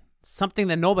 7. Something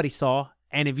that nobody saw,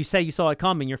 and if you say you saw it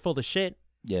coming, you're full of shit.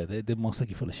 Yeah, they're most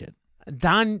likely full of shit.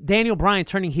 Daniel Bryan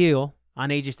turning heel on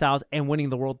AJ Styles and winning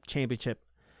the World Championship.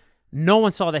 No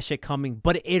one saw that shit coming,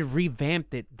 but it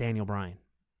revamped it, Daniel Bryan.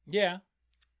 Yeah.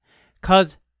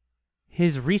 Because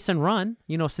his recent run,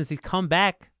 since he's come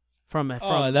back from his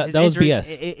that injury, was BS.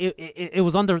 It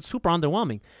was super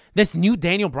underwhelming. This new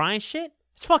Daniel Bryan shit,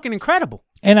 it's fucking incredible.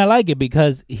 And I like it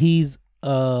because he's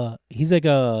like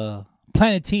a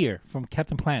Planeteer from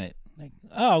Captain Planet. Like,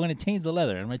 I'm going to change the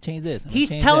leather. I'm going to change this.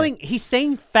 He's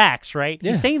saying facts, right?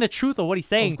 Yeah. He's saying the truth of what he's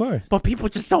saying. Of course. But people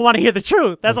just don't want to hear the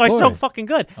truth. That's why it's so fucking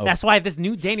good. That's why this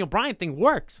new Daniel Bryan thing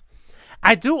works.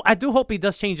 I do hope he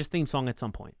does change his theme song at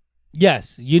some point.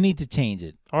 Yes, you need to change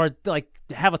it. Or like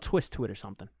have a twist to it or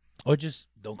something. Or just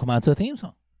don't come out to a theme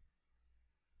song.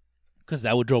 Because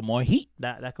that would draw more heat.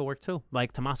 That could work too.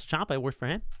 Like Tommaso Ciampa, it worked for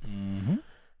him. Mm-hmm.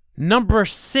 Number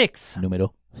 6.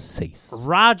 Numero 6.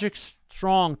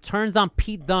 Strong turns on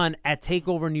Pete Dunne at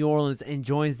TakeOver New Orleans and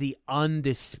joins the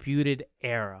Undisputed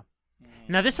Era.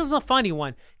 Now, this is a funny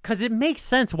one because it makes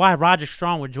sense why Roderick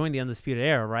Strong would join the Undisputed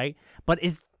Era, right? But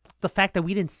it's the fact that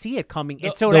we didn't see it coming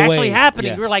until it actually happened.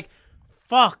 We were like,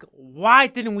 fuck, why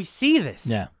didn't we see this?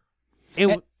 Yeah.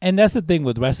 And that's the thing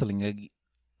with wrestling. Like,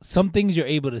 some things you're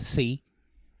able to see,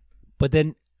 but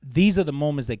then these are the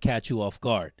moments that catch you off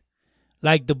guard.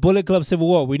 Like the Bullet Club Civil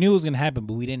War. We knew it was going to happen,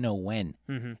 but we didn't know when.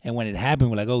 Mm-hmm. And when it happened,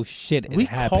 we're like, oh, shit, it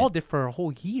happened. We called it for a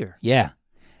whole year. Yeah.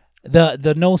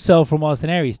 The no-sell from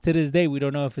Austin Aries, to this day, we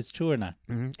don't know if it's true or not.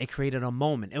 Mm-hmm. It created a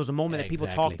moment. It was a moment that people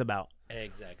talked about.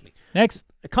 Exactly. Next.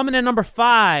 Coming in number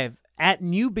 5, at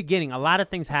New Beginning, a lot of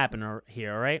things happen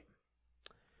here, all right?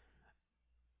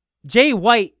 Jay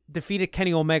White defeated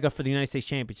Kenny Omega for the United States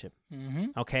Championship. Mm-hmm.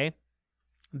 Okay?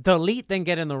 The Elite then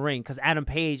get in the ring because Adam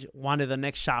Page wanted the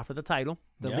next shot for the title.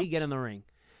 The Elite get in the ring.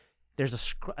 There's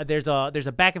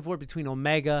a back and forth between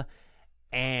Omega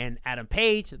and Adam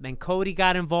Page. Then Cody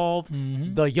got involved.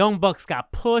 Mm-hmm. The Young Bucks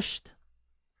got pushed.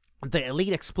 The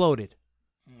Elite exploded.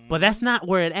 Mm-hmm. But that's not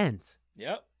where it ends.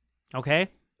 Yep. Okay?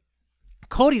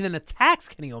 Cody then attacks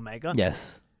Kenny Omega.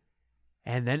 Yes.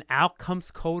 And then out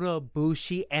comes Kota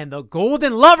Ibushi, and the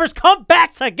Golden Lovers come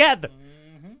back together.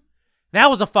 Mm-hmm. That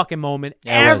was a fucking moment.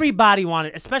 Yeah, everybody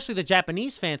wanted, especially the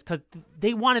Japanese fans, because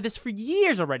they wanted this for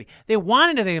years already. They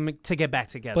wanted them to get back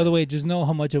together. By the way, just know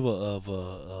how much of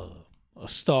a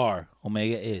star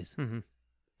Omega is. Mm-hmm.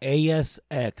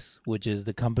 ASX, which is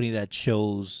the company that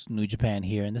shows New Japan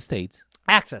here in the States.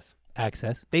 Access.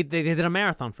 They did a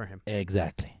marathon for him.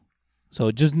 Exactly.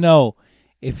 So just know,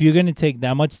 if you're going to take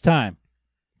that much time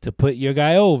to put your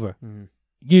guy over,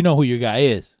 you know who your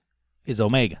guy is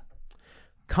Omega.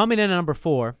 Coming in at number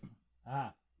 4,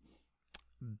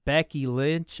 Becky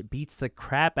Lynch beats the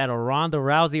crap out of Ronda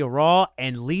Rousey of Raw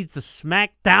and leads the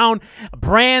SmackDown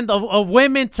brand of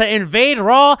women to invade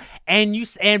Raw. And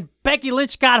Becky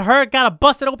Lynch got hurt, got a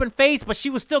busted open face, but she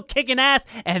was still kicking ass.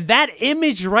 And that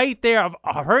image right there of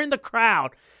her in the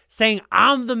crowd saying,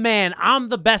 I'm the man, I'm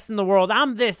the best in the world,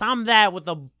 I'm this, I'm that, with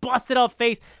a busted up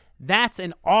face. That's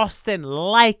an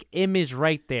Austin-like image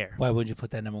right there. Why would you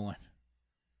put that number 1?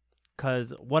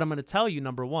 Because what I'm going to tell you,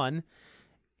 number 1,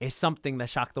 is something that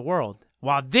shocked the world.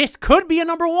 While this could be a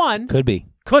number 1. Could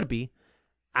be.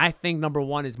 I think number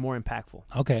 1 is more impactful.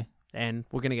 Okay. And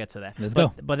we're going to get to that. Let's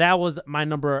go. But that was my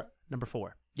number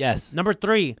 4. Yes. Number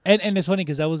 3. And it's funny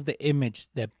because that was the image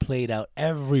that played out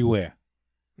everywhere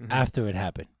after it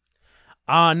happened.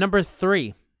 Number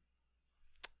 3.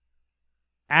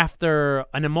 After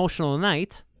an emotional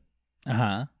night, the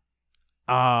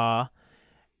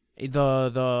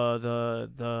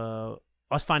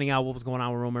us finding out what was going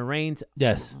on with Roman Reigns.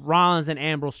 Yes. Rollins and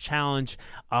Ambrose challenge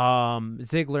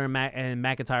Ziggler and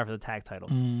McIntyre for the tag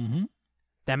titles. Mm-hmm.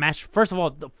 That match, first of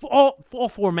all, all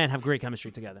 4 men have great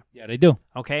chemistry together. Yeah, they do.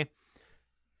 Okay?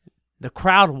 The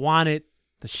crowd wanted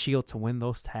the Shield to win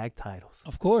those tag titles.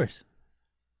 Of course.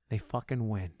 They fucking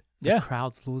win. The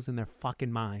crowd's losing their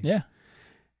fucking minds. Yeah.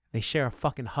 They share a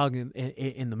fucking hug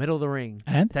in the middle of the ring.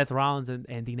 And? Seth Rollins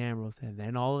and Dean Ambrose. And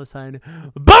then all of a sudden,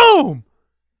 boom!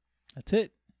 That's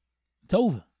it. It's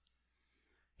over.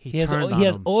 He has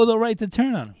all the right to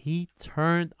turn on him. He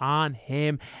turned on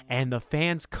him, and the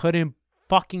fans couldn't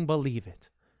fucking believe it.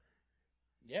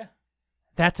 Yeah.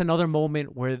 That's another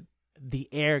moment where the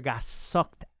air got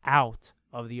sucked out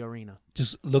of the arena.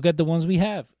 Just look at the ones we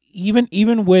have.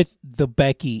 Even with the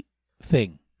Becky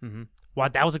thing. Mm-hmm. Well,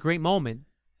 that was a great moment.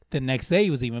 The next day it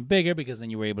was even bigger because then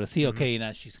you were able to see, okay,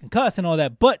 now she's concussed and all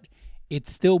that. But it's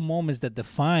still moments that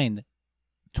defined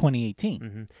 2018.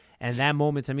 Mm-hmm. And that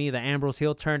moment to me, the Ambrose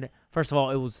heel turn, first of all,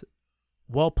 it was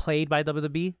well played by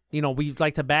WWE. You know, we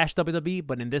like to bash WWE,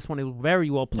 but in this one, it was very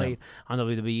well played on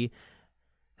WWE.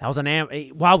 That was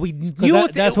while we knew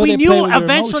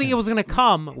eventually it was going to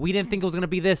come, we didn't think it was going to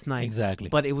be this night. Exactly.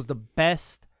 But it was the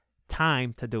best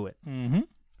time to do it. Mm-hmm.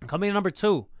 Coming in number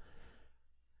 2,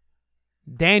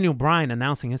 Daniel Bryan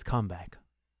announcing his comeback.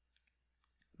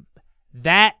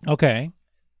 The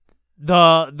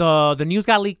news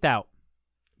got leaked out.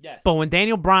 Yes. But when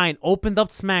Daniel Bryan opened up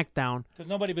SmackDown, because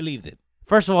nobody believed it.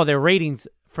 First of all, their ratings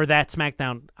for that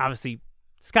SmackDown obviously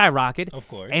skyrocketed. Of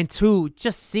course. And 2,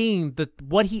 just seeing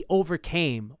what he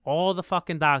overcame, all the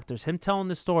fucking doctors, him telling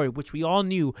the story, which we all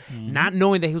knew, not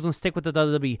knowing that he was going to stick with the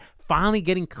WWE, finally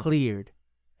getting cleared,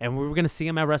 and we were going to see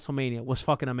him at WrestleMania, was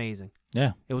fucking amazing.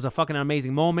 Yeah. It was a fucking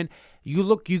amazing moment.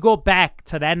 You go back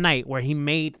to that night where he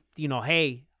made,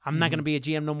 hey, I'm not going to be a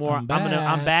GM no more. I'm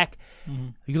back. Mm-hmm.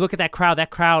 You look at that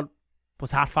crowd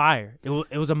was hot fire.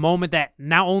 It was a moment that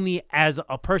not only as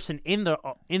a person in the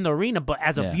arena, but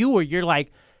as a viewer, you're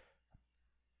like,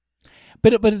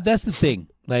 But that's the thing.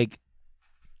 Like,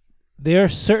 there are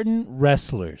certain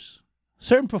wrestlers,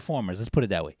 certain performers, let's put it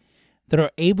that way, that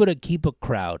are able to keep a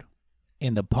crowd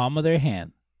in the palm of their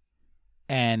hand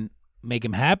and make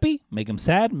him happy, make him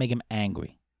sad, make him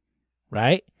angry,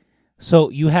 right? So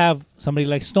you have somebody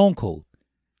like Stone Cold.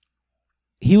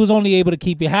 He was only able to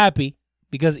keep you happy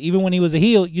because even when he was a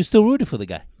heel, you still rooted for the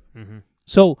guy. Mm-hmm.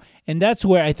 So, and that's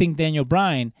where I think Daniel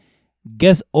Bryan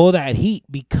gets all that heat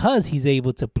because he's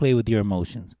able to play with your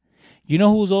emotions. You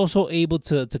know who's also able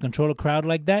to control a crowd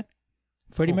like that?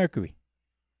 Freddie Mercury.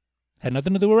 Had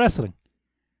nothing to do with wrestling.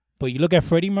 But you look at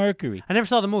Freddie Mercury. I never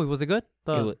saw the movie. Was it good?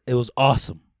 It was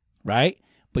awesome, right?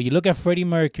 But you look at Freddie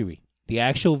Mercury, the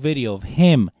actual video of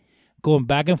him going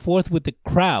back and forth with the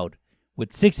crowd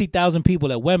with 60,000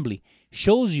 people at Wembley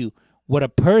shows you what a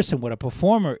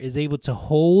performer is able to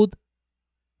hold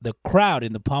the crowd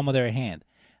in the palm of their hand.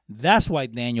 That's why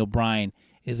Daniel Bryan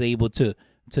is able to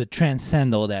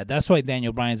transcend all that. That's why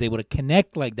Daniel Bryan is able to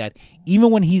connect like that,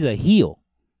 even when he's a heel.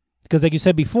 Because like you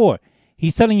said before,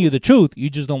 he's telling you the truth. You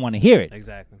just don't want to hear it.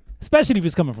 Exactly. Especially if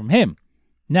it's coming from him.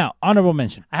 Now, honorable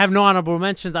mention. I have no honorable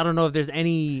mentions. I don't know if there's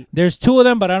any. There's two of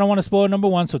them, but I don't want to spoil number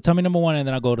one. So tell me number one, and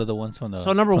then I'll go to the ones from the.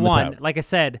 So number from the one, crowd. like I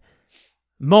said,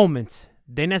 moments.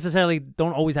 They necessarily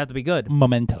don't always have to be good.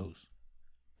 Mementos.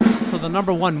 So the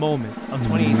number one moment of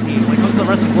 2018, when it comes to the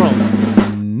wrestling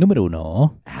world, Numero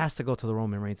uno. it has to go to the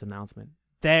Roman Reigns announcement.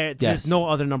 There's Yes. no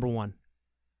other number one.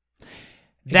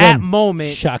 That Again,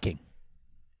 moment shocking.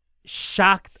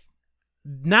 shocked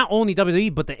not only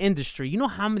WWE but the industry. You know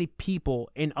how many people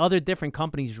in other different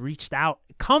companies reached out?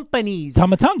 Companies.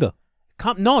 Tamatanga.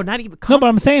 No, not even. No, but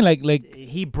I'm saying like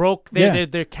He broke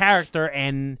their character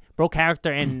and broke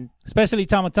character and especially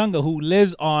Tamatanga, who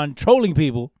lives on trolling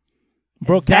people,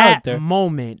 broke that character.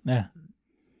 moment. Yeah.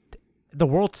 The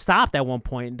world stopped at one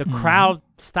point. The crowd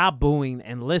stopped booing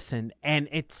and listened, and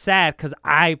it's sad because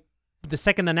the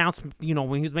second announcement,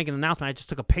 when he was making an announcement, I just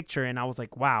took a picture and I was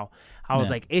like, wow. I was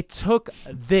like, it took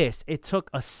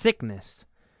a sickness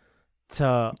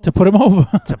to put him over.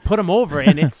 to put him over,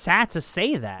 and it's sad to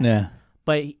say that. Yeah.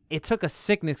 But it took a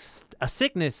sickness, a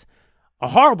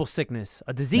horrible sickness,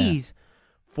 a disease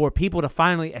for people to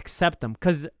finally accept them.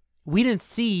 Because we didn't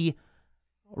see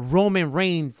Roman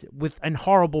Reigns with an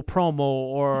horrible promo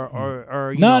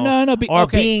or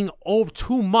being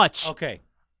too much on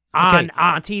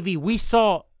TV. We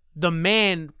saw the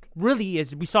man really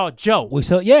is. We saw Joe.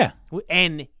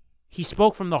 And he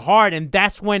spoke from the heart, and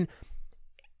that's when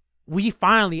we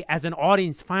finally, as an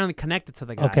audience, connected to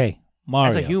the guy. Okay,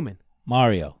 Mario. As a human.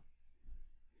 Mario,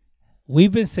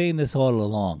 we've been saying this all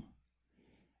along.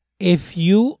 If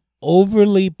you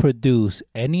overly produce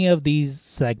any of these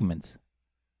segments,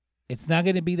 it's not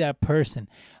going to be that person.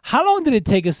 How long did it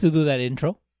take us to do that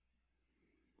intro?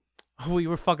 We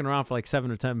were fucking around for like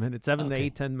 7 or 10 minutes. 7 to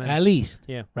 8, 10 minutes. At least.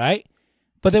 Yeah. Right?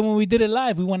 But then when we did it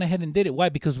live, we went ahead and did it. Why?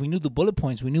 Because we knew the bullet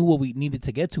points. We knew what we needed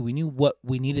to get to. We knew what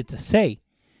we needed to say.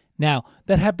 Now,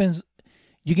 that happens.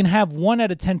 You can have 1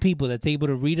 out of 10 people that's able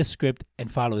to read a script and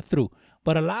follow it through.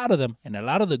 But a lot of them, and a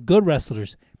lot of the good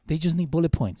wrestlers, they just need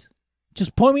bullet points.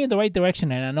 Just point me in the right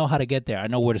direction and I know how to get there. I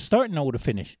know where to start and know where to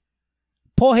finish.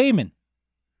 Paul Heyman,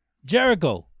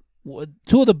 Jericho,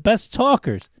 2 of the best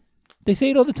talkers. They say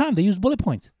it all the time. They use bullet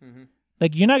points. Mm-hmm.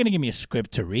 Like, you're not going to give me a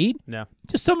script to read. Yeah.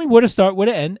 Just tell me where to start, where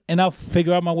to end, and I'll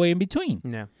figure out my way in between.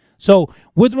 Yeah. So,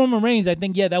 with Roman Reigns, I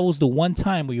think, that was the one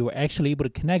time where you were actually able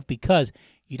to connect because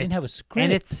you didn't have a script.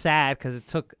 And it's sad because it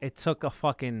took a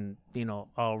fucking,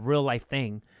 a real life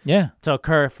thing to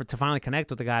occur to finally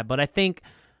connect with the guy. But I think,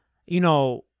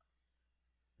 WWE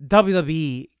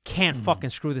can't fucking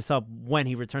screw this up when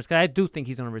he returns. Because I do think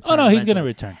he's going to return. Oh, no, he's going to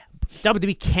return.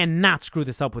 WWE cannot screw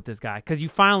this up with this guy because you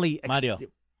finally... Mario.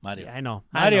 Yeah, I know.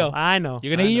 I know.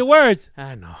 You're going to eat your words.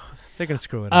 I know. They're going to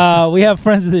screw it up. We have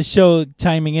friends of the show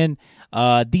chiming in.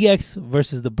 DX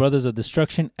versus the Brothers of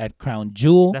Destruction at Crown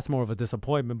Jewel. That's more of a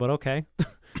disappointment, but okay.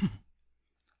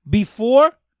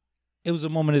 Before, it was a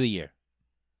moment of the year.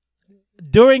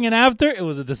 During and after, it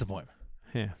was a disappointment.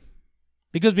 Yeah.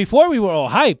 Because before, we were all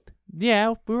hyped.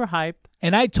 Yeah, we were hyped.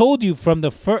 And I told you from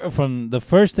the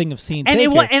first thing of seeing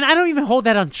Taker. And I don't even hold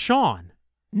that on Sean.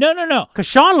 No. Because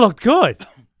Sean looked good.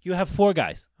 You have 4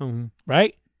 guys,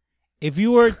 right? If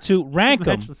you were to rank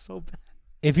them, so bad.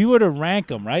 If you were to rank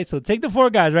them, right? So take the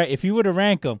 4 guys, right? If you were to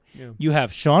rank them, you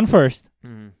have Shawn first,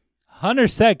 Hunter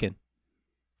second,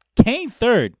 Kane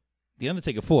third, The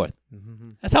Undertaker fourth.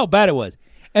 That's how bad it was.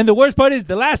 And the worst part is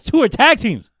the last 2 are tag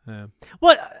teams. Yeah.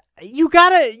 Well, you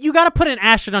gotta put an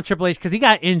asterisk on Triple H because he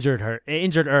got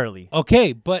injured early.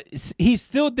 Okay, but he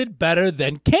still did better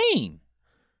than Kane.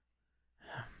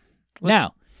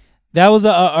 Now, That was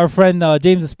our friend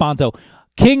James Esponto.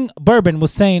 King Bourbon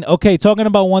was saying, okay, talking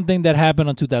about one thing that happened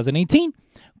on 2018.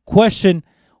 Question,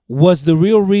 was the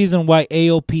real reason why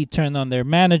AOP turned on their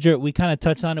manager? We kind of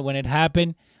touched on it when it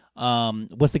happened.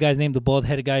 What's the guy's name? The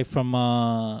bald-headed guy from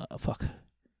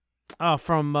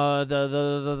from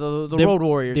the Road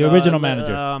Warriors. The original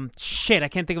manager. Shit, I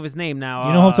can't think of his name now.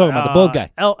 You know who I'm talking about, the bald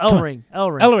guy. Ellering,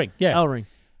 yeah. Ellering.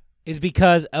 Is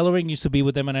because Ellering used to be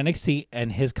with them in NXT,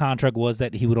 and his contract was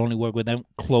that he would only work with them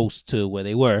close to where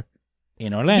they were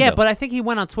in Orlando. Yeah, but I think he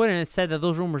went on Twitter and said that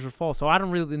those rumors were false, so I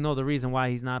don't really know the reason why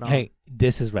he's not on. Hey,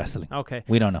 this is wrestling. Okay.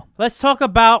 We don't know. Let's talk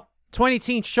about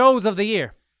 2018 shows of the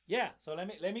year. Yeah, so let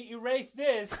me erase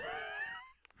this. God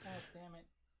damn it.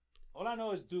 All I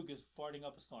know is Duke is farting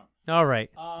up a storm. All right.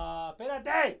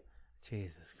 Espérate.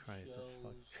 Jesus Christ.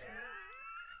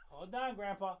 Hold on,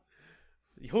 Grandpa.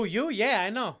 Who, you? Yeah,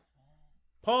 I know.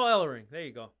 Paul Ellering. There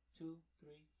you go. 2, 3,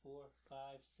 4, 5,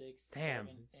 6, Damn.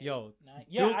 7, 8, Yo. 9.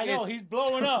 Yeah, Duke I know. He's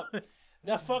blowing up.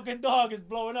 That fucking dog is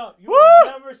blowing up. You Woo!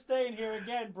 will never stay in here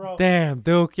again, bro. Damn,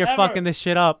 Duke. You're Ever. fucking this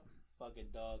shit up. Fucking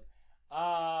dog.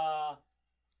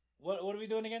 What are we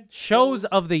doing again? Shows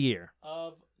of the year.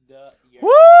 Of the year.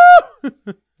 Woo!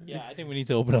 Yeah, I think we need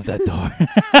to open up that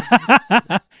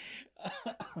door.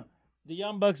 The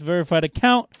Young Bucks verified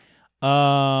account.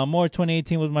 More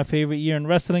 2018 was my favorite year in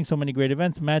wrestling. So many great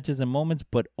events, matches, and moments,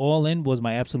 but All In was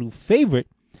my absolute favorite.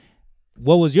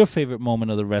 What was your favorite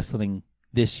moment of the wrestling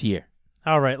this year?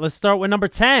 All right, let's start with number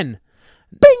 10.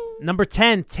 Bing! Number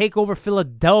 10, TakeOver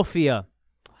Philadelphia.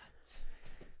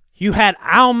 You had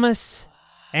Almas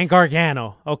and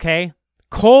Gargano, okay?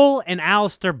 Cole and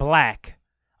Aleister Black.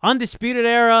 Undisputed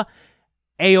Era,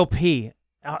 AOP.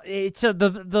 It's in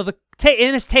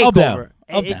this TakeOver.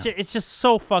 It's just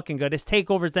so fucking good. It's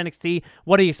TakeOver, it's NXT.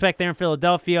 What do you expect there in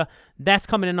Philadelphia? That's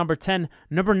coming in number 10.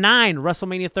 Number 9,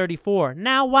 WrestleMania 34.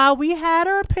 Now, while we had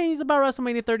our opinions about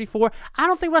WrestleMania 34, I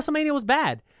don't think WrestleMania was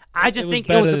bad. I just think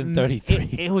it was than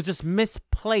 33. It was just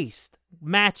misplaced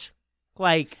match.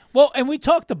 And we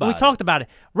talked about it. We talked about it.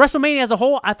 WrestleMania as a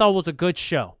whole, I thought was a good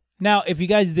show. Now, if you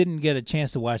guys didn't get a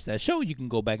chance to watch that show, you can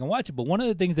go back and watch it. But one of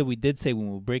the things that we did say when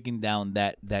we were breaking down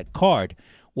that card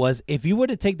was if you were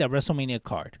to take that WrestleMania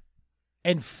card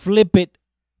and flip it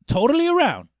totally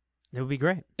around, it would be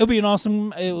great. It would be an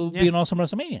awesome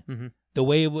WrestleMania. Mm-hmm. The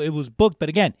way it was booked. But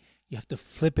again, you have to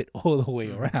flip it all the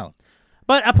way around.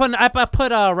 But I put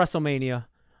WrestleMania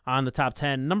on the top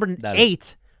 10. Number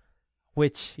 8.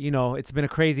 Which, it's been a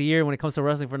crazy year when it comes to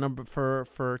wrestling for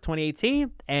 2018.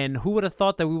 And who would have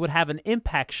thought that we would have an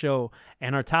Impact show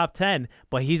in our top 10?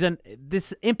 But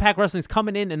this Impact Wrestling is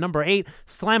coming in at number 8.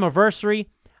 Slammiversary.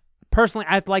 Personally,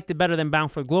 I liked it better than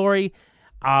Bound for Glory.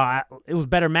 It was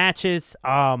better matches.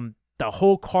 The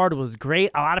whole card was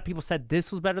great. A lot of people said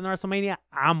this was better than WrestleMania.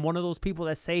 I'm one of those people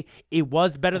that say it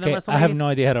was better than WrestleMania. I have no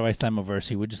idea how to write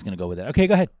Slammiversary. We're just going to go with that. Okay,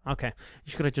 go ahead. Okay.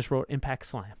 You should have just wrote Impact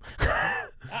Slam.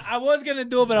 I was going to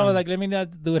do it, but I was like, let me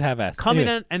not do it half-assed. Coming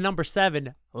in at number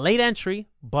 7, late entry,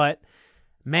 but,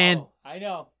 man. I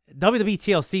know. WWE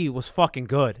TLC was fucking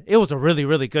good. It was a really,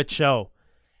 really good show.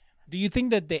 Do you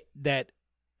think that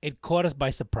it caught us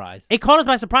by surprise? It caught us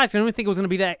by surprise. I didn't think it was going to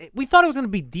be that. We thought it was going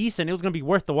to be decent. It was going to be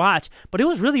worth the watch, but it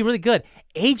was really, really good.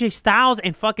 AJ Styles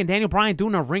and fucking Daniel Bryan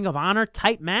doing a Ring of Honor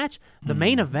type match. The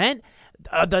main event,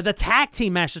 the tag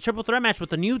team match, the triple threat match with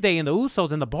the New Day and the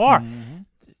Usos in the bar. Mm-hmm.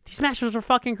 These matches were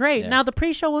fucking great. Yeah. Now, the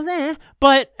pre-show was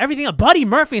but everything. Buddy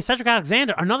Murphy and Cedric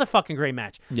Alexander, another fucking great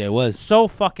match. Yeah, it was. So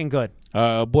fucking good.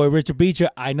 Boy, Richard Beecher,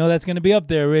 I know that's going to be up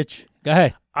there, Rich. Go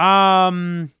ahead.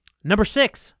 Number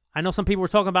 6. I know some people were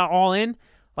talking about All In.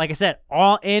 Like I said,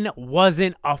 All In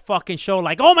wasn't a fucking show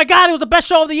like, oh my God, it was the best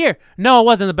show of the year. No, it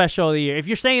wasn't the best show of the year. If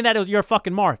you're saying that, you're a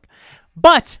fucking mark.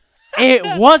 But it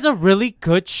was a really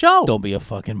good show. Don't be a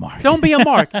fucking mark. Don't be a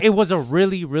mark. It was a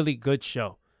really, really good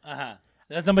show. Uh-huh.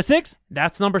 That's number 6?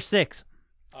 That's number 6.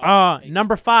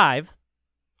 Number 5.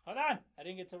 Hold on. I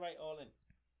didn't get to write All In.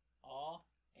 All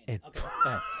In.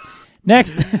 Okay.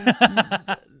 Next.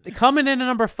 Coming in at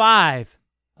number 5.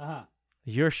 Uh-huh.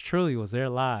 Yours truly was there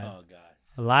live. Oh, God.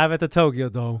 Live at the Tokyo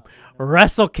Dome.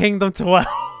 Wrestle Kingdom 12.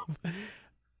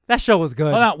 That show was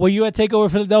good. Hold on. Were you at TakeOver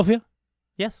Philadelphia?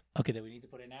 Yes. Okay, then we need to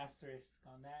put an asterisk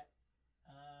on that.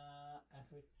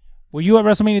 Were you at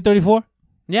WrestleMania 34?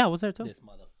 Yeah, I was there too. This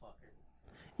motherfucker.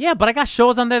 Yeah, but I got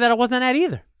shows on there that I wasn't at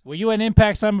either. Were you at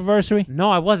Impact Slammiversary? No,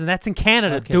 I wasn't. That's in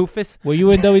Canada, doofus. Were you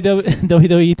in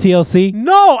WWE TLC?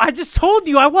 No, I just told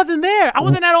you I wasn't there. I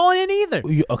wasn't at All In either.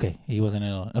 Okay, he wasn't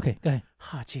at All In. Okay, go ahead.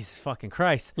 Oh, Jesus fucking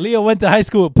Christ. Leo went to high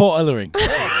school with Paul Ellering.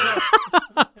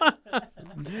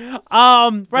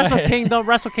 Wrestle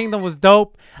Kingdom was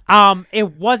dope.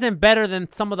 It wasn't better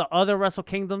than some of the other Wrestle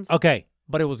Kingdoms. Okay.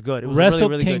 But it was good. It was Wrestle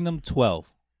really, really Kingdom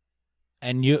 12.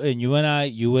 And you and I,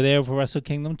 you were there for Wrestle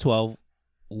Kingdom 12.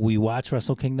 We watched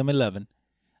Wrestle Kingdom 11.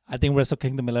 I think Wrestle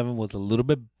Kingdom 11 was a little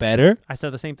bit better. I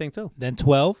said the same thing too. Than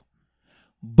 12.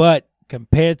 But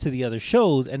compared to the other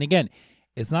shows, and again,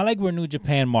 it's not like we're New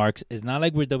Japan marks. It's not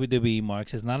like we're WWE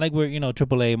marks. It's not like we're,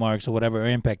 AAA marks or whatever, or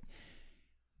Impact.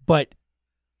 But,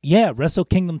 yeah, Wrestle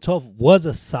Kingdom 12 was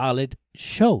a solid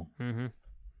show. Mm-hmm.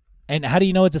 And how do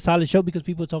you know it's a solid show? Because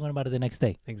people are talking about it the next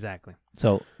day. Exactly.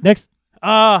 So, next.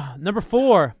 Number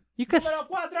 4. You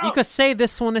could say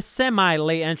this one is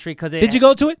semi-late entry because Did you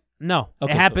go to it? No.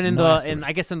 Okay, it happened in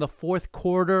the fourth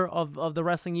quarter of the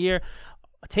wrestling year.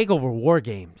 TakeOver War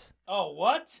Games. Oh,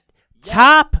 what? Yes.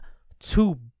 Top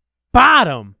to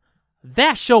bottom.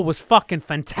 That show was fucking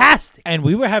fantastic. And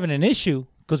we were having an issue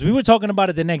because we were talking about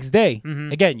it the next day.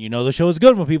 Mm-hmm. Again, the show is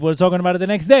good when people are talking about it the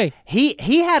next day. He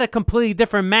had a completely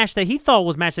different match that he thought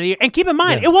was match of the year. And keep in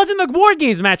mind, it wasn't the War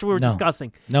Games match we were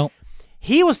discussing. No.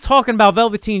 He was talking about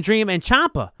Velveteen Dream and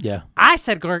Ciampa. Yeah. I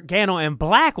said Gargano and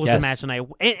Black was the match tonight.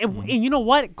 And you know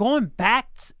what? Going back,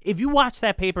 if you watch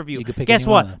that pay-per-view, guess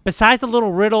what? Besides the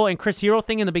little Riddle and Chris Hero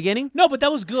thing in the beginning. No, but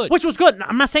that was good. Which was good.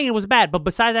 I'm not saying it was bad, but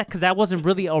besides that, because that wasn't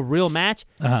really a real match,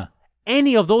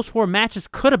 any of those 4 matches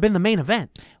could have been the main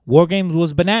event. War Games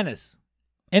was bananas.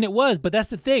 And it was, but that's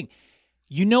the thing.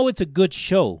 It's a good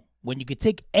show when you could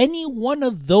take any one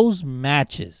of those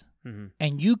matches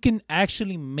and you can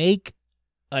actually make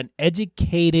an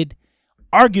educated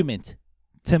argument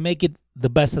to make it the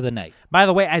best of the night. By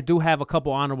the way, I do have a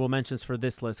couple honorable mentions for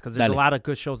this list because there's a lot of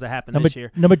good shows that happened this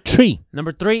year. Number 3,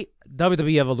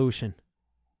 WWE Evolution.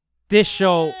 This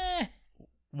show,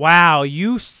 wow,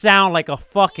 you sound like a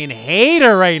fucking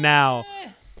hater right now.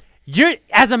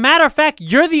 As a matter of fact,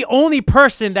 you're the only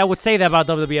person that would say that about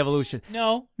WWE Evolution.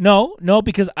 No,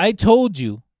 because I told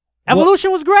you. Evolution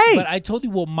was great. But I told you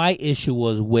what my issue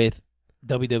was with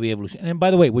WWE Evolution. And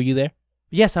by the way, were you there?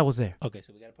 Yes, I was there. Okay,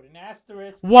 so we got to put an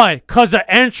asterisk. What? Because the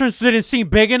entrance didn't seem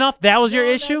big enough? That was your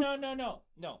issue? No.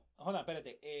 Hold on,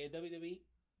 espérate. WWE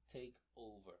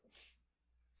TakeOver.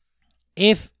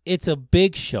 If it's a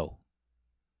big show,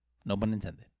 no pun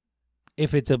intended.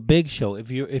 If it's a big show, if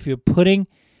you're putting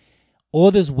all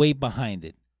this weight behind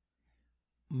it,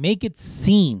 make it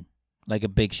seem like a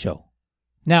big show.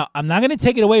 Now, I'm not going to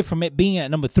take it away from it being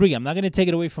at number 3. I'm not going to take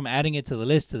it away from adding it to the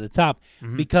list to the top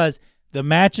because the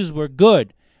matches were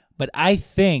good. But I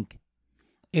think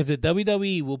if the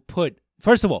WWE will put,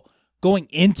 first of all, going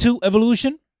into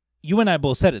Evolution, you and I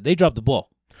both said it. They dropped the ball.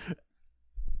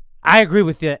 I agree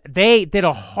with you. They did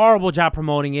a horrible job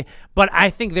promoting it, but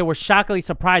I think they were shockingly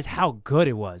surprised how good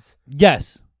it was.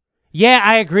 Yes. Yeah,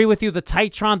 I agree with you. The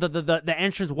Titantron, the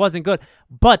entrance wasn't good,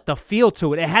 but the feel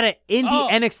to it. It had an indie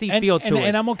NXT feel to it.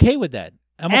 And I'm okay with that.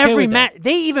 Every match,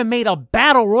 they even made a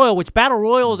Battle Royal, which Battle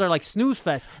Royals are like snooze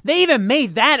fest. They even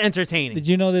made that entertaining. Did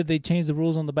you know that they changed the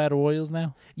rules on the Battle Royals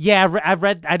now? Yeah, I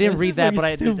read. I didn't read that, but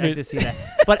I did see that.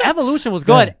 But Evolution was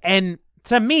good, and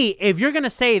to me, if you're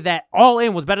gonna say that All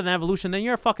In was better than Evolution, then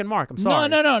you're a fucking mark. I'm sorry.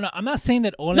 No. I'm not saying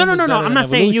that All In. No. I'm not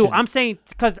saying you. I'm saying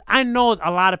because I know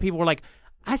a lot of people were like,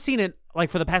 I seen it like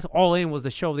for the past. All In was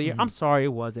the show of the year. I'm sorry,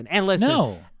 it wasn't. And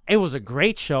listen, it was a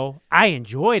great show. I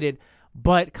enjoyed it.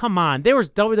 But come on, there was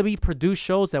WWE produced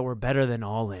shows that were better than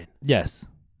All In. Yes,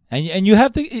 and you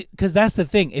have to, because that's the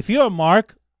thing. If you're a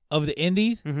mark of the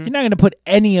indies, you're not going to put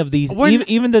any of these,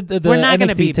 even the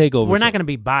NXT takeover. We're not going to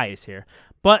be biased here.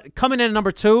 But coming in at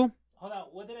number 2. Hold on,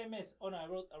 what did I miss? Oh no, I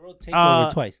wrote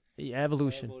takeover twice. Yeah,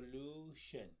 Evolution.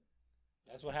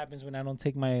 That's what happens when I don't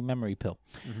take my memory pill.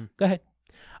 Go ahead.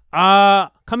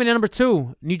 Coming in at number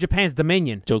 2, New Japan's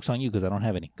Dominion. Joke's on you because I don't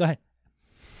have any. Go ahead.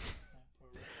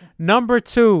 Number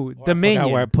 2, Dominion. I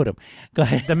forgot where I put him. Go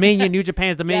ahead. Dominion, New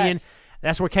Japan's Dominion. Yes.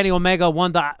 That's where Kenny Omega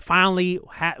finally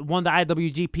won the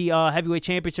IWGP Heavyweight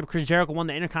Championship. Chris Jericho won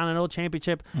the Intercontinental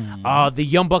Championship. The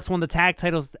Young Bucks won the tag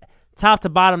titles. Top to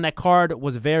bottom, that card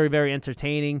was very, very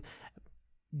entertaining.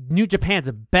 New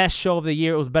Japan's best show of the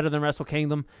year. It was better than Wrestle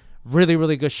Kingdom. Really,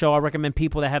 really good show. I recommend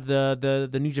people that have the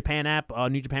New Japan app,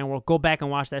 New Japan World, go back and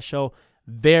watch that show.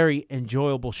 Very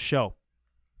enjoyable show.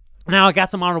 Now, I got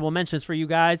some honorable mentions for you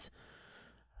guys.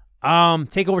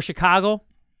 TakeOver Chicago.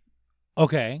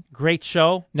 Okay. Great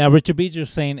show. Now, Richard Beecher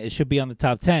is saying it should be on the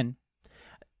top 10.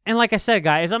 And like I said,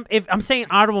 guys, if I'm saying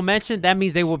honorable mention, that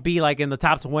means they would be like in the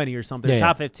top 20 or something,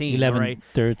 top 15. 11, right?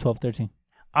 12, 13.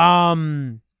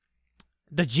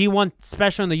 The G1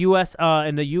 special in the U.S.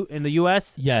 In the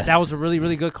U.S. Yes. That was a really,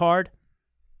 really good card.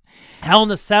 Hell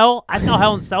in a Cell. I thought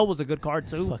Hell in a Cell was a good card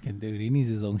too. Fucking dude, he needs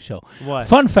his own show. What?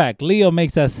 Fun fact: Leo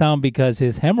makes that sound because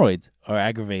his hemorrhoids are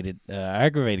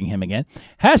aggravating him again.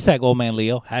 Hashtag old man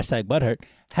Leo. Hashtag butthurt.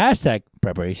 Hashtag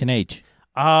preparation H.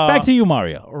 Back to you,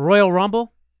 Mario. Royal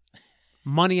Rumble.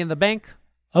 Money in the Bank.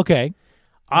 Okay.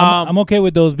 I'm okay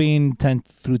with those being 10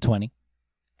 through 20.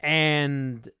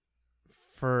 And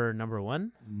for number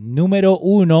 1, Numero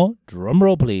uno. Drum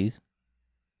roll, please.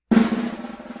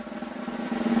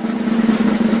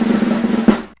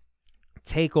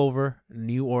 TakeOver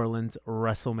New Orleans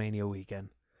WrestleMania weekend.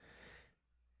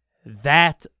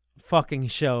 That fucking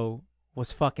show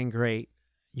was fucking great.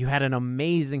 You had an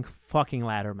amazing fucking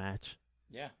ladder match.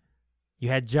 Yeah. You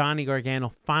had Johnny Gargano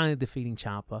finally defeating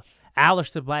Ciampa.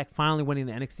 Aleister Black finally winning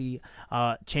the NXT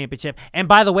championship. And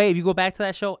by the way, if you go back to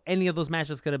that show, any of those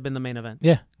matches could have been the main event.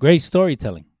 Yeah. Great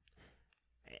storytelling.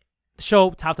 The show,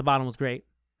 top to bottom, was great.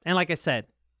 And like I said,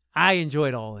 I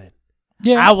enjoyed all of it.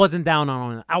 Yeah. I wasn't down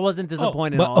on it. I wasn't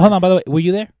disappointed. But hold on, by the way, were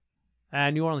you there?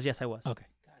 New Orleans, yes, I was. Okay.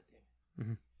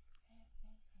 Mm-hmm.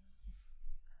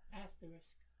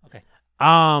 Okay.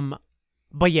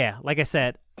 But yeah, like I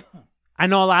said, I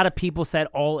know a lot of people said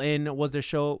All In was their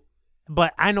show,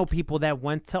 but I know people that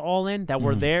went to All In that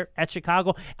were there at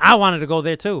Chicago. I wanted to go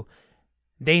there too.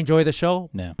 They enjoyed the show,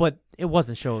 but it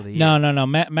wasn't show of the year. No.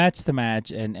 Match to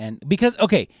match, and because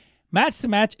match to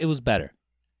match, it was better.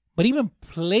 But even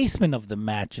placement of the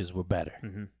matches were better.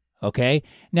 Mm-hmm. Okay?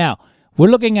 Now, we're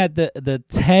looking at the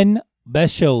 10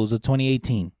 best shows of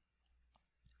 2018.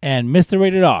 And Mr.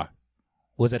 Rated R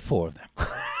was at 4 of them.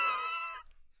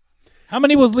 How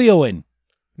many was Leo in?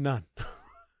 None.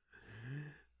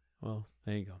 Well,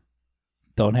 there you go.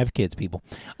 Don't have kids, people.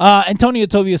 Antonio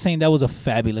Tovio saying that was a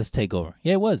fabulous takeover.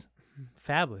 Yeah, it was.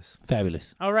 Fabulous.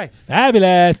 All right.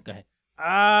 Fabulous. Go ahead.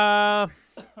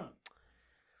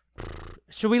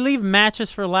 Should we leave matches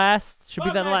for last? Should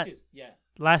be that last? Yeah.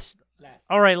 Last.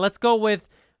 All right, let's go with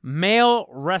Male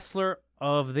Wrestler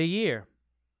of the Year.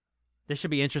 This should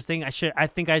be interesting. I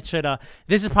think I should.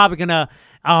 This is probably gonna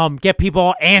get people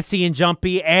all antsy and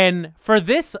jumpy. And for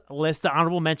this list, the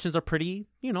honorable mentions are pretty,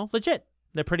 legit.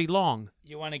 They're pretty long.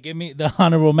 You want to give me the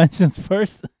honorable mentions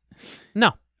first?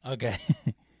 No. Okay.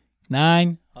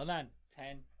 9. Hold on. 10.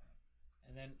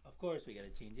 And then, of course, we gotta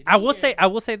change it. I will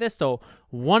say this though.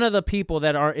 One of the people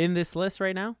that are in this list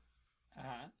right now.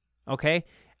 Okay.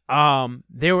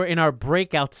 They were in our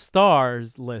breakout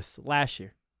stars list last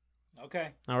year. Okay.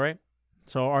 All right.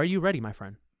 So are you ready, my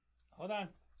friend? Hold on.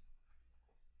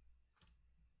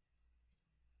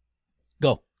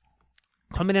 Go.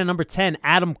 Coming in at number 10,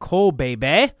 Adam Cole,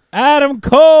 baby. Adam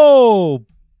Cole.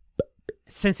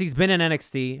 Since he's been in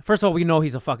NXT, first of all, we know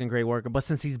he's a fucking great worker, but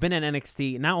since he's been in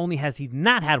NXT, not only has he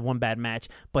not had one bad match,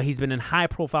 but he's been in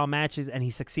high-profile matches, and he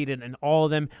succeeded in all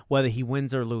of them, whether he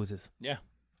wins or loses. Yeah.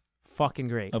 Fucking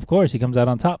great. Of course, he comes out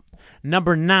on top.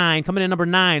 Number 9, coming in number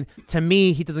 9, to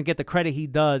me, he doesn't get the credit he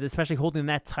does, especially holding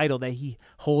that title that he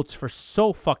holds for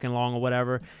so fucking long or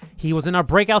whatever. He was in our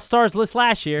Breakout Stars list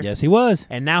last year. Yes, he was.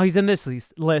 And now he's in this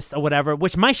list or whatever,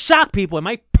 which might shock people. It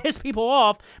might piss people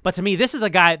off. But to me, this is a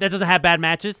guy that doesn't have bad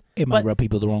matches. It might rub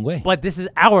people the wrong way. But this is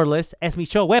our list. Es mi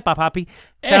show, wepa, papi.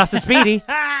 Shout out to Speedy.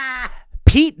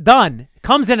 Pete Dunne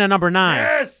comes in at number 9.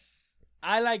 Yes!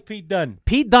 I like Pete Dunne.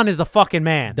 Pete Dunne is a fucking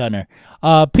man. Dunner.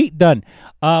 Pete Dunne.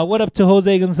 What up to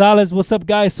Jose Gonzalez? What's up,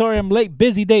 guys? Sorry I'm late.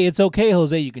 Busy day. It's okay,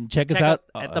 Jose. You can check us out.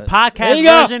 At the podcast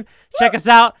version. Check us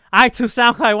out. iTunes,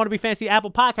 SoundCloud, I Want to Be Fancy,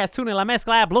 Apple Podcasts, TuneIn, La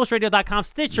Mezcla app, LosRadio.com,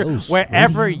 Stitcher,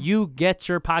 wherever you get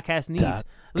your podcast needs.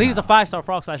 Leave us a 5-star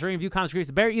frog splash, rating, review, comments, creates.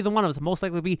 Bury either one of us. Most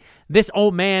likely to be this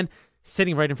old man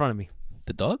sitting right in front of me.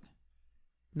 The dog?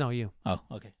 No, you. Oh,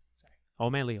 okay. Sorry.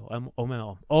 Old man Leo.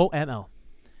 OML.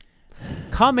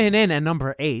 Coming in at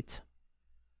number 8,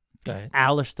 go ahead.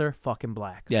 Aleister fucking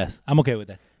Black. Yes, I'm okay with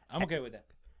that.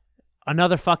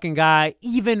 Another fucking guy,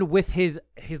 even with his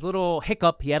little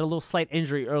hiccup, he had a little slight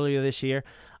injury earlier this year.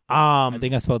 I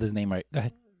think I spelled his name right. Go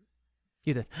ahead.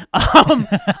 You did.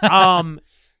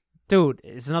 Dude,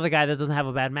 it's another guy that doesn't have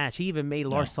a bad match. He even made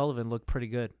Lars Sullivan look pretty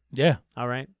good. Yeah. All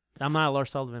right. I'm not a Lars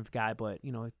Sullivan guy, but,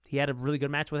 he had a really good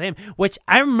match with him, which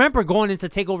I remember going into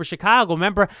TakeOver Chicago.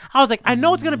 Remember, I was like, I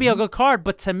know it's going to be a good card,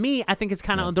 but to me, I think it's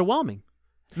kind of underwhelming.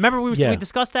 Remember we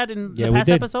discussed that in the past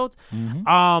episodes?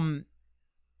 Mm-hmm.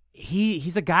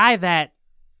 He's a guy that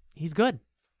he's good.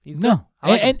 He's good. No.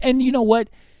 And you know what?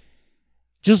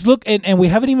 Just look, and we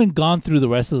haven't even gone through the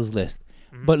rest of this list,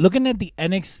 but looking at the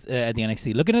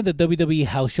NXT, looking at the WWE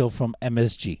house show from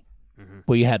MSG,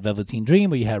 where you had Velveteen Dream,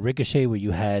 where you had Ricochet, where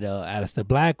you had Aleister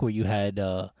Black, where you had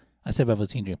I said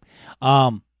Velveteen Dream.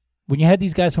 When you had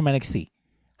these guys from NXT,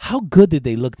 how good did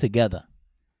they look together?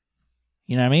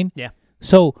 You know what I mean? Yeah.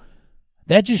 So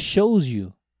that just shows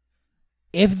you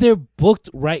if they're booked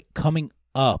right coming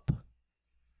up,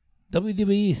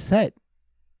 WWE is set.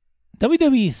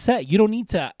 WWE is set. You don't need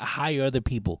to hire other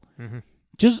people. Mm-hmm.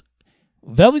 Just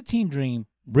Velveteen Dream,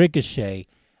 Ricochet,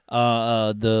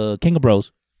 the King of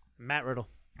Bros, Matt Riddle,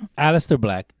 Aleister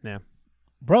Black. Yeah.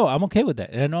 Bro, I'm okay with that.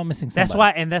 And I know I'm missing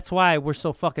somebody. That's why we're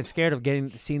so fucking scared of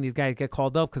seeing these guys get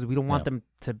called up, because we don't want them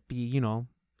to be,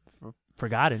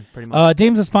 forgotten, pretty much.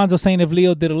 James Esponzo saying if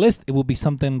Leo did a list, it would be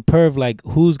something perv like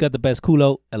who's got the best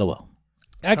culo, LOL.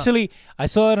 Actually, I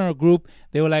saw it in a group.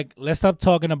 They were like, let's stop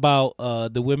talking about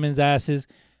the women's asses.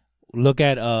 Look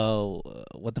at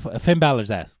Finn Balor's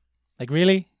ass. Like,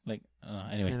 really? Like,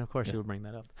 anyway. And of course you would bring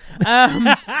that up.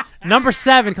 Number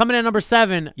 7, coming in number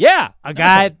 7. Yeah. A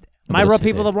guy might rub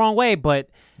people the wrong way, but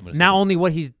not only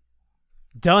what he's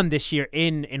done this year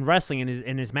in wrestling,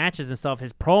 in his matches and stuff,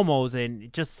 his promos,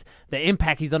 and just the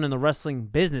impact he's done in the wrestling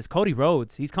business. Cody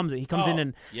Rhodes, he comes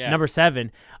in number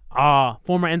 7.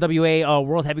 Former NWA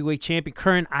World Heavyweight Champion,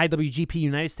 current IWGP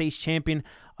United States Champion.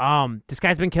 This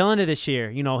guy's been killing it this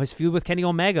year. His feud with Kenny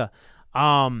Omega.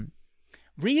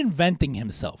 Reinventing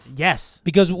himself. Yes.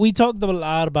 Because we talked a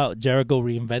lot about Jericho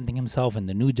reinventing himself and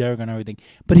the new Jericho and everything.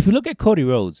 But if you look at Cody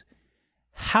Rhodes,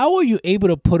 how are you able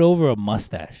to put over a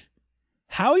mustache?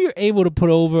 How are you able to put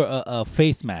over a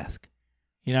face mask?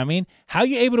 You know what I mean? How are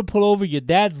you able to pull over your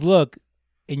dad's look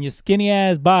in your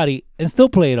skinny-ass body and still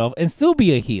play it off and still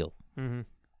be a heel? Mm-hmm.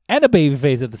 And a baby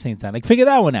face at the same time. Like, figure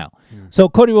that one out. So,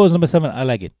 Cody Rhodes, number 7, I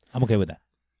like it. I'm okay with that.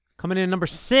 Coming in number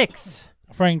 6.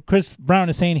 Friend Chris Brown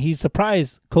is saying he's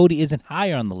surprised Cody isn't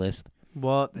higher on the list.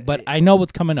 Well, but I know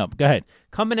what's coming up. Go ahead.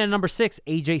 Coming in number 6,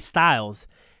 AJ Styles.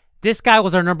 This guy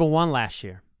was our number 1 last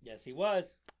year. Yes, he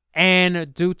was.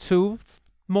 And due to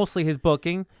mostly his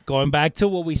booking. Going back to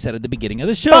what we said at the beginning of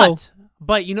the show.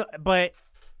 But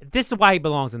this is why he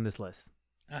belongs in this list.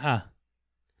 Uh-huh.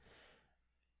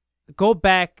 Go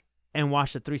back and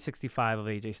watch the 365 of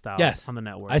AJ Styles on the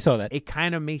network. I saw that. It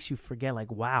kind of makes you forget,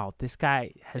 like, wow, this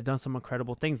guy has done some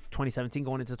incredible things. 2017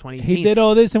 going into 2018. He did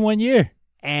all this in 1 year.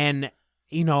 And,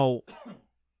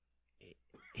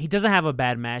 he doesn't have a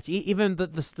bad match. Even the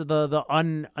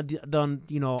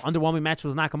underwhelming match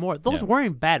with Nakamura. Those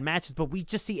weren't bad matches, but we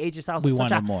just see AJ Styles with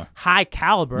such a high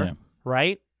caliber,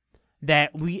 right?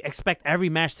 That we expect every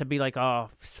match to be like a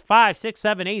 5, 6,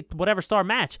 7, 8, whatever star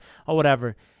match or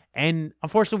whatever. And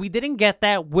unfortunately, we didn't get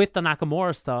that with the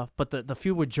Nakamura stuff. But the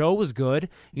feud with Joe was good.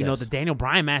 You know, the Daniel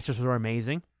Bryan matches were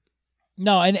amazing.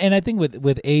 No, and I think with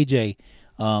AJ.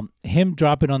 Him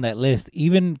dropping on that list,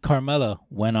 even Carmella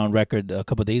went on record a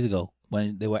couple of days ago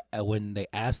when they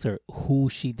asked her who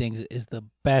she thinks is the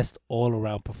best all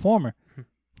around performer.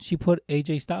 She put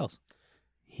AJ Styles.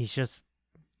 He's just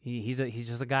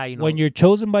a guy. When you're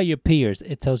chosen by your peers,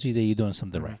 it tells you that you're doing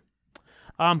something right.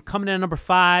 Coming in at number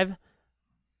 5,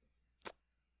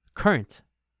 current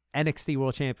NXT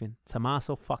World Champion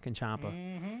Tommaso fucking Ciampa.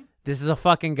 Mm-hmm. This is a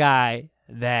fucking guy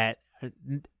that.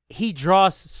 He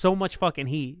draws so much fucking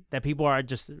heat that people are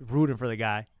just rooting for the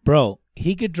guy. Bro,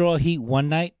 he could draw heat one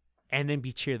night. And then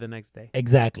be cheered the next day.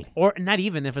 Exactly. Or not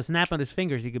even. If a snap on his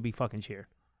fingers, he could be fucking cheered.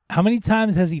 How many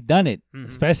times has he done it? Mm-hmm.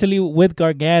 Especially with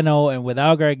Gargano and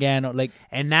without Gargano.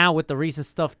 And now with the recent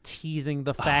stuff teasing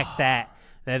the fact that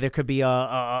there could be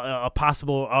a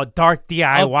possible dark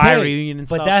DIY reunion and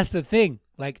stuff. But that's the thing.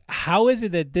 Like, how is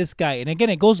it that this guy... And again,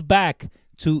 it goes back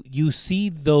to you see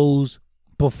those...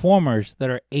 performers that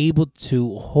are able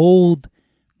to hold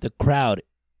the crowd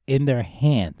in their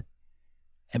hand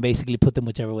and basically put them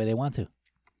whichever way they want to.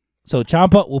 So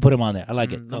Ciampa, we'll put him on there. I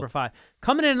like it. Number 5.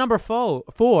 Coming in at number 4,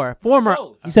 former...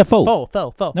 He said 4.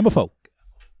 Number 4.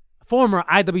 Former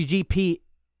IWGP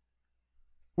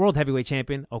World Heavyweight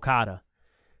Champion, Okada.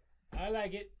 I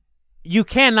like it. You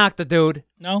can't knock the dude.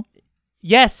 No.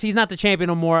 Yes, he's not the champion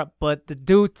no more, but the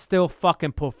dude still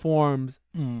fucking performs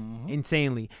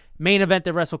insanely. Main event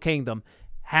at Wrestle Kingdom.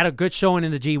 Had a good showing in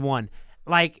the G1.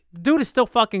 Like, the dude is still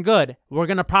fucking good. We're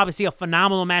going to probably see a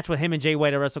phenomenal match with him and Jay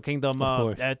White at Wrestle Kingdom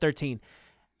at 13.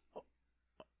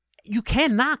 You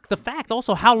can't knock the fact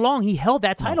also how long he held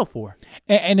that title for.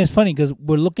 And it's funny because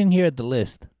we're looking here at the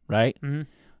list, right? Mm-hmm.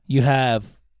 You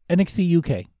have NXT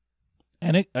UK,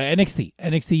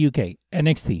 NXT UK,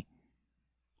 NXT,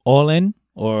 All In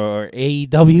or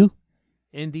AEW,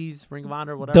 Indies, Ring of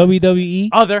Honor, whatever. WWE,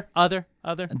 other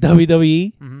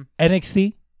WWE,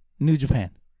 NXT, New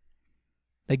Japan.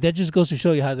 Like, that just goes to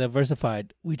show you how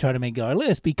diversified we try to make our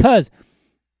list. Because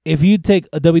if you take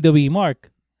a WWE mark,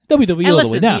 WWE And all listen,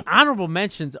 the way down. the honorable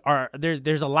mentions are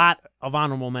there's a lot of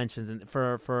honorable mentions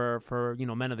for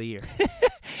men of the year.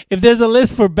 If there's a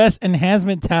list for best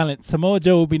enhancement talent, Samoa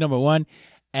Joe will be number 1,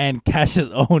 and Cassius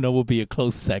Ohno will be a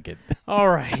close second. All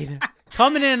right.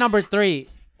 Coming in at number 3.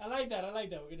 I like that. We're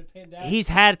gonna pin that. He's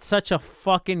had such a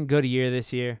fucking good year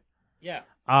this year. Yeah.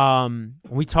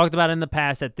 We talked about in the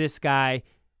past that this guy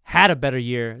had a better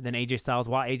year than AJ Styles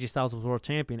while AJ Styles was world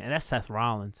champion, and that's Seth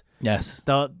Rollins. Yes.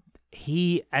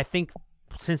 I think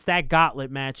since that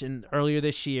gauntlet match earlier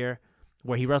this year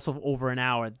where he wrestled over an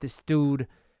hour, this dude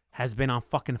has been on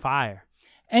fucking fire.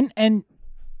 And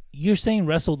you're saying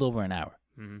wrestled over an hour.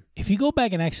 Mm-hmm. If you go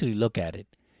back and actually look at it,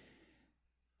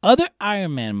 other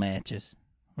Iron Man matches,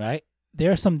 right?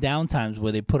 There are some downtimes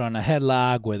where they put on a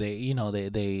headlock, where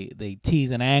they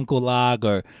tease an ankle lock,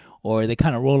 or they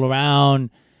kind of roll around,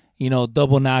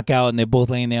 double knockout, and they're both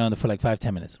laying there for like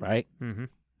 5-10 minutes, right? Mm-hmm.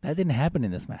 That didn't happen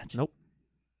in this match. Nope.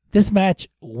 This match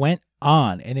went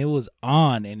on, and it was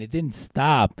on, and it didn't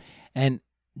stop, and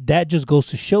that just goes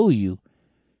to show you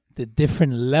the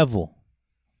different level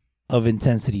of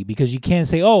intensity, because you can't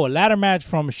say, a ladder match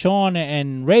from Shawn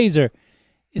and Razor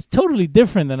is totally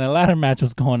different than a ladder match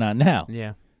what's going on now.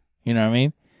 Yeah. You know what I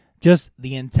mean? Just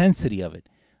the intensity of it.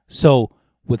 So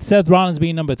with Seth Rollins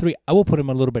being number 3, I will put him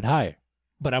a little bit higher,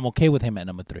 but I'm okay with him at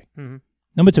number 3. Mm-hmm.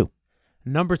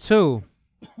 Number 2.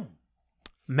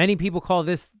 Many people call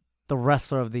this the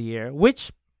wrestler of the year,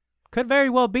 which could very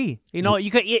well be.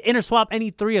 You could interswap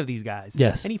any 3 of these guys.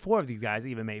 Yes. Any 4 of these guys,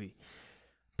 even maybe.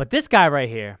 But this guy right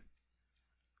here,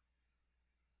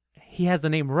 he has the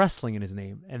name wrestling in his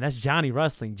name, and that's Johnny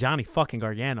Wrestling, Johnny fucking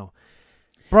Gargano.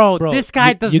 Bro, this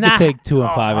guy does not. You could take 2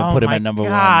 and 5 and put him at number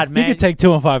 1. Man. You could take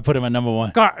 2 and 5, put him at number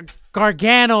 1.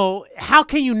 Gargano, how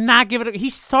can you not give it? He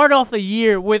started off the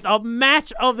year with a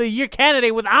match of the year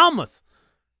candidate with Almas.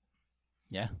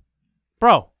 Yeah.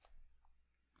 Bro.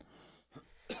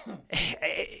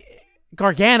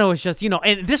 Gargano is just,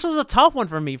 and this was a tough one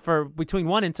for me between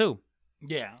 1 and 2.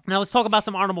 Yeah. Now let's talk about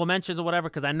some honorable mentions or whatever,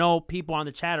 because I know people on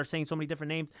the chat are saying so many different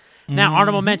names. Now,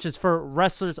 honorable mentions for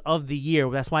wrestlers of the year.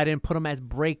 That's why I didn't put them as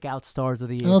breakout stars of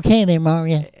the year. Okay, then,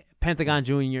 Mario. Pentagon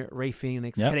Jr., Ray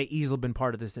Phoenix could have easily been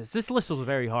part of this list. This list was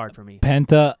very hard for me.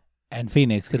 Penta and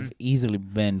Phoenix could have easily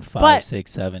been 5,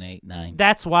 6, 7, 8, 9.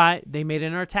 That's why they made it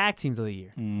in our tag teams of the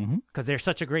year, Mm-hmm. because they're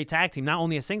such a great tag team. Not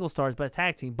only a single stars, but a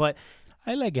tag team. But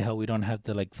I like it how we don't have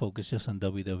to focus just on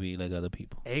WWE like other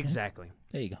people. Exactly. Okay?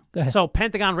 There you go. Go ahead. So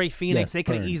Pentagon, Ray Phoenix, Yes, they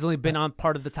could have easily been on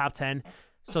part of the top 10.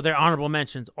 So they're honorable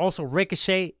mentions. Also,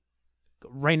 Ricochet,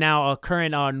 right now a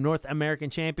current North American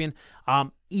champion,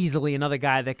 easily another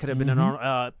guy that could have been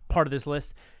part of this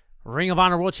list. Ring of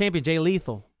Honor World Champion Jay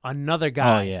Lethal, another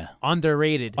guy,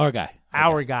 underrated. Our guy.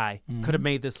 Our guy could have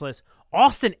made this list.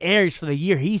 Austin Aries for the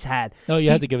year he's had. Oh, you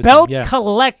have to give it belt to him. Yeah.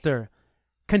 collector,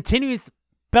 continuous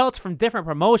belts from different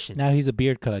promotions. Now he's a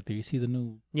beard collector. You see the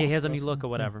new? Yeah, he has a new look or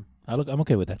whatever. I'm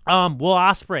okay with that. Will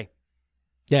Ospreay,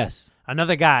 Yes.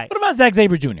 another guy. What about Zack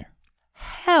Sabre Jr.?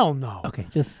 Hell no. Okay,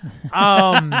 just Go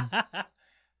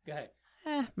ahead.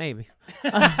 Maybe.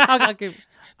 I'll give,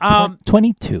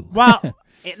 22. Wow.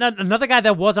 Another guy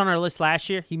that was on our list last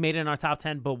year, he made it in our top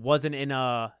 10, but wasn't in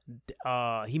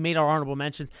he made our honorable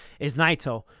mentions, is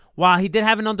Naito. While he did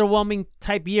have an underwhelming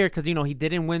type year, because he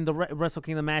didn't win the Wrestle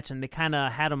Kingdom match, and they kind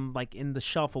of had him in the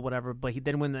shelf or whatever, but he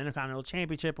didn't win the Intercontinental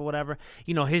Championship or whatever.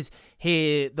 His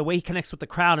the way he connects with the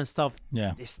crowd and stuff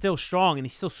is still strong, and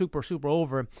he's still super, super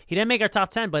over. He didn't make our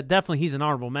top 10, but definitely he's an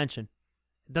honorable mention.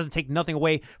 It doesn't take nothing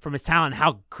away from his talent,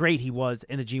 how great he was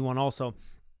in the G1 also.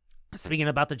 Speaking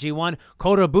about the G1,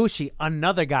 Kota Ibushi,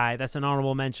 another guy that's an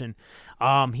honorable mention.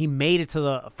 He made it to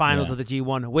the finals of the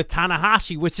G1 with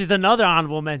Tanahashi, which is another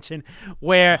honorable mention,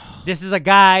 where this is a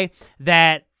guy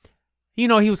that, he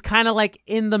was kind of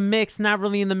in the mix, not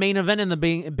really in the main event in the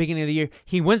beginning of the year.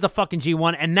 He wins the fucking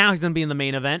G1, and now he's going to be in the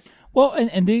main event. Well,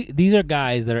 and these are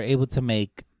guys that are able to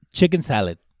make chicken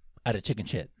salad out of chicken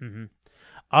shit. Mm-hmm.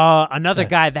 Another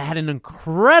guy that had an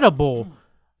incredible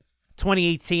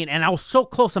 2018, and I was so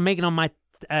close to making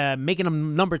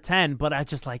him number 10, but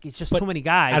it's just too many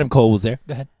guys. Adam Cole was there.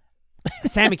 Go ahead.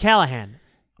 Sammy Callahan,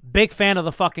 big fan of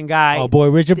the fucking guy. Oh boy,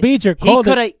 Richard Beecher he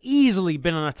could have easily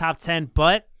been on our top 10,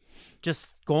 but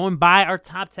just going by our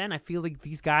top 10, I feel like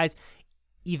these guys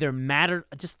either matter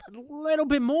just a little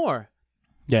bit more.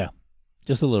 Yeah,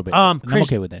 just a little bit. I'm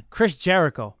okay with that. Chris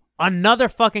Jericho, another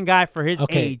fucking guy for his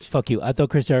age. Fuck you. I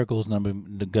thought Chris Jericho was going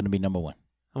to be number 1.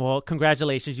 Well,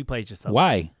 congratulations, you played yourself.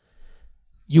 Why?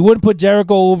 You wouldn't put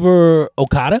Jericho over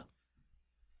Okada?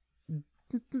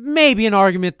 Maybe an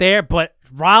argument there, but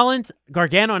Rollins,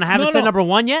 Gargano, and I haven't said number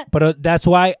 1 yet. But that's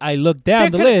why I looked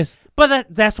down the list. But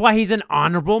that's why he's an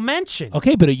honorable mention.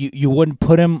 Okay, but you wouldn't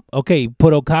put him. Okay,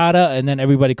 put Okada, and then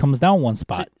everybody comes down one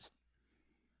spot.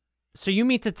 So you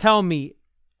mean to tell me?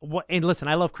 And listen,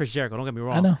 I love Chris Jericho. Don't get me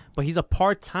wrong. I know, but he's a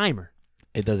part-timer.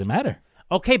 It doesn't matter.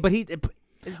 Okay, but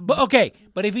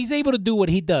but if he's able to do what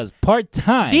he does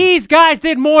part-time, these guys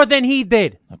did more than he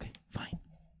did. Okay, fine.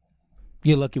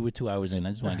 You're lucky we're 2 hours in.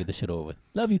 I just want to get this shit over with.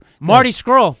 Love you, Marty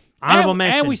Scurll. Honorable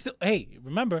mention. And we still,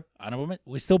 remember, honorable mention.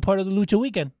 We're still part of the Lucha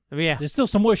Weekend. Yeah. There's still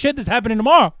some more shit that's happening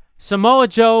tomorrow. Samoa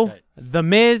Joe, The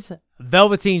Miz,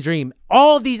 Velveteen Dream.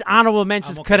 All these honorable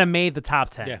mentions could have made the top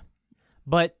 10. Yeah.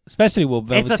 But especially with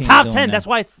Velveteen. It's a top 10. That's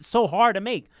why it's so hard to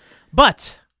make.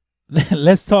 But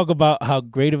let's talk about how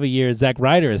great of a year Zack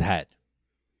Ryder has had.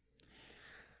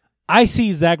 I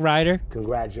see Zack Ryder.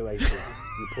 Congratulations.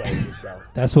 You played yourself.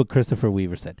 That's what Christopher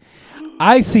Weaver said.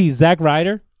 I see Zack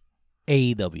Ryder,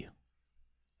 AEW.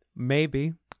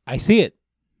 Maybe. I see it.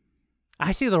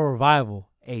 I see the revival,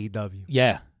 AEW.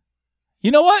 Yeah.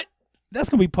 You know what? That's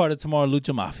going to be part of tomorrow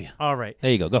Lucha Mafia. All right.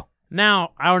 There you go. Go.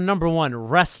 Now, our number 1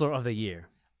 wrestler of the year.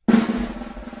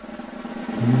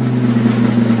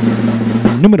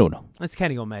 Numero uno. It's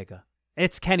Kenny Omega.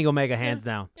 It's Kenny Omega, hands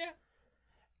down. Yeah.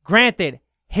 Granted,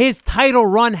 his title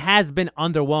run has been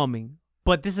underwhelming,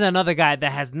 but this is another guy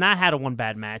that has not had a one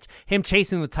bad match. Him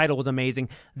chasing the title was amazing.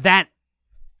 That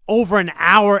over an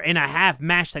hour and a half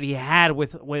match that he had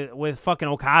with fucking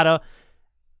Okada,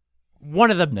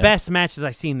 one of the best matches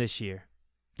I've seen this year.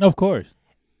 Of course.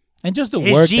 And just the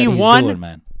his work G1, that he's doing,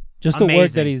 man. Just amazing. The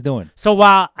work that he's doing. So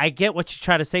while I get what you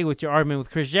try to say with your argument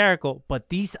with Chris Jericho, but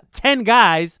these 10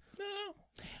 guys.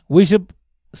 We should,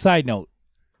 side note,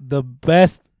 the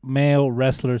best male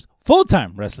wrestlers,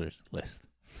 full-time wrestlers list.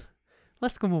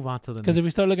 Let's go move on to the next. Because if we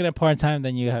start looking at part-time,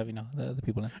 then you have, the other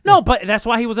people. No, but that's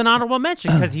why he was an honorable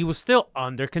mention, because he was still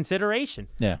under consideration.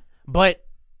 Yeah. But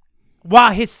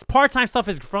while his part-time stuff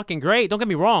is fucking great, don't get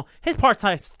me wrong, his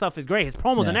part-time stuff is great, his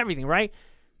promos and everything, right?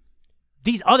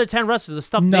 These other 10 wrestlers, the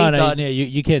stuff they've done. No,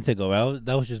 you can't take over.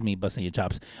 That was just me busting your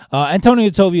chops. Antonio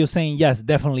Tovio saying, yes,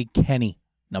 definitely Kenny,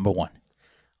 number 1.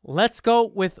 Let's go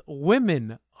with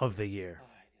Women of the Year.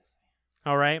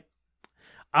 All right.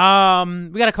 We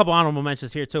got a couple honorable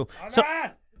mentions here, too. So,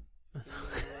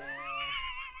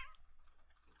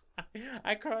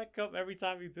 I crack up every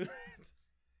time you do that.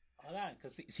 Hold on,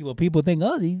 because see what people think,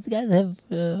 these guys have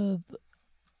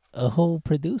a whole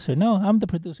producer. No, I'm the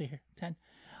producer here. 10.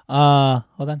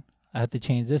 Hold on. I have to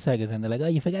change this second. And they're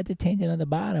like, you forgot to change it on the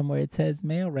bottom where it says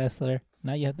male wrestler.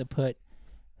 Now you have to put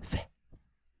okay.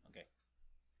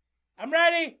 I'm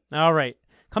ready. All right.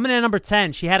 Coming in at number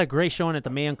 10, she had a great showing at the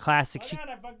Mae Young Classic.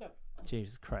 I fucked up.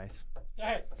 Jesus Christ. Go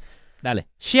ahead. Dale.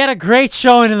 She had a great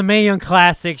showing in the Mae Young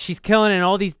Classic. She's killing it in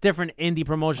all these different indie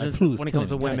promotions when it comes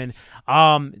to women.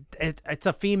 It's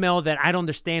a female that I don't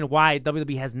understand why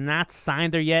WWE has not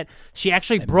signed her yet. She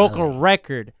actually broke a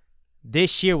record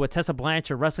this year with Tessa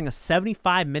Blanchard wrestling a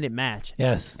 75-minute match.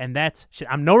 Yes. And that's,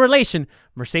 I'm no relation,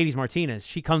 Mercedes Martinez.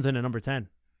 She comes in at number 10.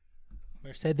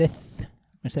 Mercedes.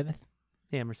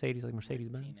 Yeah, Mercedes, like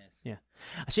Mercedes-Benz. Yeah.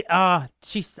 Oh,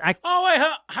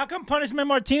 wait, how come Punishment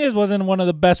Martinez wasn't one of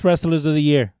the best wrestlers of the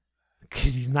year?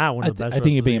 Because he's not one of the best. I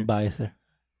think you're being biased there.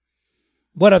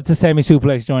 What up to Sammy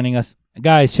Suplex joining us?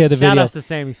 Guys, share the video. Shout out to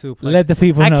Sammy Suplex. Let the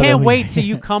people know. I can't wait till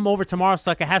you come over tomorrow so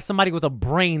I can have somebody with a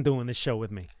brain doing the show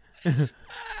with me.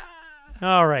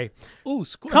 All right. Ooh,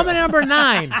 squirrel. Coming in at number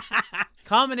 9.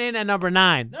 Coming in at number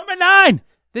 9. Number 9.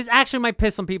 This actually might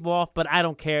piss some people off, but I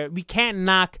don't care. We can't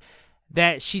knock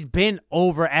that she's been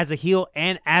over as a heel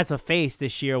and as a face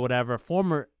this year or whatever.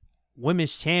 Former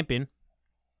women's champion.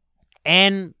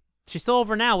 And she's still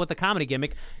over now with the comedy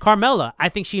gimmick. Carmella, I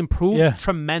think she improved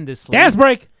tremendously. Dance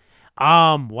break.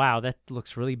 Wow, that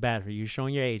looks really bad for you. You're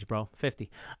showing your age, bro. 50.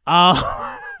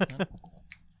 That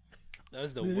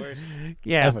was the worst.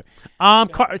 Yeah. Ever.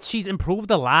 She's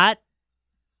improved a lot.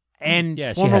 And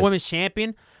she former has. women's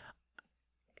champion.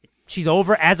 She's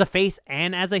over as a face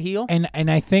and as a heel.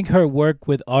 And I think her work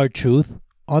with R-Truth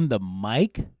on the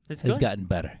mic has gotten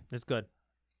better. It's good.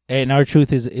 And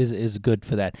R-Truth is good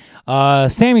for that.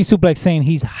 Sammy Suplex saying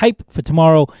he's hype for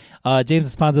tomorrow.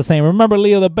 James Esponza saying, remember,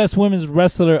 Leo, the best women's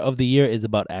wrestler of the year is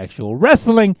about actual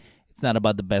wrestling. It's not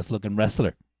about the best looking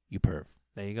wrestler. You perv.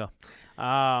 There you go.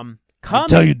 I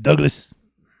tell you, Douglas.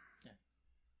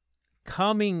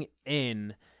 Coming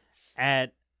in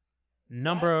at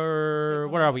number,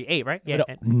 what are we? 8, right? Yeah.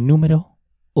 Número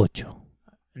 8.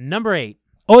 Number 8.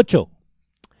 Ocho.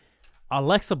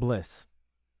 Alexa Bliss.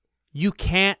 You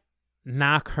can't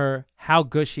knock her how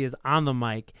good she is on the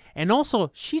mic. And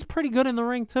also, she's pretty good in the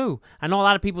ring, too. I know a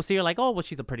lot of people see her like, oh, well,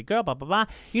 she's a pretty girl, blah, blah, blah.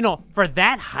 You know, for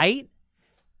that height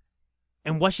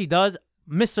and what she does,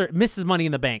 Mrs. Money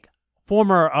in the Bank,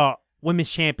 former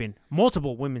women's champion,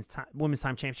 multiple women's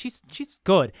time champion. She's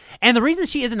good. And the reason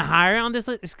she isn't higher on this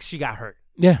list is 'cause she got hurt.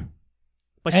 Yeah.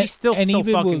 But she's still and so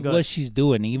even fucking with good. what she's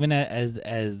doing, even as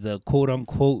the quote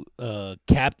unquote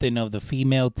captain of the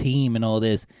female team and all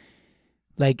this,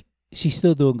 like she's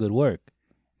still doing good work.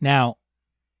 Now,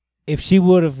 if she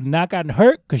would have not gotten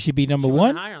hurt, could she be number She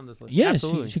one? higher on this list. Yeah,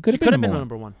 absolutely. she could have been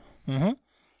number one. Mm-hmm.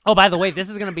 Oh, by the way, this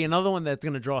is going to be another one that's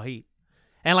going to draw heat.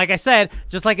 And like I said,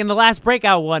 just like in the last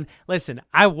breakout one, listen,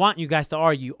 I want you guys to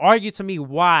argue. Argue to me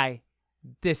why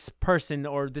this person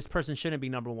shouldn't be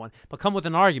number one. But come with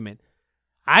an argument.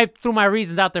 I threw my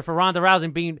reasons out there for Ronda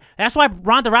Rousey being... That's why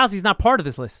Ronda Rousey's not part of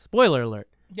this list. Spoiler alert.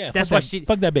 Yeah, that's fuck why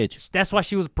fuck that bitch. That's why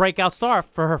she was breakout star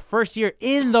for her first year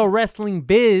in the wrestling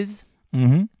biz.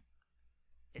 Mm-hmm.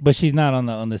 But she's not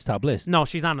on this top list. No,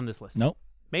 she's not on this list. Nope.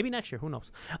 Maybe next year. Who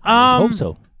knows? I hope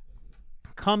so.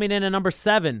 Coming in at number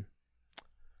 7,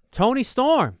 Toni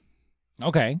Storm.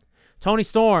 Okay. Toni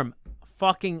Storm,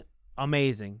 fucking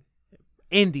amazing.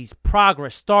 Indies,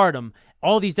 Progress, Stardom,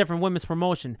 all these different women's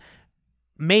promotion.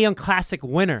 Mae Young Classic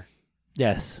winner.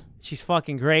 Yes. She's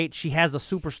fucking great. She has a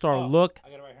superstar look. I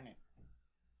gotta write her name.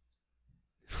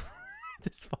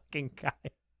 This fucking guy.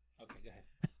 Okay, go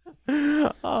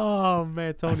ahead. Oh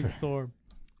man, Toni Storm.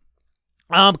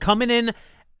 Coming in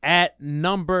at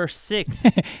number 6.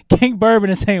 King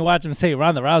Bourbon is saying, watch him say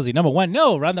Ronda Rousey number 1.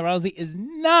 No, Ronda Rousey is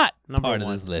not Number part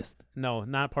 1. of this list. No,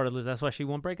 not part of the list. That's why she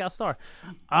won breakout star.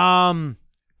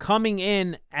 Coming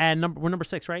in at we're number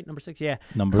 6, right? Number 6, yeah.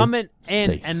 Coming in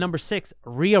 6. at number 6,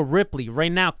 Rhea Ripley,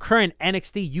 right now current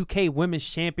NXT UK Women's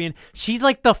Champion. She's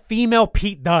like the female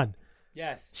Pete Dunne.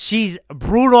 Yes. She's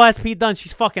brutal as Pete Dunne.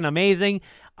 She's fucking amazing.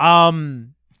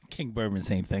 King Bourbon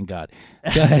saying thank God.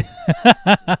 Go ahead.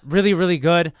 Really, really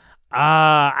good.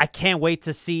 I can't wait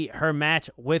to see her match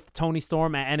with Toni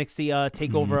Storm at NXT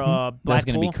Takeover Blackpool. That's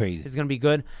gonna be crazy. It's gonna be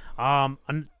good. No,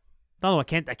 I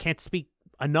can't speak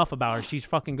enough about her. She's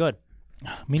fucking good.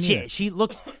 Me neither.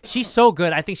 She's so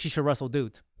good. I think she should wrestle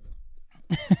dudes.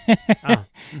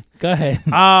 Go ahead.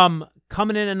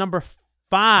 Coming in at number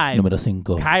 5,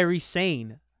 Número 5. Kairi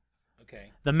Sane,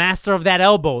 Okay. the master of that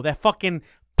elbow, that fucking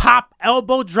pop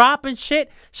elbow drop and shit.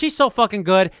 She's so fucking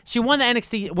good. She won the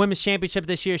NXT Women's Championship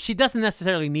this year. She doesn't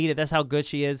necessarily need it. That's how good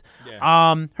she is.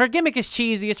 Yeah. Her gimmick is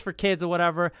cheesy. It's for kids or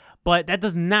whatever, but that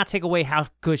does not take away how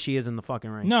good she is in the fucking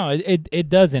ring. No, it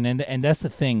doesn't, and that's the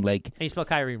thing. Like, And you spell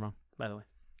Kyrie wrong, by the way.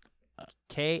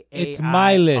 K-A-I-R-I. it's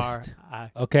my list.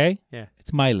 Okay. Yeah.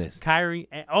 It's my list. Kyrie.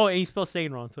 And you spell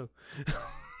Sane wrong too.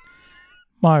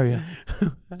 Mario.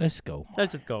 Let's go.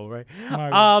 Let's just go, right?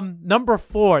 Mario. Number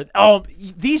 4. Oh,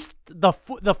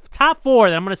 the top 4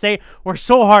 that I'm gonna say were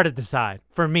so hard to decide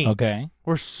for me. Okay.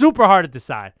 Were super hard to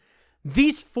decide.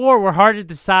 These 4 were harder to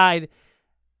decide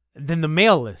than the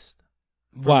male list.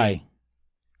 Why?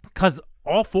 Because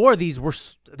all 4 of these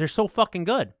they're so fucking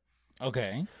good.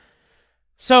 Okay.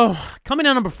 So coming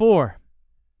in number 4,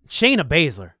 Shayna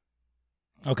Baszler.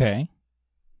 Okay.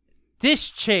 This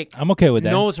chick I'm okay with that.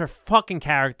 knows her fucking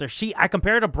character. I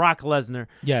compare her to Brock Lesnar.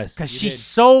 Yes. Because you she's did.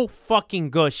 so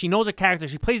fucking good. She knows her character.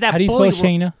 She plays that How do you bully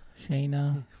spell Shayna?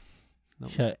 Shayna. No.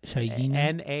 Shayna.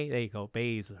 N-A. There you go.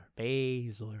 Baszler.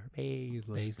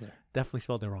 Definitely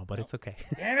spelled it wrong, but it's okay.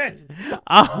 Damn it.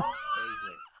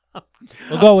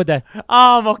 We'll go with that.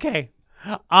 Okay.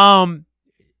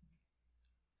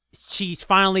 She's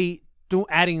finally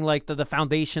adding like the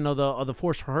foundation of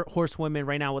the horsewomen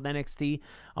right now with NXT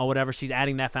or whatever. She's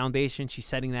adding that foundation. She's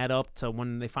setting that up to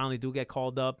when they finally do get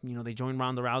called up. You know, they join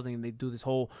Ronda Rousey and they do this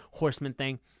whole horsewomen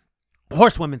thing.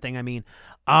 I mean,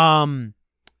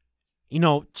 you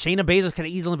know, Shayna Baszler could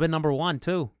have easily been number 1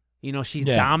 too. You know, she's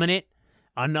dominant.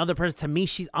 Another person, to me,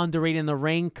 she's underrated in the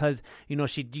ring because, you know,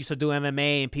 she used to do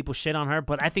MMA and people shit on her,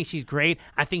 but I think she's great.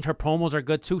 I think her promos are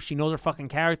good too. She knows her fucking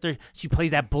character. She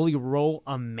plays that bully role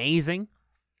amazing.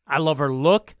 I love her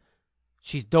look.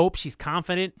 She's dope. She's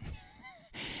confident.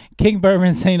 King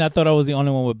Bourbon saying I thought I was the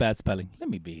only one with bad spelling. Let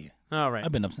me be here. All right.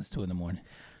 I've been up since 2 a.m.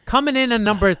 Coming in at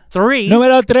number 3.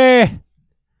 Número 3.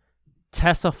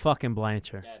 Tessa fucking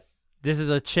Blanchard. Yes. This is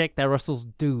a chick that wrestles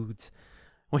dudes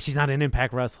when she's not in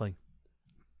Impact Wrestling.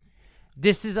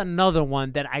 This is another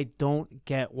one that I don't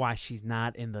get why she's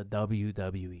not in the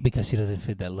WWE. Because she doesn't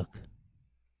fit that look.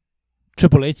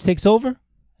 Triple H takes over,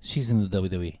 she's in the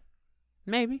WWE.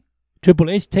 Maybe. Triple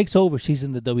H takes over, she's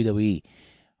in the WWE.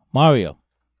 Mario,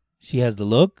 she has the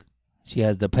look, she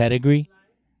has the pedigree.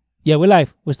 Yeah, we're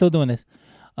live. We're still doing this.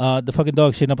 The fucking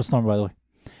dog shitting up a storm, by the way.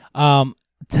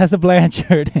 Tessa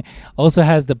Blanchard also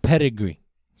has the pedigree.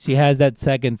 She has that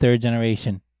second, third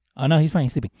generation. Oh, no, he's fine.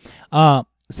 He's sleeping.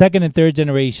 Second and third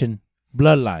generation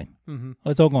bloodline. Mm-hmm.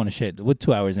 It's all going to shit. We're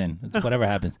 2 hours in. It's whatever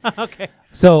happens. Okay.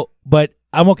 So, but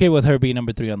I'm okay with her being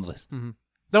number 3 on the list. Mm-hmm.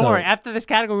 Don't worry. After this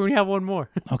category, we have one more.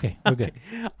 Okay, we're good.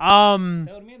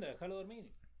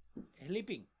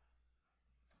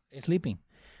 Sleeping.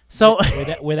 So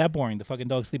we're that boring. The fucking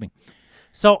dog's sleeping.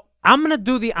 So I'm gonna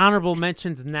do the honorable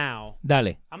mentions now.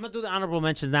 Dale. I'm gonna do the honorable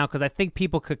mentions now because I think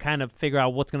people could kind of figure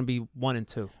out what's gonna be 1 and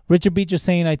 2. Richard Beach is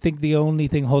saying, I think the only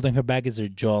thing holding her back is her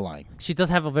jawline. She does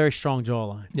have a very strong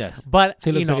jawline. Yes, but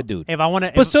she looks like a dude. If I want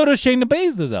to, but so does Shayna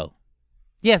Baszler, though.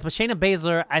 Yes, but Shayna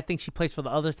Baszler, I think she plays for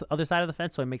the other side of the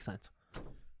fence, so it makes sense.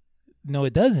 No,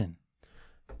 it doesn't.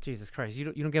 Jesus Christ, you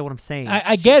don't get what I'm saying.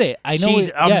 I get it. I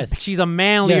know. She's a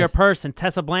manlier person.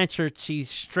 Tessa Blanchard, she's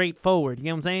straightforward. You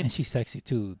know what I'm saying? And she's sexy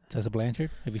too. Tessa Blanchard.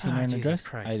 Have you seen her in a Jesus dress?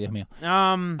 Christ. Ay, Dios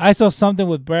mío. I saw something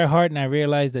with Bret Hart, and I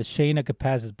realized that Shayna could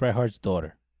pass as Bret Hart's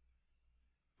daughter.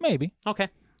 Maybe. Okay.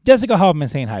 Jessica Hoffman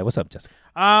saying hi. What's up, Jessica?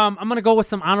 I'm gonna go with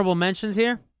some honorable mentions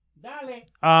here. Dale.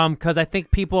 Because I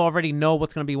think people already know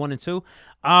what's gonna be 1 and 2.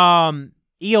 Io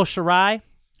Shirai.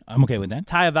 I'm okay with that.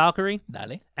 Taya Valkyrie.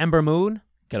 Dale. Ember Moon.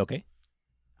 Que lo que?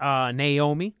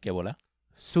 Naomi. Que bola?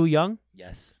 Su Young.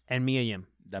 Yes. And Mia Yim.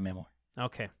 Dame amor.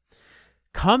 Okay.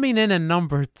 Coming in at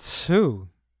number 2.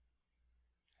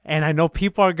 And I know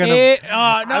people are gonna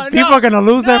are gonna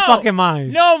lose their fucking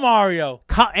minds. No, Mario.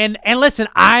 And listen,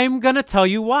 I'm gonna tell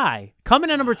you why. Coming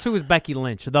in at number 2 is Becky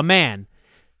Lynch, the man.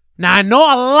 Now I know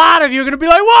a lot of you are gonna be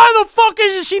like, why the fuck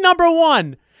isn't she number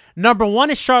 1? Number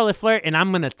 1 is Charlotte Flair, and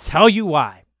I'm gonna tell you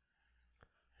why.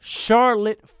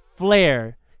 Charlotte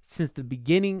Flair, since the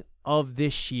beginning of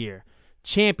this year,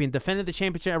 champion, defended the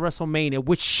championship at WrestleMania,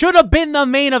 which should have been the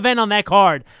main event on that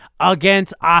card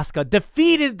against Asuka,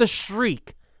 defeated the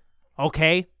streak.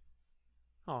 Okay?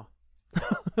 Oh.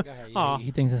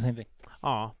 He thinks the same thing.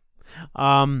 Oh.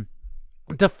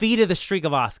 Defeated the streak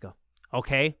of Asuka.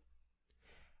 Okay?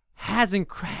 Had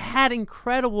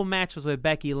incredible matches with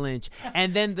Becky Lynch,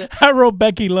 and then I wrote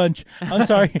Becky Lynch. I'm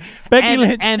sorry, Becky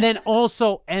Lynch, and then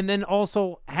also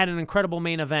had an incredible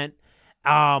main event,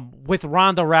 with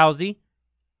Ronda Rousey.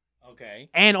 Okay,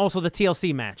 and also the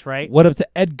TLC match, right? What up to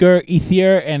Edgar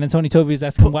Ethier and Antonio Tovi is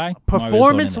asking why?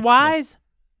 Performance-wise,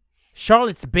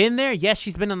 Charlotte's been there. Yes,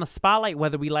 she's been on the spotlight,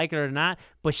 whether we like it or not,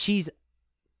 but she's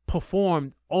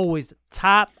performed always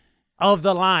top of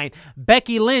the line.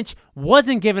 Becky Lynch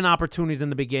wasn't given opportunities in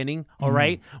the beginning, all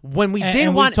right? When we did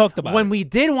want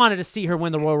to see her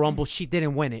win the Royal Rumble, she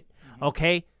didn't win it,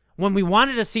 okay? When we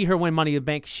wanted to see her win Money in the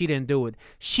Bank, she didn't do it.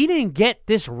 She didn't get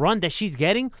this run that she's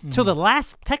getting till the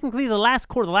last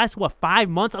 5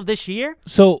 months of this year.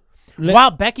 So while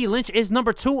Becky Lynch is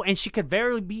number 2 and she could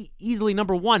very be easily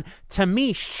number 1, to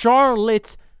me,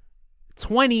 Charlotte's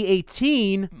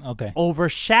 2018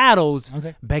 overshadows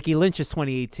Becky Lynch's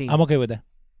 2018. I'm okay with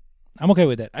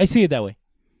that. I see it that way.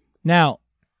 Now,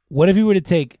 what if you were to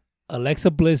take Alexa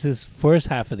Bliss's first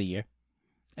half of the year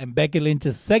and Becky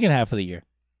Lynch's second half of the year?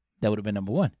 That would have been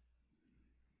number 1.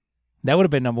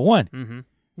 Mm-hmm.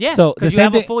 Yeah, so because you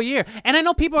have a full year. And I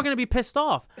know people are going to be pissed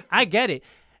off. I get it.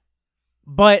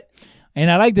 And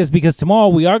I like this because tomorrow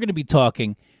we are going to be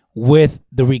talking with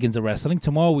the Regans of Wrestling.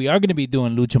 Tomorrow we are going to be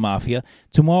doing Lucha Mafia.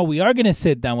 Tomorrow we are going to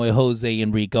sit down with Jose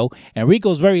and Rico. And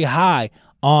Rico's very high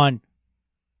on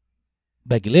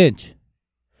Becky Lynch.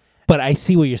 But I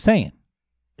see what you're saying.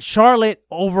 Charlotte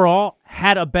overall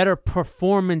had a better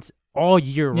performance all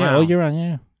year round. Yeah, all year round,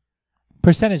 yeah.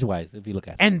 Percentage-wise, if you look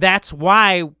at it. And that's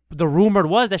why the rumor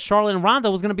was that Charlotte and Ronda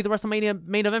was going to be the WrestleMania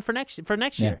main event for next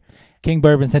year. King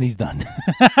Bourbon said he's done.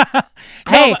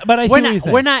 Hey, but I see what you're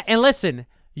saying. We're not, and listen,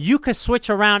 you could switch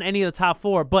around any of the top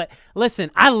 4, but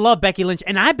listen, I love Becky Lynch,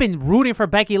 and I've been rooting for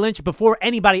Becky Lynch before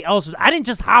anybody else. I didn't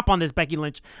just hop on this Becky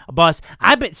Lynch bus.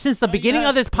 Since the beginning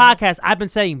of this podcast, I've been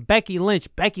saying Becky Lynch,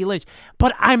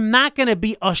 but I'm not going to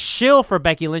be a shill for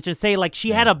Becky Lynch and say like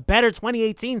she had a better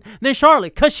 2018 than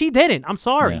Charlotte, because she didn't. I'm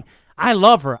sorry. Yeah. I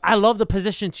love her. I love the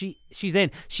position she's in.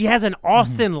 She has an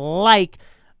Austin-like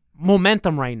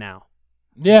momentum right now.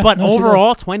 Yeah, but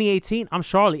overall, 2018, I'm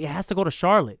Charlotte. It has to go to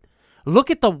Charlotte.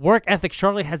 Look at the work ethic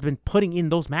Charlotte has been putting in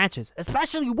those matches,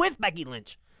 especially with Becky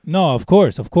Lynch. No, of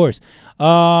course.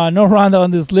 No Ronda on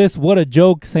this list. What a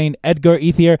joke, saying Edgar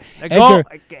Ethier.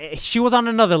 She was on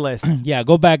another list. Yeah,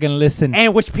 go back and listen.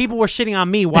 And which people were shitting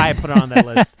on me why I put her on that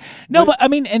list. But I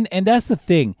mean, and that's the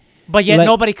thing. But yet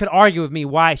nobody could argue with me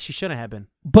why she shouldn't have been.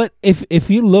 But if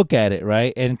you look at it,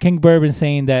 right, and King Bourbon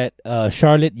saying that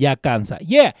Charlotte ya cansa.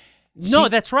 Yeah. No,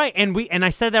 that's right. And I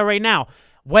said that right now.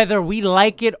 whether we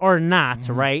like it or not,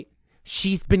 right?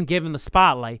 She's been given the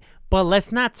spotlight, but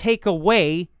let's not take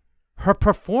away her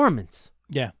performance.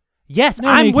 Yeah. Yes, No,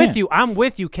 I'm you with can't. you. I'm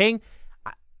with you, King.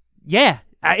 Yeah,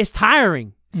 it's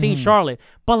tiring seeing Charlotte,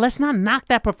 but let's not knock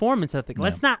that performance ethic.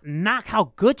 Let's not knock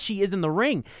how good she is in the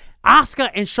ring. Asuka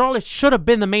and Charlotte should have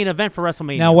been the main event for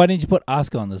WrestleMania. Now, why didn't you put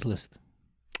Asuka on this list?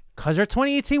 Because her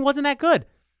 2018 wasn't that good.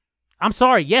 I'm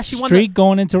sorry. Yes, she won. Streak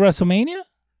going into WrestleMania?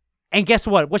 And guess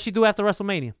what? What'd she do after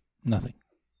WrestleMania? Nothing.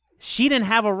 She didn't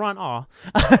have a run.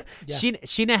 Yeah.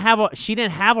 She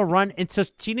didn't have a run until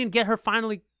she didn't get her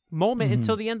finally moment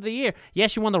until the end of the year. Yeah,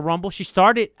 she won the Rumble. She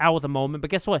started out with a moment, but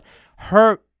guess what?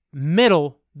 Her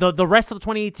middle, the rest of the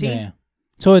 2018, Yeah.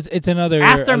 So it's another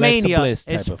after Alexa Mania, Bliss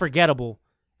type is of. forgettable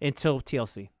until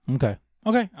TLC. Okay.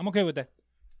 Okay. I'm okay with that.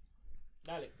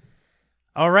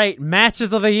 All right,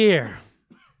 matches of the year.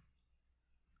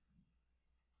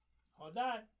 Hold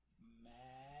on.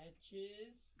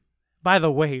 Matches. By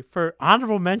the way, for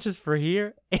honorable mentions for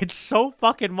here, it's so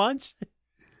fucking much.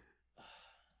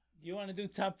 You want to do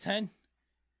top 10?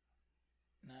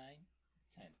 9,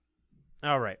 10.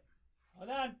 All right.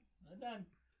 Hold on.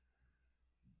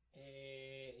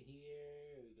 Here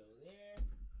we go there.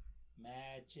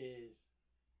 Matches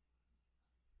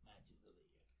of the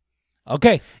year.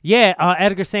 Okay. Yeah,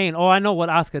 Edgar saying, "Oh, I know what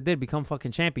Asuka did, become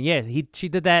fucking champion." Yeah, she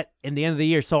did that in the end of the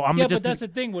year. So I'm Yeah, just but that's the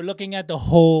thing. We're looking at the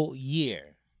whole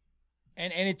year.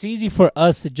 And it's easy for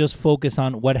us to just focus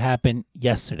on what happened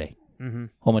yesterday.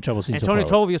 Whole much trouble seeing And so Tony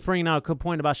far. Tovey was bringing out a good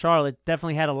point about Charlotte.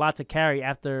 Definitely had a lot to carry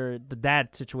after the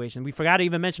dad situation. We forgot to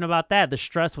even mention about that, the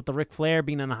stress with the Ric Flair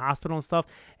being in the hospital and stuff,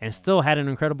 and still had an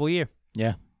incredible year.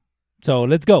 Yeah. So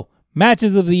let's go.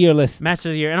 Matches of the year list. Match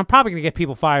of the year. And I'm probably going to get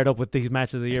people fired up with these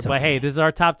matches of the year. It's But okay. hey, this is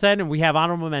our top 10, and we have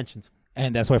honorable mentions.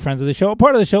 And that's why friends of the show are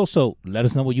part of the show. So let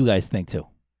us know what you guys think too.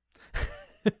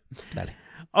 Dale.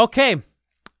 Okay.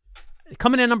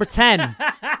 Coming in number 10.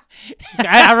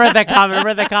 I read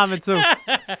that comment too.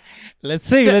 Let's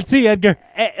see, Edgar.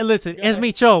 Hey, listen, es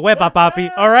mi show, huepa papi.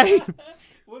 All right.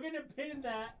 We're gonna pin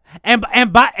that.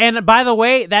 And by the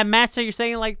way, that match that you're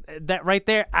saying like that right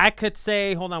there, I could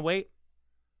say, hold on, wait.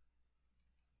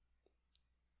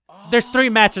 There's 3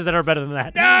 matches that are better than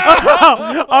that.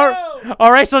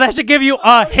 All right, so that should give you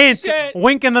a hint, shit.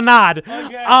 wink and the nod.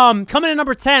 Okay. Coming in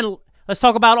number 10, let's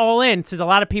talk about All In, since a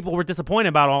lot of people were disappointed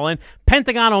about All In.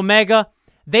 Pentagon Omega,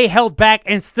 they held back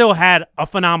and still had a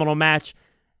phenomenal match.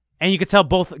 And you could tell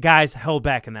both guys held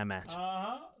back in that match.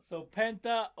 So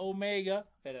Penta, Omega.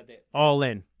 All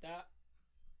In.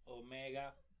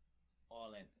 Omega,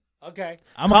 all in. Okay.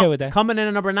 I'm okay with that. Coming in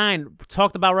at number 9,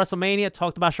 talked about WrestleMania,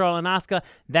 talked about Charlotte and Asuka.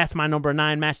 That's my number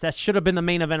 9 match. That should have been the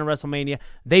main event of WrestleMania.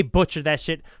 They butchered that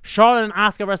shit. Charlotte and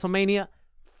Asuka WrestleMania,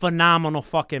 phenomenal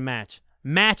fucking match.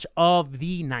 Match of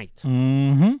the night.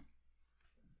 Mm-hmm.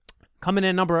 Coming in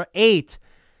at number 8,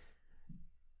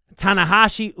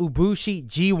 Tanahashi Ibushi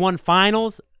G1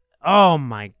 Finals. Oh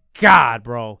my God,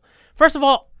 bro. First of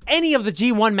all, any of the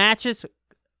G1 matches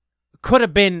could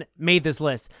have been made this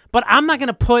list. But I'm not going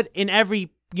to put in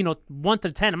every, 1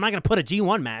 to 10, I'm not going to put a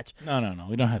G1 match. No.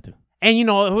 We don't have to. And,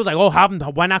 it was like,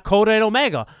 why not Kota and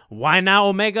Omega? Why not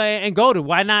Omega and Goto?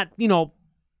 Why not,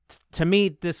 to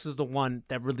me, this is the one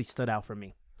that really stood out for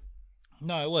me.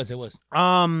 No, it was.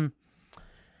 Coming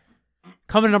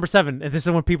to number 7, and this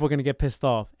is when people are going to get pissed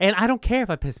off. And I don't care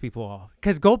if I piss people off.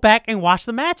 Because go back and watch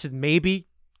the matches. Maybe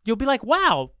you'll be like,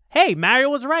 wow, hey, Mario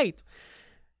was right.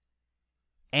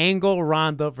 Angle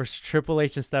Ronda versus Triple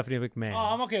H and Stephanie McMahon.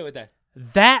 Oh, I'm okay with that.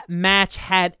 That match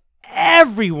had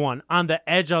everyone on the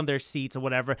edge on their seats or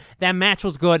whatever. That match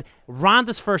was good.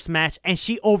 Ronda's first match, and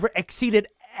she exceeded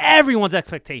everyone's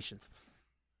expectations.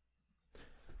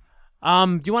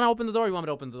 Do you want to open the door or you want me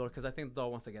to open the door? Because I think the door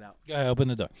wants to get out. Go ahead, open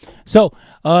the door. So,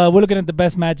 we're looking at the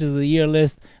best matches of the year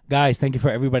list. Guys, thank you for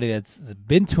everybody that's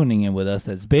been tuning in with us,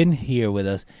 that's been here with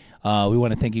us. We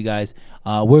want to thank you guys.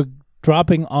 We're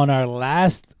dropping on our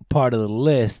last part of the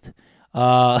list.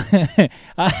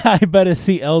 I better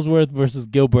see Ellsworth versus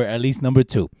Gilbert, at least number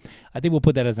 2. I think we'll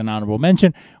put that as an honorable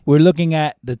mention. We're looking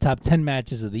at the top 10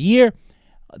 matches of the year.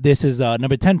 This is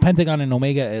number 10, Pentagon and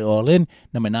Omega at All In.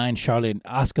 Number 9, Charlotte and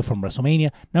Asuka from WrestleMania.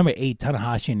 Number 8,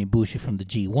 Tanahashi and Ibushi from the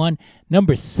G1.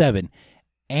 Number 7,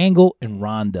 Angle and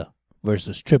Ronda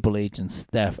versus Triple H and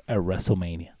Steph at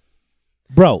WrestleMania.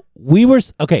 Bro, we were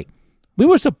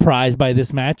surprised by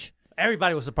this match.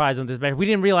 Everybody was surprised on this match. We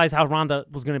didn't realize how Ronda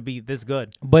was going to be this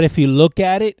good. But if you look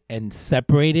at it and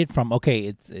separate it from,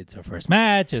 it's her first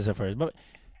match, it's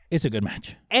a good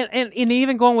match. And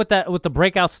even going with the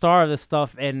breakout star of this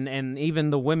stuff and even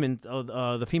the women,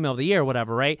 the female of the year or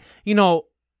whatever, right?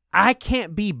 I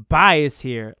can't be biased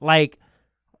here. Like,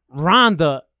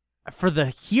 Ronda, for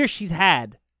the year she's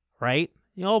had, right?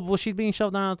 Well, she's being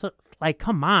shoved down. Like,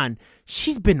 come on.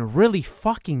 She's been really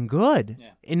fucking good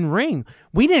in ring.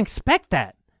 We didn't expect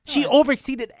that. She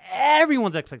overexceeded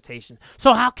everyone's expectations.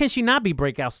 So how can she not be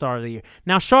breakout star of the year?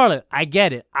 Now, Charlotte, I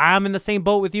get it. I'm in the same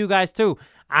boat with you guys, too.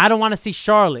 I don't want to see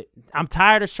Charlotte. I'm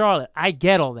tired of Charlotte. I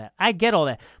get all that.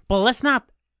 But let's not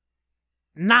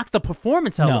knock the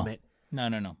performance element.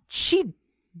 No. She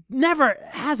never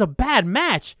has a bad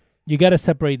match. You got to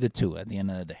separate the two at the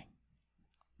end of the day.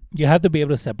 You have to be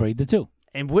able to separate the two.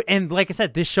 And like I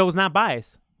said, this show's not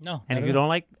biased. No. And if you don't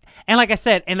like... And like I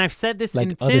said, and I've said this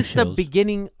since the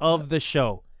beginning of the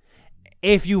show,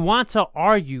 if you want to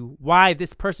argue why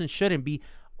this person shouldn't be,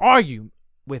 argue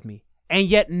with me. And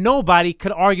yet nobody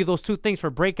could argue those two things for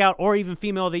breakout or even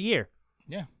female of the year.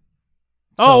 Yeah.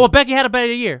 Well, Becky had a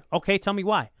better year. Okay, tell me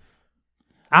why.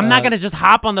 I'm not going to just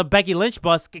hop on the Becky Lynch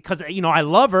bus because, I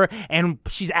love her and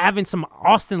she's having some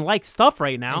Austin-like stuff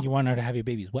right now. And you want her to have your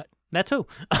babies. What? That too.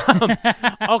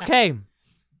 Okay.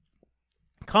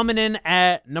 Coming in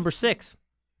at number 6.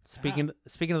 Speaking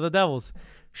of the Devils,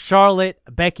 Charlotte,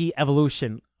 Becky,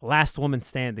 Evolution, last woman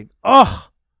standing. Oh,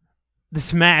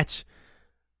 this match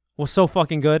was so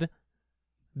fucking good.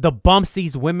 The bumps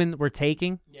these women were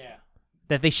taking,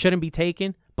 that they shouldn't be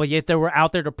taking, but yet they were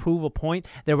out there to prove a point.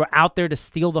 They were out there to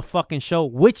steal the fucking show,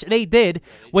 which they did.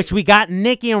 Which we got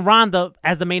Nikki and Ronda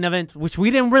as the main event, which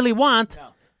we didn't really want. No.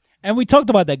 And we talked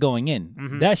about that going in.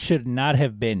 Mm-hmm. That should not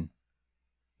have been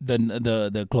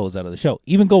the closeout of the show,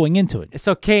 even going into it.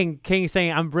 So King is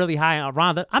saying I'm really high on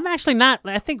Ronda. I'm actually not.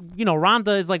 I think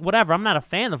Ronda is like whatever. I'm not a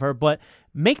fan of her, but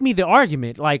make me the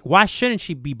argument. Like, why shouldn't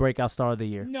she be breakout star of the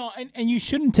year? No, and you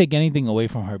shouldn't take anything away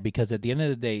from her because at the end of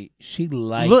the day, she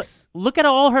likes. Look at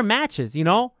all her matches.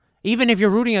 Even if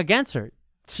you're rooting against her,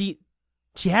 she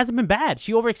hasn't been bad.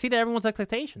 She overexceeded everyone's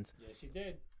expectations. Yeah, she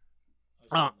did.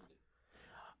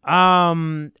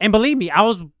 And believe me, I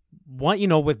was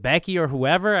with Becky or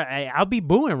whoever, I'll be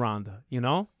booing Ronda,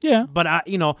 Yeah. But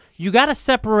you got to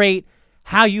separate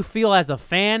how you feel as a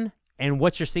fan and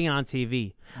what you're seeing on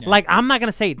TV. Yeah. Like, I'm not going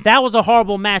to say that was a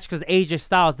horrible match because AJ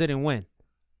Styles didn't win.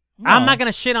 No. I'm not going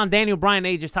to shit on Daniel Bryan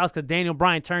and AJ Styles because Daniel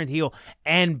Bryan turned heel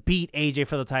and beat AJ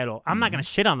for the title. I'm not going to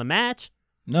shit on the match.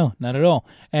 No, not at all.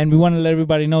 And we want to let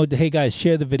everybody know, hey guys,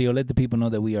 share the video. Let the people know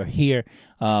that we are here.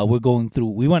 We went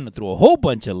through a whole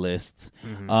bunch of lists.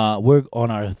 Mm-hmm. We're on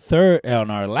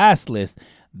our last list,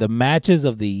 the matches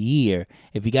of the year.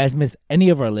 If you guys missed any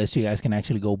of our lists, you guys can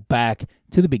actually go back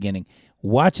to the beginning,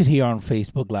 watch it here on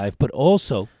Facebook Live, but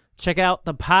also check out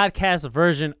the podcast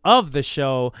version of the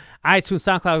show. iTunes,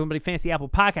 SoundCloud, everybody fancy Apple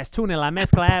Podcasts, TuneIn, La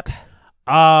Mezcla app.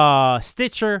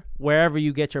 Stitcher, wherever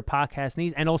you get your podcast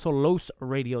needs, and also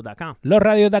losradio.com.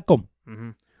 Losradio.com. Mm-hmm.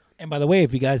 And by the way,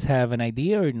 if you guys have an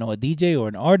idea or a DJ or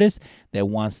an artist that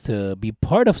wants to be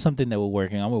part of something that we're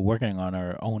working on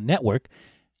our own network,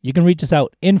 you can reach us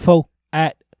out,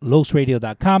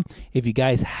 info@losradio.com. If you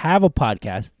guys have a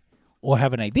podcast or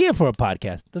have an idea for a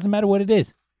podcast, doesn't matter what it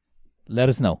is, let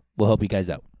us know. We'll help you guys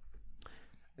out.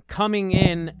 Coming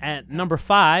in at number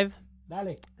 5.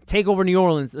 Dale. TakeOver New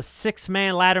Orleans, a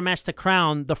 6-man ladder match to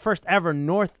crown the first ever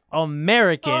North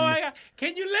American. Oh my God!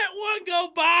 Can you let one go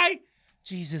by?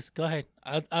 Jesus, go ahead.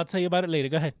 I'll tell you about it later.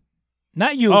 Go ahead.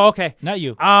 Not you. Oh, okay. Not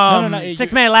you. No.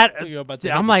 6-man ladder.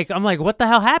 I'm like, what the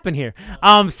hell happened here?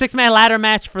 6-man ladder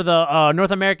match for the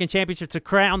North American Championship to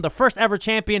crown the first ever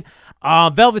champion.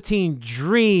 Velveteen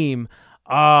Dream.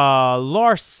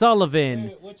 Lars Sullivan.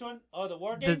 Wait, which one? Oh, the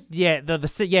War Games? No.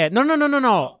 This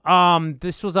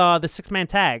was the 6-man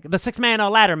tag. The 6-man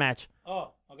ladder match.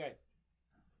 Oh, okay.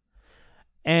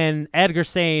 And Edgar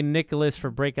saying Nicholas for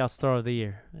breakout star of the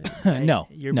year. No.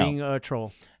 You're being a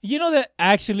troll. You know that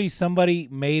actually somebody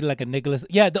made like a Nicholas.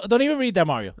 Yeah, don't even read that,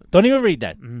 Mario. Don't even read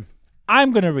that. Mm-hmm.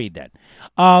 I'm going to read that.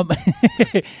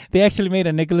 They actually made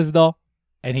a Nicholas doll.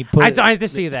 And he put. I did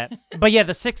see that, but yeah,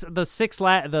 the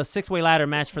 6-way ladder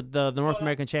match for the North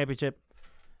American Championship.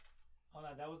 Hold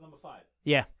on, that was number 5.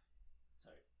 Yeah.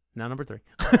 Sorry. Now number 3.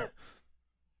 Go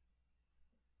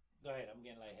ahead, I'm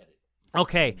getting lightheaded.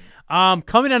 Okay,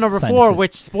 coming in number 4,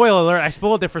 which spoiler alert, I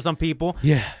spoiled it for some people.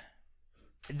 Yeah.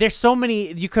 There's so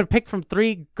many you could pick from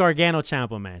 3 Gargano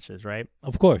Ciampa matches, right?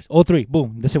 Of course, all 3.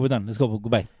 Boom, that's it. We're done. Let's go.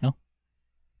 Goodbye. No.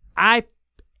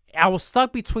 I was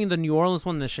stuck between the New Orleans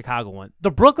one and the Chicago one. The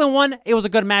Brooklyn one, it was a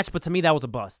good match, but to me, that was a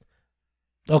bust.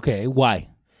 Okay, why?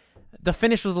 The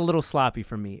finish was a little sloppy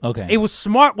for me. Okay. It was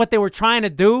smart what they were trying to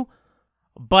do,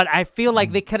 but I feel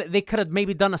like they could have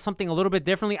maybe done something a little bit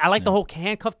differently. I like the whole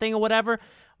handcuff thing or whatever,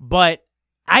 but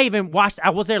I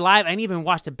was there live and even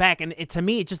watched it back, and to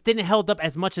me, it just didn't held up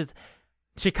as much as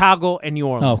Chicago and New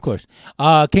Orleans. Oh, of course.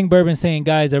 King Bourbon saying,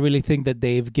 guys, I really think that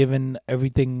they've given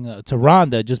everything to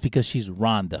Rhonda just because she's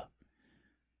Rhonda.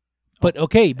 But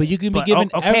but you can be given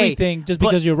everything just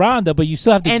because you're Rhonda, but you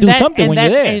still have to do something when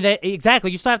you're there. Exactly.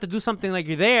 You still have to do something like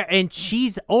you're there, and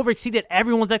she's overexceeded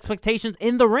everyone's expectations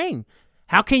in the ring.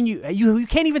 How can you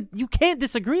can't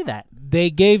disagree that. They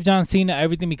gave John Cena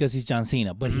everything because he's John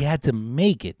Cena, but he had to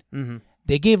make it. Mm-hmm.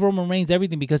 They gave Roman Reigns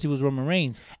everything because he was Roman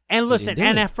Reigns. And listen,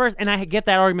 at first, and I get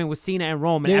that argument with Cena and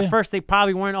Roman. Yeah. At first, they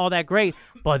probably weren't all that great,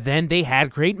 but then they had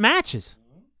great matches.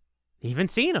 Even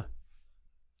Cena.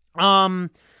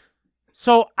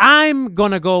 So I'm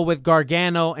gonna go with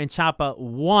Gargano and Ciampa,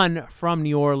 one from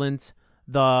New Orleans.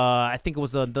 I think it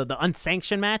was the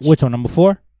unsanctioned match. Which one, number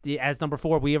 4? As number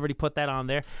 4, we already put that on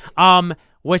there.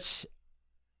 Which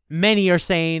many are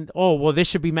saying, oh, well, this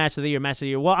should be match of the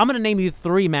year. Well, I'm gonna name you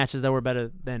 3 matches that were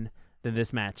better than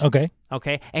this match. Okay.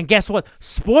 And guess what?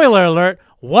 Spoiler alert: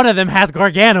 one of them has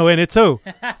Gargano in it too.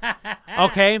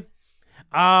 Okay.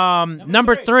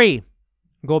 Number 3.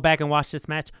 Go back and watch this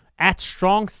match. At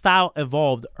Strong Style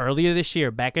Evolved earlier this year,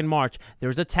 back in March, there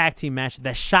was a tag team match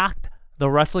that shocked the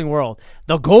wrestling world.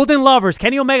 The Golden Lovers,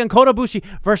 Kenny Omega and Kota Ibushi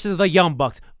versus the Young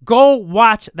Bucks. Go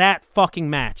watch that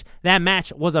fucking match. That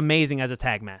match was amazing as a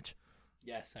tag match.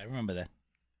 Yes, I remember that.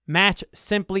 Match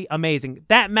simply amazing.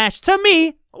 That match, to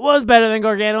me, was better than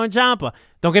Gargano and Ciampa.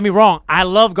 Don't get me wrong. I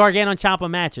love Gargano and Ciampa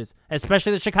matches,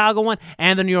 especially the Chicago one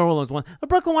and the New Orleans one. The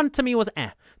Brooklyn one, to me, was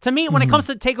eh. To me, when it comes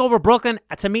to TakeOver Brooklyn,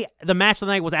 to me, the match of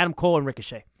the night was Adam Cole and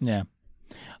Ricochet. Yeah.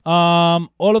 All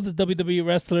of the WWE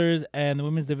wrestlers and the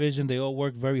women's division, they all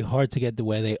work very hard to get to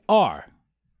where they are.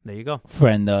 There you go.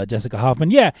 Friend Jessica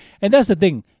Hoffman. Yeah, and that's the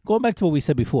thing. Going back to what we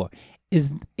said before,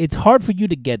 it's hard for you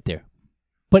to get there,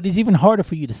 but it's even harder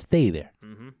for you to stay there.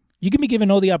 Mm-hmm. You can be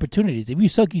given all the opportunities. If you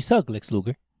suck, Lex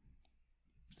Luger.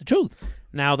 It's the truth.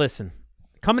 Now listen,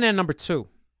 coming in at number 2.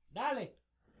 Dale.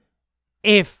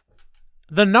 If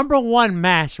the number 1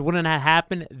 match wouldn't have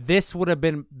happened, this would have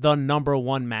been the number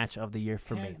 1 match of the year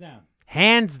for me.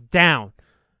 Hands down.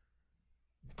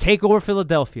 TakeOver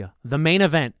Philadelphia, the main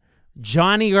event.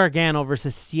 Johnny Gargano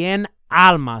versus Cien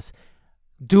Almas.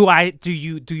 Do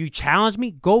you challenge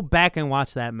me? Go back and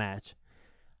watch that match.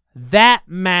 That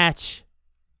match.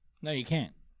 No, you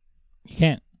can't. You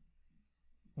can't.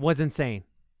 Was insane.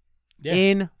 Yeah.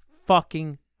 In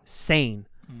fucking sane.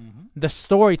 Mm-hmm. The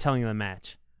storytelling of the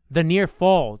match. The near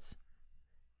falls.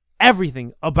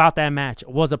 Everything about that match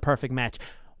was a perfect match.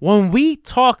 When we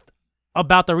talked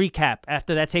about the recap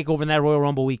after that takeover in that Royal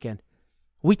Rumble weekend,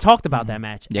 we talked about that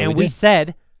match. Yeah, and we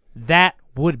said that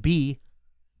would be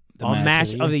a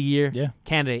match of the year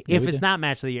candidate. Yeah, if it's not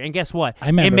match of the year. And guess what?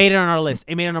 It made it on our list.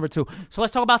 It made it number 2. So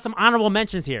let's talk about some honorable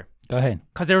mentions here. Go ahead.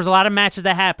 Because there was a lot of matches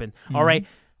that happened. Mm-hmm. All right.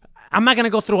 I'm not going to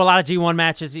go through a lot of G1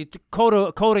 matches.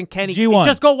 Kota and Kenny. G1.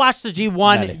 Just go watch the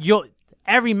G1.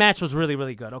 Every match was really,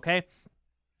 really good, okay?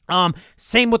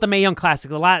 Same with the Mae Young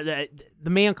Classic. The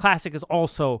Mae Young Classic is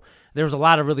also, there's a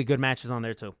lot of really good matches on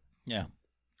there, too. Yeah.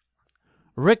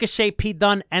 Ricochet, Pete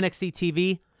Dunne, NXT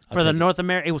TV for the North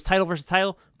America. It was title versus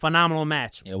title. Phenomenal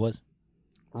match. Yeah, it was.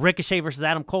 Ricochet versus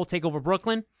Adam Cole, TakeOver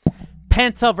Brooklyn.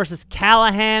 Penta versus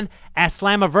Callahan at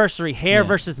Slammiversary. Hair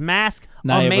versus mask.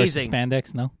 Nia amazing. Versus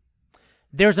spandex, no?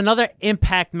 There's another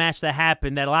Impact match that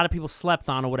happened that a lot of people slept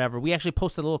on or whatever. We actually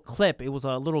posted a little clip. It was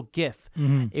a little GIF.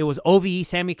 Mm-hmm. It was OVE,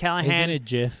 Sami Callihan. Isn't it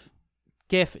GIF?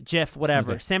 GIF,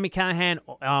 whatever. Okay. Sami Callihan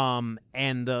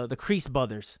and the Crease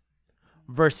Brothers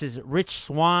versus Rich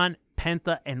Swann,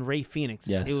 Penta, and Rey Fenix.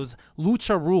 Yes. It was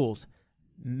Lucha Rules.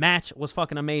 Match was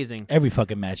fucking amazing. Every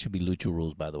fucking match should be Lucha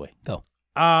Rules, by the way. Go.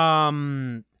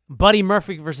 Buddy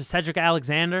Murphy versus Cedric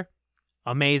Alexander.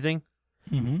 Amazing.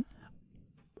 Mm-hmm.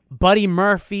 Buddy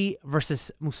Murphy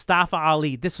versus Mustafa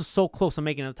Ali. This was so close to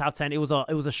making the top 10. It was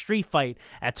a street fight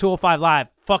at 205 Live.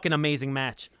 Fucking amazing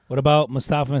match. What about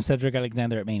Mustafa and Cedric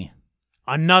Alexander at Mania?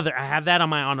 I have that on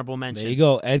my honorable mention. There you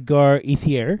go. Edgar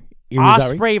Ethier.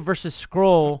 Ospreay versus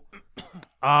Scroll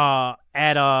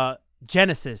at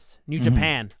Genesis, New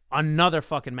Japan. Another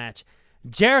fucking match.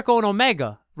 Jericho and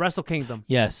Omega, Wrestle Kingdom.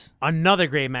 Yes. Another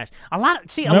great match.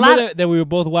 Remember that we were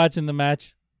both watching the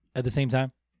match at the same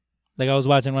time? Like I was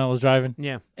watching when I was driving.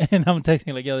 Yeah. And I'm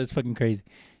texting like, yo, this is fucking crazy.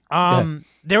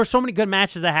 There were so many good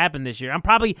matches that happened this year. I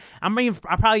probably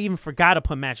even forgot to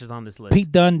put matches on this list.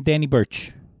 Pete Dunne, Danny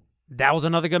Burch. That was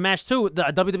another good match too. The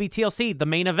WWE TLC, the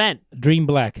main event. Dream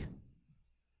Black.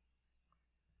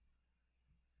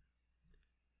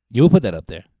 You will put that up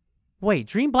there. Wait,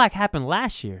 Dream Black happened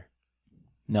last year.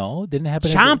 No, didn't happen.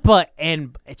 Ciampa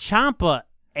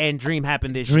and Dream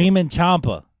happened this year. Dream and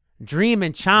Ciampa. Dream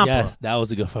and Ciampa. Yes, that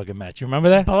was a good fucking match. You remember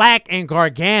that? Black and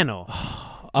Gargano.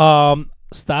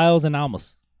 Styles and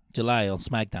Almas, July on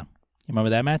SmackDown. You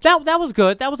remember that match? That was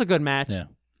good. That was a good match. Yeah.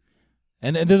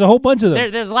 And there's a whole bunch of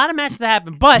them. There's a lot of matches that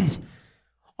happen, but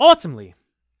ultimately,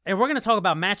 and we're going to talk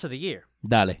about match of the year.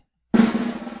 Dale.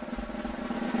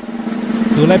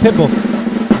 Sule Pitbull.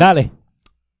 Dale.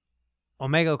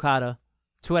 Omega Okada,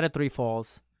 2 out of 3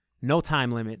 falls, no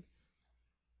time limit,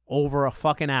 over a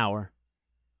fucking hour.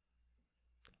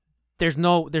 There's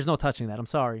no touching that. I'm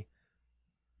sorry.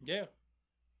 Yeah.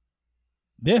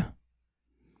 Yeah.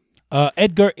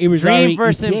 Edgar Irizarry. Dream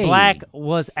versus ETA. Black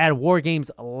was at War Games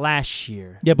last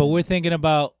year. Yeah, but we're thinking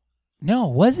about. No,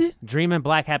 was it? Dream and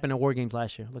Black happened at War Games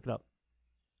last year. Look it up.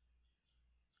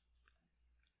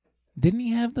 Didn't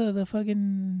he have the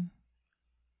fucking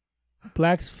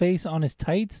Black's face on his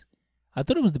tights? I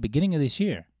thought it was the beginning of this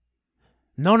year.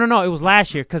 No. It was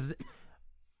last year because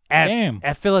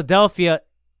at Philadelphia,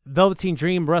 Velveteen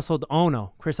Dream wrestled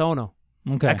Chris Ono.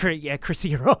 Okay. Chris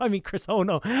Hero. I mean, Chris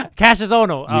Ono. Cassius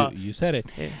Ono. You said it.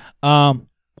 Yeah.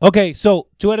 Okay, so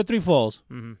 2 out of 3 falls.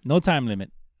 Mm-hmm. No time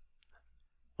limit.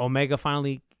 Omega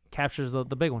finally captures the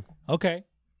big one. Okay.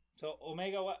 So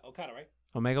Omega Okada, right?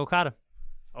 Omega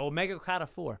Okada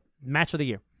 4. Match of the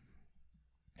year.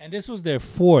 And this was their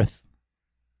 4th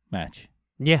match.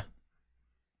 Yeah.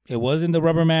 It wasn't the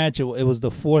rubber match. It was the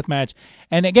 4th match.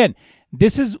 And again,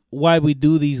 this is why we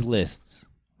do these lists,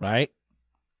 right?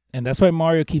 And that's why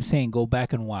Mario keeps saying go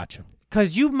back and watch them.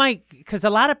 Because a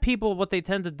lot of people, what they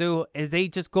tend to do is they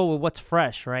just go with what's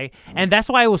fresh, right? And that's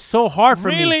why it was so hard for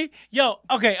me. Really? Yo,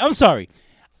 okay, I'm sorry.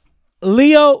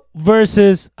 Leo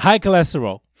versus High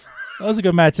Cholesterol. That was a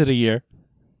good match of the year.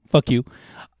 Fuck you.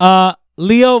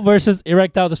 Leo versus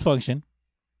Erectile Dysfunction.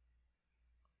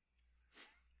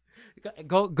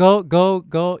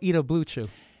 Go eat a Blue Chew.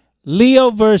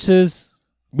 Leo versus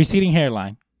Receding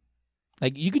Hairline.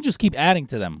 Like, you can just keep adding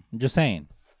to them. I'm just saying.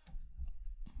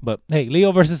 But, hey,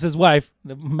 Leo versus his wife,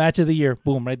 the match of the year.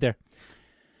 Boom, right there.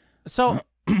 So,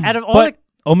 out of all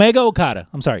Omega Okada.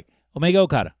 I'm sorry. Omega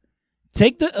Okada.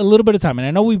 Take a little bit of time. And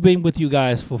I know we've been with you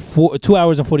guys for 2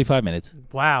 hours and 45 minutes.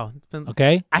 Wow.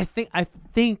 Okay? I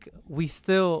think we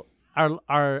still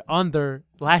are under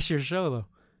last year's show, though.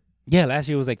 Yeah, last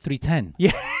year was like 310.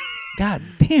 Yeah. God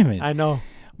damn it. I know.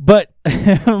 But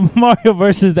Mario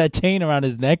versus that chain around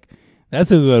his neck.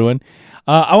 That's a good one.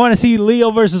 I want to see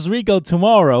Leo versus Rico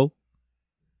tomorrow.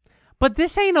 But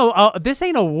this ain't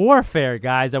a warfare,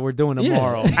 guys, that we're doing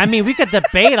tomorrow. Yeah. I mean, we could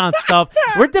debate on stuff.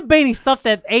 We're debating stuff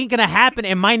that ain't gonna happen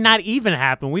and might not even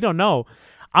happen. We don't know.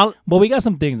 But we got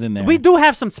some things in there. We do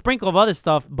have some sprinkle of other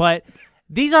stuff, but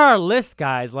these are our lists,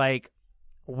 guys. Like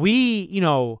we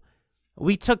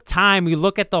took time. We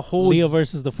look at the whole Leo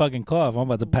versus the fucking cough. I'm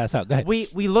about to pass out. Go ahead. We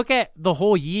look at the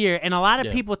whole year, and a lot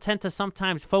of people tend to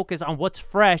sometimes focus on what's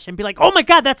fresh and be like, "Oh my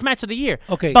God, that's match of the year."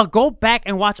 Okay, but go back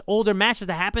and watch older matches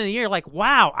that happened in the year. Like,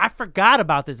 wow, I forgot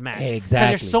about this match.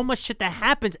 Exactly. There's so much shit that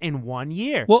happens in 1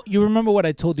 year. Well, you remember what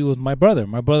I told you with my brother.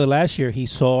 My brother last year, he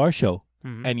saw our show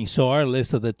and he saw our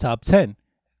list of the top 10,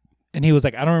 and he was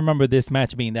like, "I don't remember this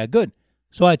match being that good."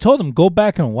 So I told him, "Go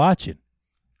back and watch it."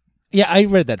 Yeah, I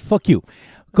read that. Fuck you.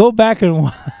 Go back and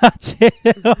watch it.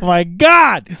 Oh, my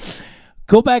God.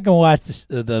 Go back and watch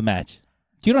the match.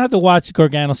 You don't have to watch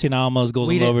Gargano, Cien Almas,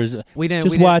 Golden Lovers.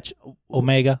 Just watch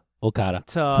Omega, Okada.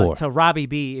 To Robbie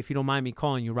B, if you don't mind me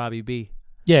calling you Robbie B.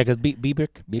 Yeah, because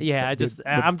B-Brick. Yeah,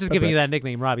 I'm just giving you that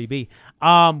nickname, Robbie B.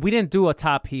 We didn't do a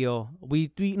top heel. We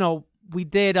did. We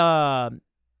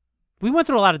went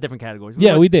through a lot of different categories.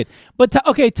 We did. But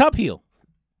top heel.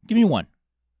 Give me one.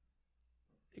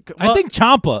 I think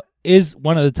Ciampa is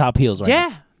one of the top heels right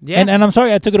now. Yeah. And I'm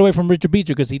sorry I took it away from Richard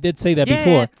Beecher because he did say that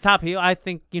before. Yeah, top heel. I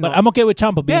think, But I'm okay with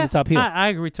Ciampa being the top heel. I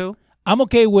agree, too. I'm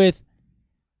okay with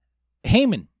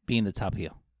Heyman being the top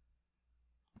heel.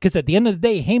 Because at the end of the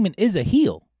day, Heyman is a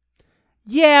heel.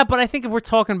 Yeah, but I think if we're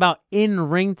talking about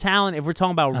in-ring talent, if we're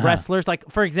talking about wrestlers, like,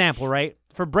 for example, right,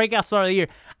 for Breakout Star of the Year,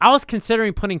 I was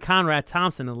considering putting Conrad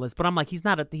Thompson in the list, but I'm like, he's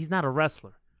not a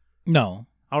wrestler. No.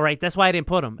 All right, that's why I didn't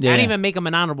put him. Yeah. I didn't even make him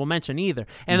an honorable mention either.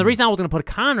 And the reason I was going to put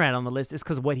Conrad on the list is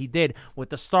because of what he did with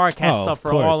the StarCast stuff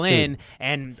for All In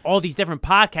and all these different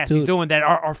podcasts he's doing that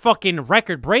are fucking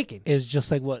record-breaking. It's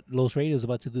just like what Los Radio is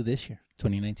about to do this year,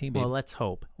 2019, baby. Well, let's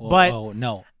hope.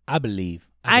 No, I believe.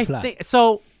 I think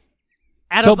so.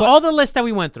 Out of all the lists that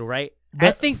we went through, right?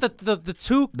 I think the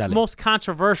two most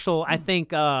controversial, I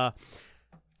think,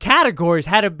 categories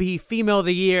had to be Female of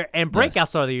the Year and Breakout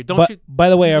Star of the Year. Don't you? By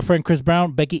the way, our friend Chris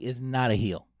Brown, Becky is not a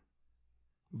heel.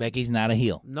 Becky's not a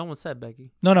heel. No one said Becky.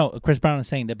 No. Chris Brown is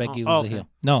saying that Becky was a heel.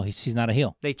 No, she's not a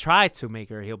heel. They tried to make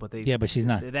her a heel, but but she's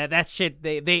not. That shit.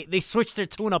 They switched their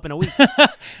tune up in a week.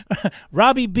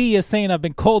 Robbie B is saying I've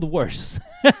been called worse.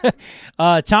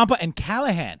 Ciampa and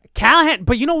Callahan.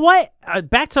 But you know what?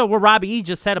 Back to what Robbie E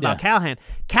just said about Callahan.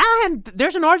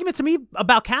 There's an argument to me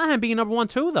about Callahan being number 1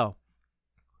 too, though.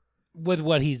 With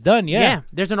what he's done, yeah.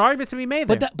 There's an argument to be made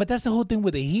there. But that's the whole thing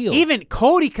with a heel. Even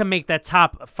Cody can make that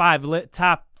top five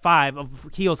of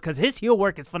heels because his heel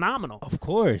work is phenomenal. Of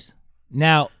course.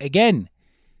 Now, again,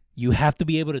 you have to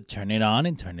be able to turn it on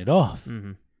and turn it off.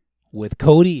 Mm-hmm. With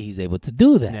Cody, he's able to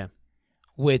do that. Yeah.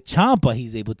 With Ciampa,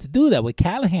 he's able to do that. With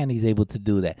Callahan, he's able to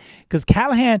do that. Because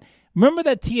Callahan, remember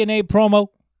that TNA promo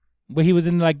where he was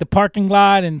in like the parking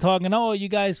lot and talking, oh, you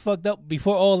guys fucked up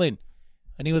before All In.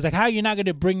 And he was like, how you're not going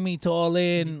to bring me to All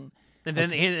In? And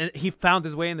then he found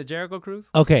his way in the Jericho Cruise?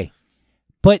 Okay.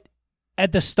 But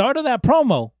at the start of that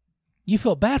promo, you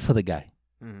felt bad for the guy.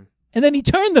 Mm-hmm. And then he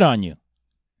turned it on you.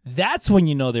 That's when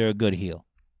you know they're a good heel.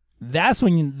 That's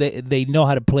when they know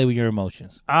how to play with your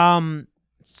emotions.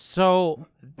 So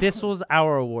this was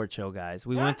our award show, guys.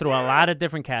 We went through a lot of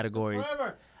different categories.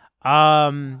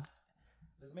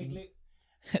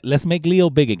 Let's make Leo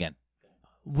big again.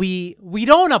 We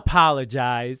don't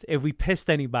apologize if we pissed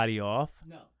anybody off.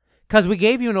 No. Because we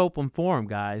gave you an open forum,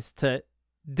 guys, to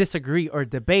disagree or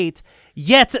debate,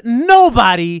 yet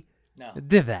nobody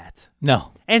did that.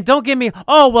 No. And don't give me,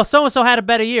 oh, well, so-and-so had a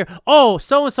better year. Oh,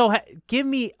 so-and-so give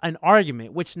me an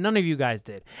argument, which none of you guys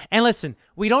did. And listen,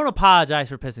 we don't apologize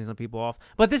for pissing some people off,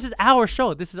 but this is our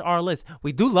show. This is our list.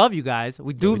 We do love you guys.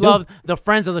 We do love the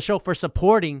friends of the show for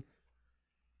supporting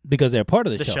because they're part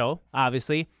of the show.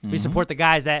 Obviously. Mm-hmm. We support the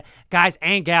guys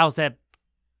and gals that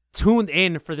tuned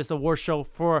in for this award show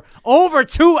for over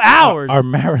 2 hours. Our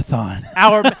marathon.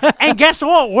 And guess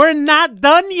what? We're not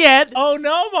done yet. Oh,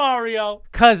 no, Mario.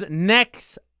 Because tomorrow.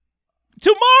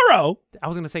 I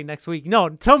was going to say next week. No,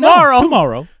 tomorrow.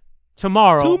 Tomorrow.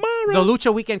 The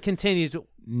Lucha weekend continues.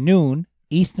 Noon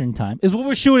Eastern time is what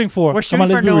we're shooting for. We're shooting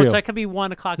for noon, so it could be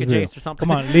 1 o'clock at Jace or something.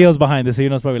 Come on, Leo's behind us, so you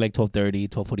know it's probably like 12:30,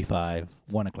 12:45,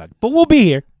 1 o'clock. But we'll be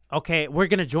here. Okay, we're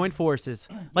going to join forces.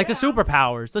 Like the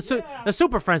superpowers, the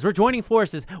super friends. We're joining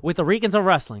forces with the Regans of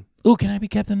Wrestling. Ooh, can I be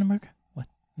Captain America? What?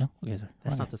 No? Okay, sorry.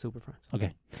 That's not the super friends.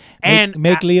 Okay. And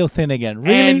make Leo thin again.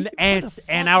 Really?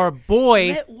 And our boy.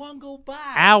 Let one go by.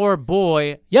 Our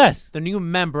boy. Yes. The new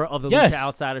member of the Lucha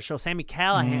Outsider show, Sammy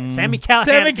Callahan. Sammy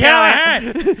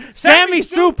Callahan. Sammy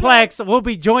Suplex will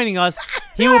be joining us.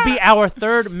 He will be our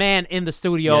third man in the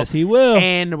studio. Yes, he will.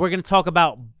 And we're going to talk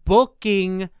about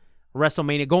booking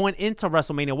WrestleMania, going into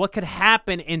WrestleMania, what could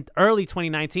happen in early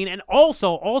 2019, and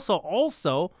also, hold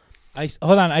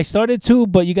on, I started too,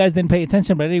 but you guys didn't pay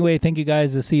attention. But anyway, thank you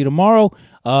guys. I'll see you tomorrow.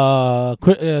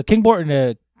 King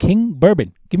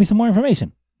Bourbon, give me some more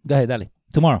information. Go ahead, Dale.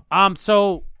 Tomorrow.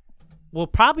 So we'll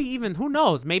probably even, who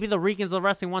knows? Maybe the Regans of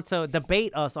Wrestling want to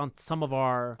debate us on some of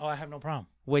our. Oh, I have no problem.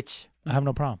 I have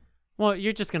no problem. Well,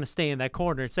 you're just gonna stay in that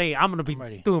corner and say I'm gonna be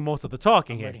doing most of the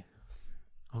talking here. Ready.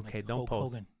 Okay, like don't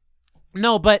pose. Hogan.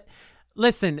 No, but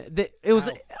listen, it was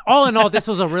all in all, this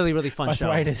was a really, really fun show.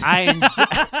 I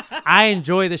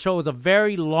enjoy the show. It was a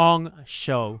very long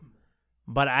show,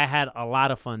 but I had a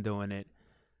lot of fun doing it.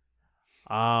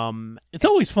 It's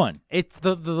always fun. It's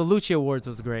the Luchie Awards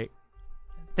was great.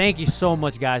 Thank you so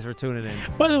much, guys, for tuning in.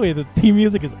 By the way, the theme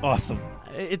music is awesome.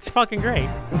 It's fucking great.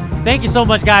 Thank you so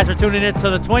much, guys, for tuning in to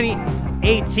the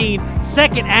 2018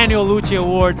 second annual Luchie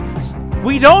Awards.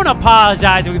 We don't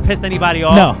apologize if we pissed anybody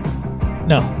off. No.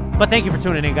 But thank you for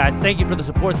tuning in, guys. Thank you for the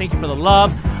support. Thank you for the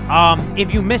love.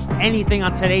 If you missed anything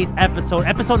on today's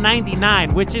episode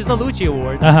 99, which is the Luchie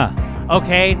Awards,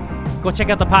 okay, go check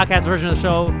out the podcast version of the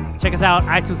show. Check us out,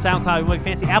 iTunes, SoundCloud, Really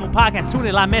Fancy, Apple Podcasts,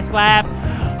 TuneIn, La Mezcla app,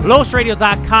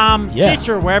 LosRadio.com,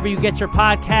 Stitcher, wherever you get your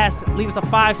podcasts. Leave us a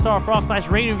 5-star Frog Flash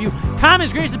rating review.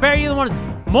 Comments, Grace, and Barry, either one is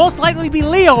most likely be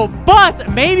Leo,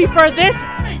 but maybe for this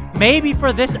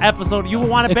episode, you will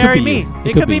want to bury me.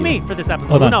 It could be me for this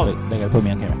episode. Who knows? They got to put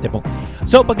me on camera.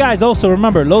 So, but guys, also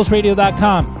remember,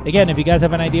 LosRadio.com. Again, if you guys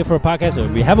have an idea for a podcast, or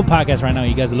if you have a podcast right now,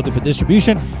 you guys are looking for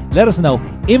distribution, let us know.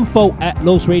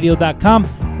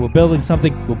 info@LosRadio.com. We're building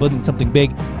something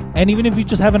big. And even if you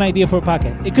just have an idea for a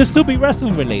podcast, it could still be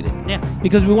wrestling related. Yeah.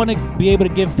 Because we want to be able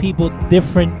to give people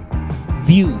different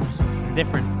views.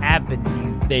 Different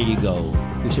avenues. There you go.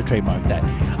 We should trademark that.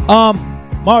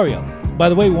 Mario, by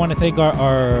the way, we want to thank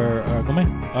our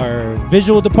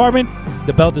visual department.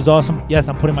 The belt is awesome. Yes,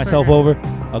 I'm putting myself over.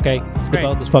 Okay, the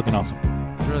belt is fucking awesome.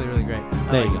 It's really, really great.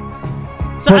 There you go.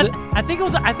 So I think it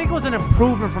was an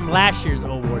improvement from last year's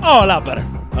awards. Oh, a lot better.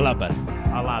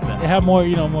 A lot better. It had more,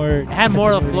 more. It had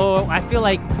more of the flow. I feel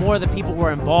like more of the people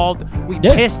were involved. We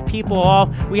pissed people off.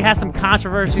 We had some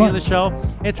controversy in the show.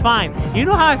 It's fine. You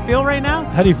know how I feel right now?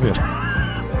 How do you feel?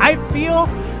 I feel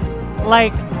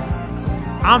like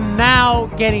I'm now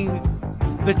getting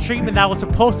the treatment that I was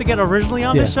supposed to get originally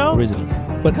on the show. Originally.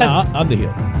 But now I'm the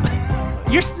heel.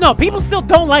 No, people still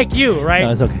don't like you, right?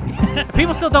 No, it's okay.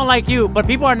 People still don't like you, but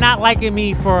people are not liking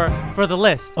me for the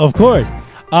list. Of course.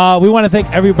 We want to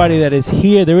thank everybody that is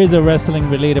here. There is a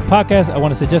wrestling-related podcast. I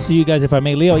want to suggest to you guys, if I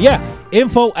may, Leo,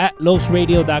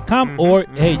 info@losradio.com, or,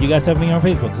 hey, you guys have me on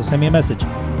Facebook, so send me a message.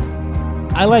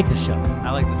 I like the show.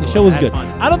 I like the show was good. Fun.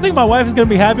 I don't think my wife is going to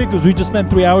be happy because we just spent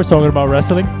 3 hours talking about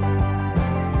wrestling.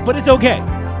 But it's okay.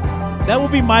 That will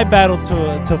be my battle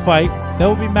to fight. That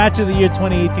will be match of the year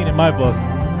 2018 in my book.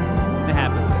 It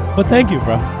happens. But thank you,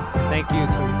 bro. Thank you,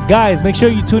 too. Guys, make sure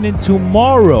you tune in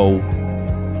tomorrow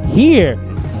here,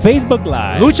 Facebook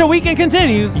Live. Lucha Weekend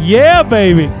continues. Yeah,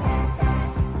 baby.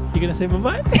 You going to say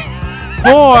bye-bye?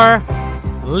 For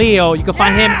Leo, you can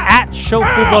find him at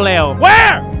Showfuboleo.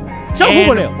 Where?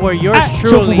 Showfuboleo. For yours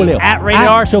truly, at Rated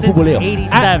R since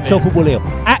 87. At Showfuboleo.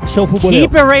 At Showfuboleo.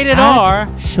 Keep it Rated R.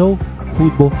 Showfuboleo.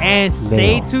 And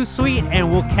stay too sweet, and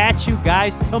we'll catch you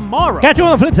guys tomorrow. Catch you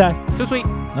on the flip side. Too sweet.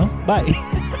 No? Bye.